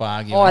not stop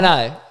arguing. Oh, I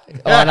know.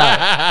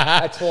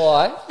 That's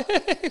why.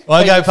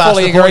 I go past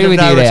fully the point agree of with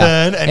no you now.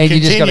 return and And you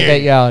continue. just gotta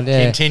get going,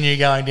 yeah. Continue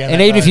going down And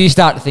that even if road. you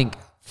start to think,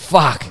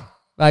 fuck,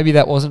 maybe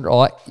that wasn't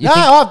right. You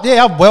No, think,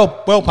 I'm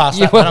well past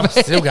that, but I'm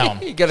still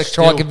going. you got to try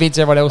Still. and convince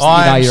everyone else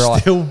that you know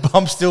you're right.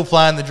 I'm still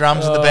playing the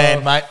drums of the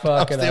band, mate. I'm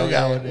Fucking still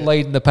hell, going. yeah.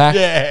 Leading the pack.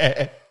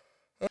 Yeah.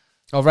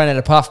 I've ran out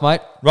of puff, mate.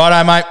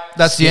 Righto, mate.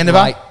 That's the end of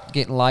Late, it.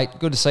 getting late.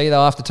 Good to see you,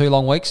 though, after 2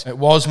 long weeks. It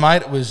was,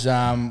 mate. It was.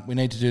 We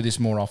need to do this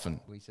more often.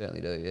 We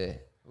certainly do, yeah.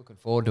 Looking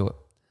forward to it.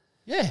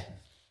 Yeah.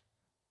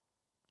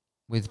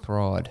 With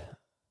pride.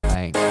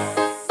 Bang.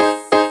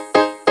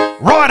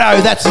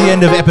 Righto, that's the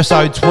end of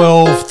episode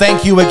 12.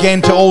 Thank you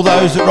again to all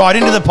those that write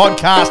into the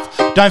podcast.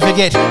 Don't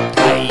forget,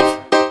 Dave.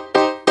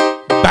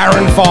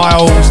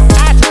 Barronfiles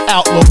at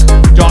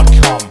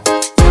outlook.com.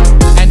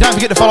 And don't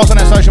forget to follow us on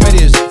our social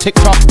medias,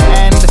 TikTok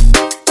and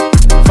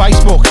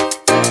Facebook.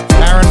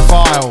 Baron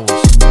Files.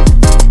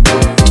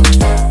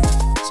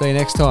 See you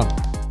next time.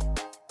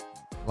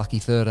 Lucky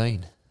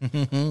 13.